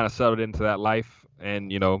think he's kind of settled into that life,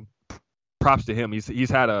 and props to him. He's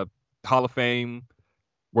had a Hall of Fame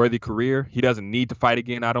worthy career. He doesn't need to fight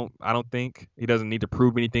again. I don't think he doesn't need to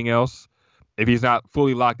prove anything else. If he's not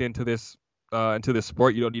fully locked into this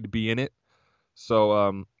sport, you don't need to be in it.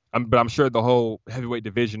 So, but I'm sure the whole heavyweight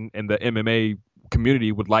division and the MMA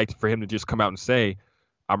community would like for him to just come out and say,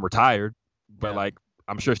 "I'm retired." But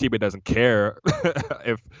I'm sure Stipe doesn't care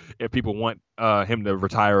if people want him to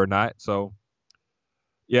retire or not. So,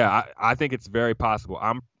 yeah, I think it's very possible.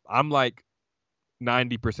 I'm like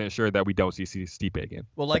 90% sure that we don't see Stipe again.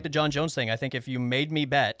 Well, like the Jon Jones thing, I think if you made me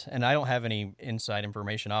bet, and I don't have any inside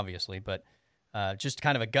information, obviously, but just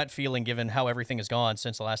kind of a gut feeling given how everything has gone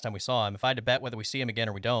since the last time we saw him. If I had to bet whether we see him again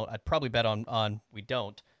or we don't, I'd probably bet on we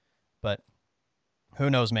don't. But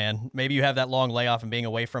who knows, man? Maybe you have that long layoff and being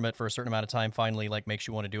away from it for a certain amount of time finally makes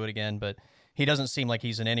you want to do it again. But he doesn't seem like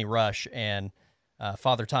he's in any rush, and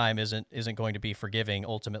Father Time isn't going to be forgiving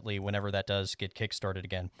ultimately whenever that does get kickstarted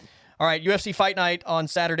again. All right, UFC Fight Night on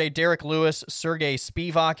Saturday. Derrick Lewis, Sergey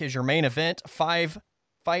Spivak is your main event. 5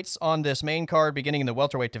 fights on this main card, beginning in the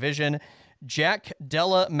welterweight division. Jack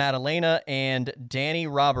Della Maddalena and Danny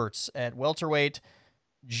Roberts at welterweight.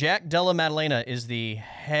 Jack Della Maddalena is the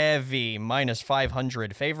heavy minus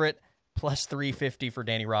 500 favorite, plus 350 for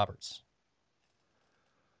Danny Roberts.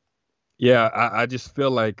 Yeah, I just feel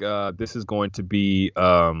like this is going to be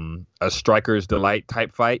a striker's delight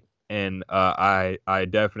type fight. And I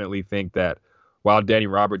definitely think that while Danny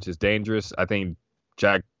Roberts is dangerous, I think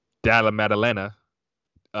Jack Della Maddalena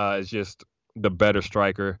is just the better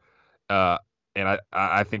striker. And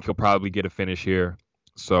I think he'll probably get a finish here.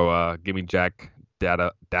 So give me Jack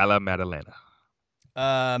Della Maddalena.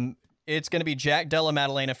 It's going to be Jack Della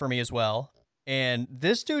Maddalena for me as well. And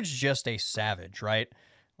this dude's just a savage, right?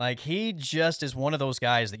 Like, he just is one of those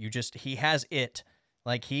guys that he has it.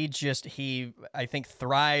 Like, he I think,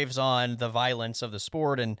 thrives on the violence of the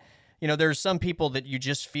sport. And, there's some people that you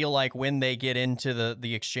just feel like when they get into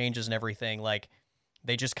the exchanges and everything, like,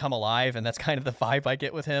 they just come alive. And that's kind of the vibe I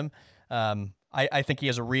get with him. I think he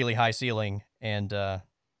has a really high ceiling. And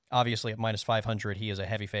obviously at minus 500, he is a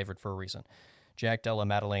heavy favorite for a reason. Jack Della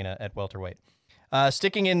Maddalena at welterweight.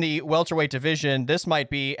 Sticking in the welterweight division, this might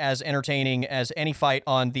be as entertaining as any fight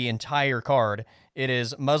on the entire card. It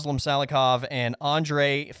is Muslim Salikov and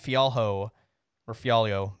Andre Fialho, or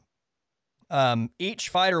Fialho. Each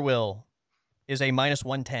fighter is a minus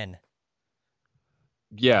 110.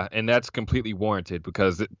 Yeah, and that's completely warranted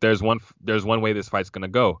because there's one way this fight's going to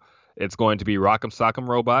go. It's going to be rock'em sock'em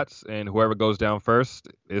robots, and whoever goes down first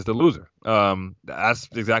is the loser. That's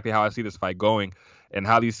exactly how I see this fight going, and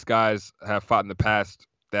how these guys have fought in the past.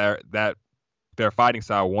 That their fighting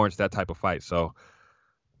style warrants that type of fight. So,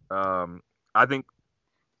 I think,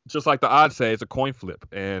 just like the odds say, it's a coin flip,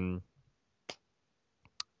 and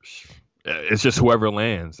it's just whoever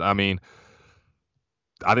lands. I mean,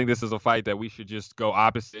 I think this is a fight that we should just go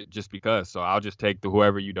opposite just because. So I'll just take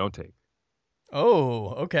whoever you don't take.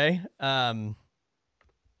 Oh, okay.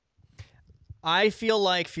 I feel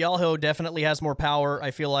like Fialho definitely has more power.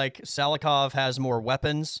 I feel like Salikov has more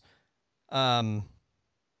weapons. Give me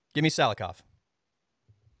Salikov.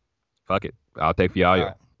 Fuck it. I'll take Fialho.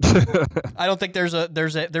 Right. I don't think there's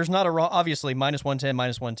not a obviously minus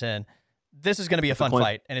 110. This is going to be a fun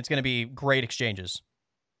fight, and it's going to be great exchanges.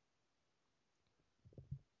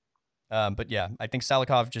 But yeah, I think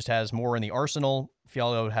Salikov just has more in the arsenal.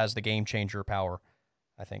 Fialho has the game changer power,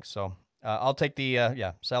 I think. So I'll take the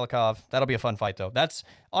Salikov. That'll be a fun fight, though. That's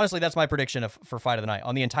my prediction for fight of the night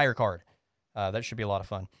on the entire card. That should be a lot of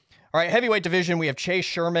fun. All right, heavyweight division, we have Chase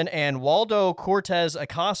Sherman and Waldo Cortez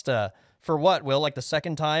Acosta for what, Will? Like the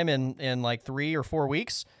second time in like 3 or 4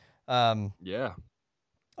 weeks? Yeah.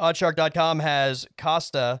 Oddshark.com has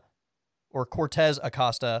Costa or Cortez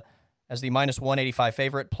Acosta as the minus 185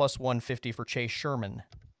 favorite, plus 150 for Chase Sherman.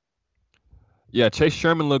 Yeah, Chase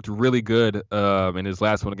Sherman looked really good in his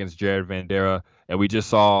last one against Jared Vanderaa, and we just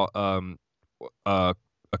saw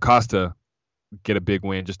Acosta get a big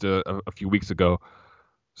win just a few weeks ago.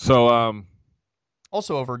 So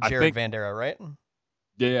also over Jared Vanderaa, right?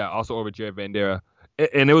 Yeah, also over Jared Vanderaa.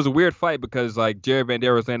 And it was a weird fight because like Jared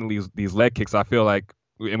Vanderaa was landing these leg kicks. I feel like,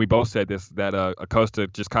 and we both said this, that Acosta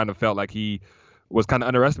just kind of felt like he was kind of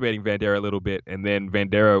underestimating Vanderaa a little bit, and then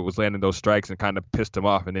Vanderaa was landing those strikes and kind of pissed him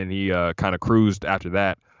off, and then he kind of cruised after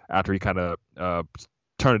that, after he kind of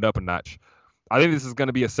turned it up a notch. I think this is going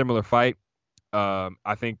to be a similar fight.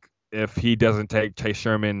 I think if he doesn't take Chase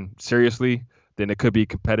Sherman seriously, then it could be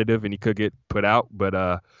competitive and he could get put out.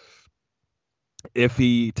 But if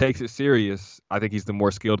he takes it serious, I think he's the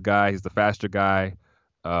more skilled guy. He's the faster guy.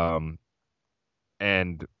 And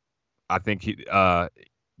I think he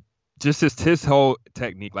just his whole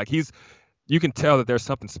technique, like you can tell that there's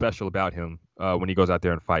something special about him when he goes out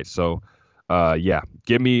there and fights. So yeah,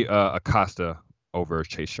 give me Acosta over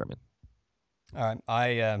Chase Sherman. All right,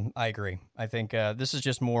 I agree. I think this is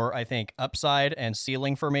just more, upside and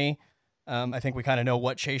ceiling for me. I think we kind of know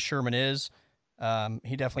what Chase Sherman is.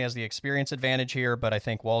 He definitely has the experience advantage here, but I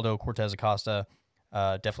think Waldo Cortez Acosta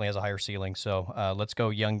definitely has a higher ceiling. So let's go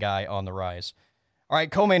young guy on the rise. All right,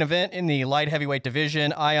 co-main event in the light heavyweight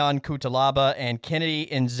division, Ion Cutelaba and Kennedy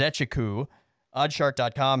Nzechukwu.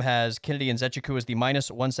 Oddshark.com has Kennedy Nzechukwu as the minus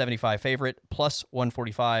 175 favorite, plus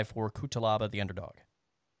 145 for Cutelaba, the underdog.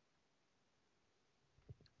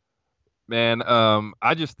 Man,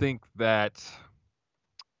 I just think that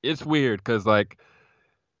it's weird because, like,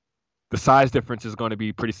 the size difference is going to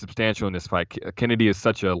be pretty substantial in this fight. Kennedy is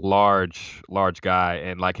such a large guy,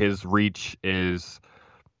 and, like, his reach is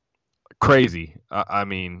crazy. I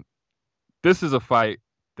mean, this is a fight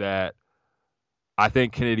that I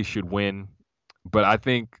think Kennedy should win, but I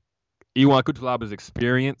think Ion Cutelaba's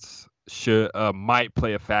experience might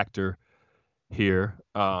play a factor here.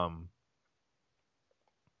 I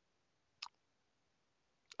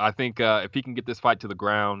think if he can get this fight to the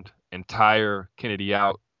ground and tire Kennedy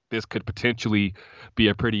out, this could potentially be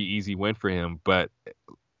a pretty easy win for him, but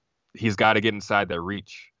he's got to get inside that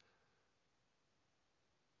reach.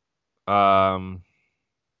 That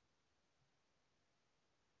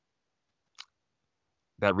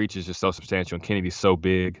reach is just so substantial, and Kennedy's so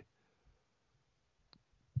big.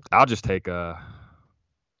 I'll just take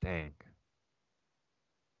dang.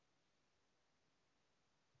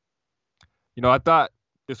 You know, I thought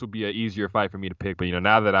this would be an easier fight for me to pick, but, you know,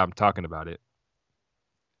 now that I'm talking about it,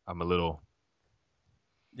 I'm a little.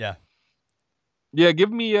 Yeah. Yeah,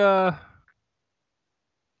 give me Kennedy.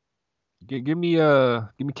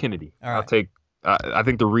 All right. I'll take. I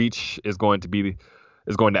think the reach is going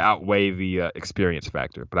to outweigh the experience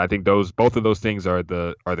factor, but I think both of those things are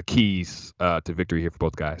the keys to victory here for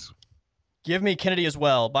both guys. Give me Kennedy as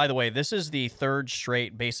well. By the way, this is the third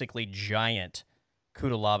straight, basically giant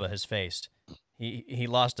Kudalaba has faced. He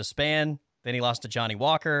lost to Span, then he lost to Johnny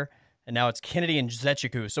Walker, and now it's Kennedy and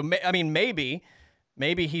Zechiku. So,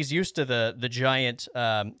 maybe he's used to the giant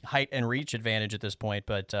height and reach advantage at this point.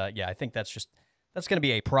 But, yeah, I think that's going to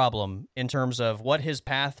be a problem in terms of what his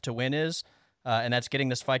path to win is, and that's getting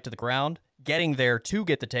this fight to the ground. Getting there to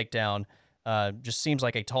get the takedown just seems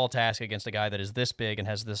like a tall task against a guy that is this big and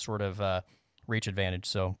has this sort of reach advantage.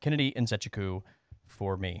 So Kennedy and Zechiku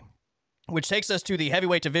for me. Which takes us to the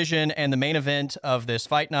heavyweight division and the main event of this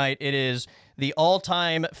fight night. It is the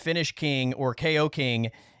all-time finish king or KO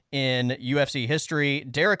king in UFC history,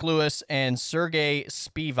 Derrick Lewis and Sergey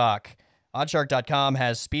Spivak. Oddshark.com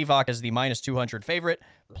has Spivak as the minus 200 favorite,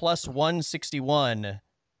 plus 161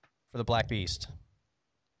 for the Black Beast.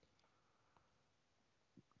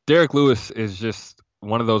 Derrick Lewis is just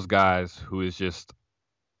one of those guys who is just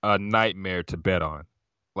a nightmare to bet on.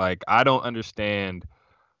 Like, I don't understand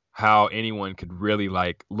how anyone could really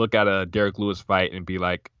like look at a Derrick Lewis fight and be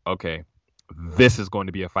like, okay, this is going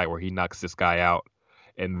to be a fight where he knocks this guy out,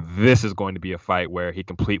 and this is going to be a fight where he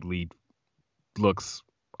completely looks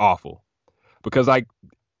awful. Because like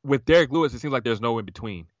with Derrick Lewis, it seems like there's no in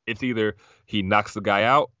between. It's either he knocks the guy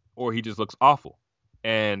out or he just looks awful.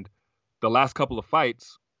 And the last couple of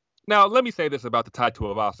fights, now let me say this about the Tai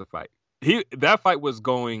Tuivasa fight. That fight was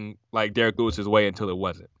going like Derrick Lewis's way until it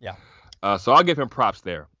wasn't. Yeah. So I'll give him props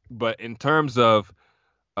there. But in terms of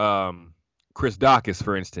Chris Dawkins,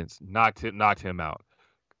 for instance, knocked him out.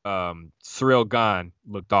 Cyril Gane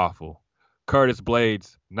looked awful. Curtis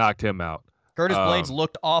Blades knocked him out. Curtis Blades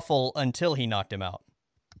looked awful until he knocked him out.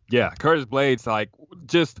 Yeah, Curtis Blades like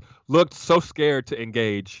just looked so scared to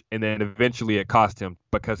engage, and then eventually it cost him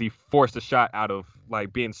because he forced a shot out of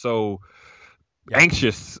like being so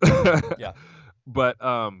anxious. Yeah. But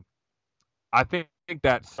I think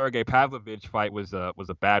that Sergey Pavlovich fight was a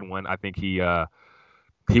bad one. I think he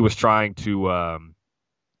was trying to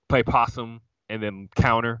play possum and then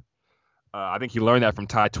counter. I think he learned that from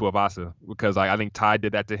Tai Tuivasa because I think Tai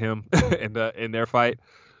did that to him in their fight.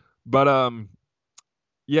 But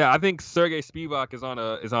yeah, I think Sergey Spivak is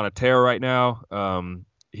on a tear right now.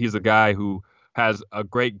 He's a guy who has a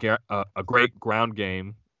great ground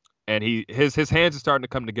game, and his hands are starting to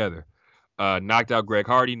come together. Knocked out Greg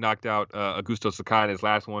Hardy, knocked out Augusto Sakai in his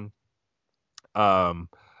last one.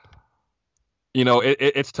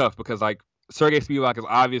 It's tough because like Sergey Spivak is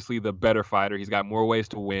obviously the better fighter. He's got more ways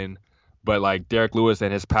to win, but like Derrick Lewis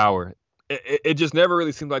and his power, it just never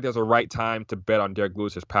really seemed like there's a right time to bet on Derrick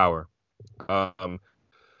Lewis's power.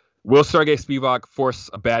 Will Sergey Spivak force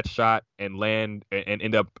a bad shot and land and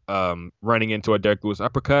end up running into a Derrick Lewis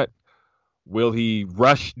uppercut? Will he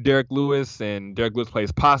rush Derrick Lewis and Derrick Lewis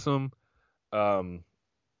plays possum?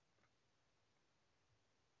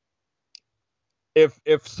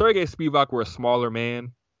 If Sergey Spivak were a smaller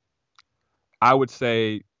man, I would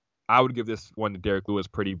give this one to Derrick Lewis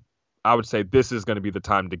I would say this is going to be the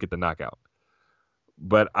time to get the knockout.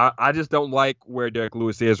 But I just don't like where Derrick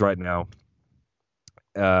Lewis is right now.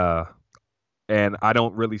 And I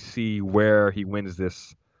don't really see where he wins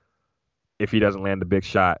this if he doesn't land the big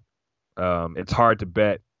shot. It's hard to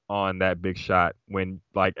bet on that big shot when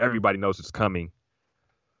like everybody knows it's coming.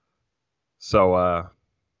 So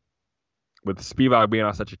with Spivak being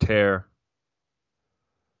on such a tear,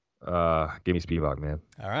 give me Spivak, man.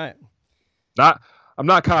 All right. I'm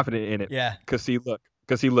not confident in it. Yeah. Cause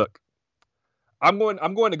look. I'm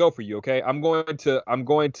going to go for you, okay? I'm going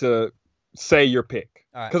to say your pick.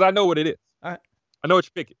 All right. Cause I know what it is. All right. I know what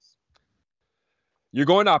your pick is. You're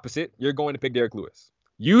going opposite. You're going to pick Derrick Lewis.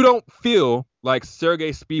 You don't feel like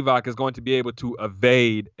Sergey Spivak is going to be able to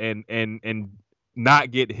evade and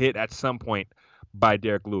not get hit at some point by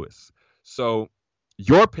Derrick Lewis. So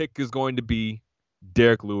your pick is going to be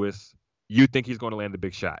Derrick Lewis. You think he's going to land the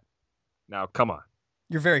big shot. Now, come on.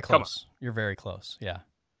 You're very close. You're very close. Yeah.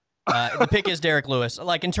 The pick is Derrick Lewis.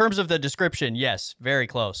 Like in terms of the description, yes, very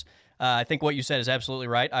close. I think what you said is absolutely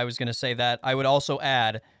right. I was going to say that. I would also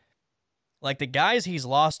add, like the guys he's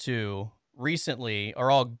lost to recently are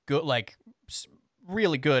all good, like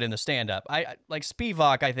really good in the stand-up. I like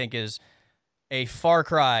Spivak, I think, is a far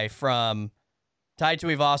cry from Tai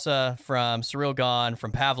Tuivasa, from Cyril Gane,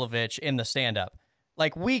 from Pavlovich in the stand-up.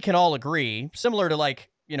 Like we can all agree, similar to like,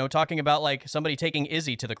 talking about like somebody taking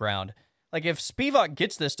Izzy to the ground. Like if Spivak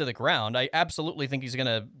gets this to the ground, I absolutely think he's going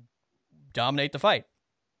to dominate the fight.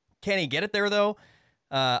 Can he get it there though?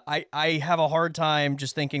 I have a hard time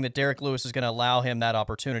just thinking that Derrick Lewis is going to allow him that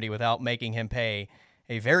opportunity without making him pay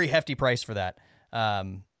a very hefty price for that.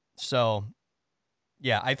 So,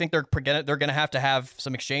 yeah, I think they're going to have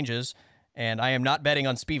some exchanges, and I am not betting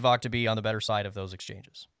on Spivak to be on the better side of those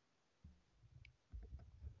exchanges.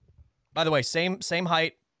 By the way, same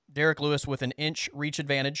height. Derrick Lewis with an inch reach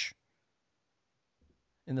advantage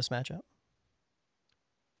in this matchup.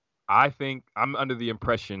 I think I'm under the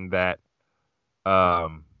impression that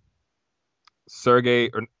Sergey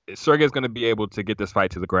is going to be able to get this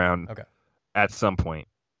fight to the ground at some point.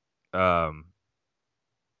 I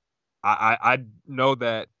know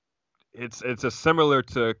that it's a similar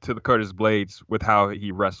to the Curtis Blades with how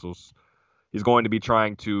he wrestles. He's going to be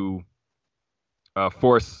trying to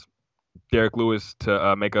force Derrick Lewis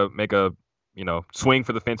to make a swing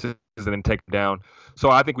for the fences and then take him down. So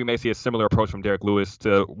I think we may see a similar approach from Derrick Lewis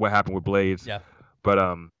to what happened with Blades. Yeah. But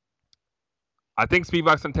I think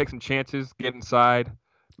Spivak's gonna take some chances, get inside,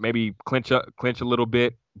 maybe clinch a little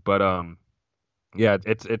bit. But yeah,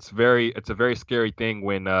 it's a very scary thing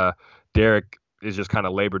when Derrick is just kind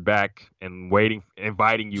of labored back and waiting,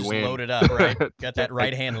 inviting you just in. Loaded up, right? Got that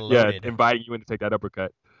right hand loaded. Yeah, inviting you in to take that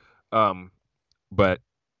uppercut. But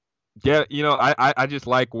yeah, I just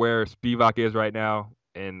like where Spivak is right now,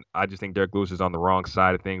 and I just think Derrick Lewis is on the wrong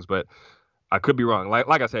side of things. But I could be wrong.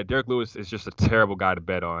 Like I said, Derrick Lewis is just a terrible guy to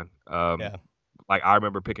bet on. Like I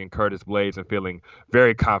remember picking Curtis Blades and feeling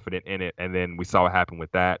very confident in it, and then we saw what happened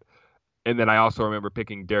with that. And then I also remember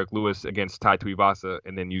picking Derrick Lewis against Tai Tuivasa,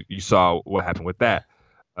 and then you saw what happened with that.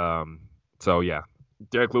 So yeah,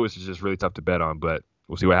 Derrick Lewis is just really tough to bet on, but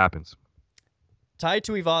we'll see what happens. Tai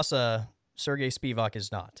Tuivasa, Sergey Spivak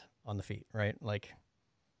is not on the feet, right? Like,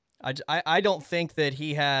 I don't think that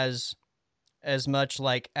he has as much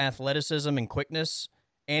like athleticism and quickness,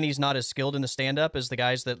 and he's not as skilled in the stand-up as the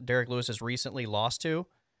guys that Derrick Lewis has recently lost to.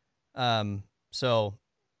 So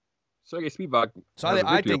Sergey Spivak. So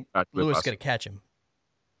I think Lewis is going to catch him.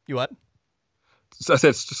 You what? So I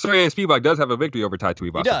said Sergey Spivak does have a victory over Tai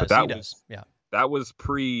Tuivasa. He does. But Yeah. That was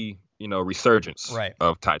pre, resurgence right.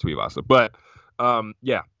 of Tai Tuivasa. But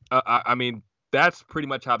yeah, I mean, that's pretty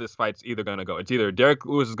much how this fight's either going to go. It's either Derrick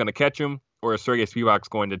Lewis is going to catch him, or Sergey Spivak's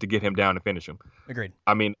going to get him down and finish him. Agreed.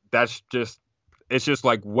 I mean, it's just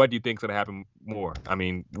like, what do you think's going to happen more? I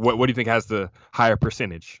mean, what do you think has the higher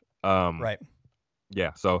percentage? Right.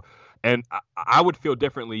 Yeah. So, and I would feel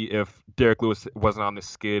differently if Derrick Lewis wasn't on this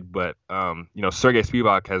skid, but Sergey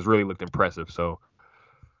Spivak has really looked impressive. So,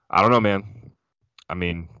 I don't know, man. I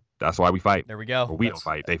mean, that's why we fight. There we go. Or we don't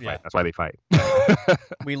fight. They fight. Yeah. That's why they fight.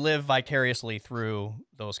 We live vicariously through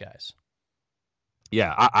those guys.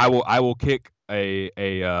 Yeah, I will kick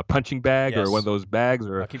a punching bag or one of those bags,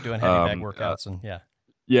 or I'll keep doing heavy bag workouts and yeah.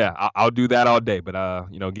 Yeah, I'll do that all day. But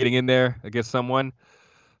getting in there against someone,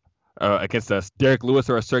 against a Derrick Lewis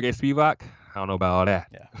or a Sergey Spivak, I don't know about all that.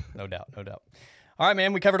 Yeah, no doubt. All right,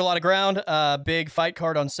 man, we covered a lot of ground. Big fight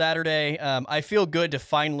card on Saturday. I feel good to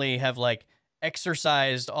finally have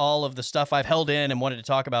exercised all of the stuff I've held in and wanted to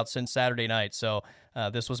talk about since Saturday night. So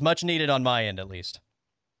this was much needed on my end, at least.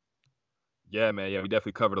 Yeah, man. Yeah, we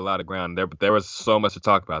definitely covered a lot of ground there, but there was so much to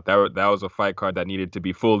talk about. That was a fight card that needed to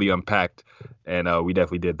be fully unpacked, and we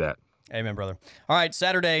definitely did that. Amen, brother. All right,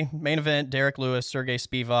 Saturday, main event, Derrick Lewis, Sergey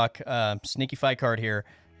Spivak, sneaky fight card here,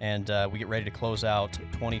 and we get ready to close out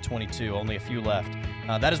 2022. Only a few left.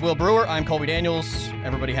 That is Will Brewer. I'm Colby Daniels.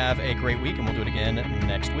 Everybody have a great week, and we'll do it again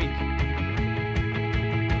next week.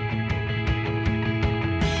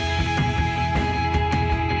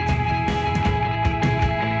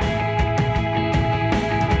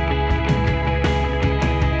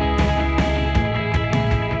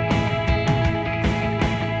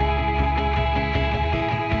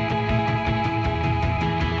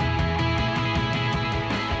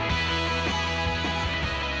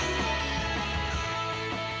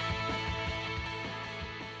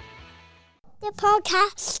 The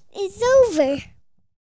podcast is over.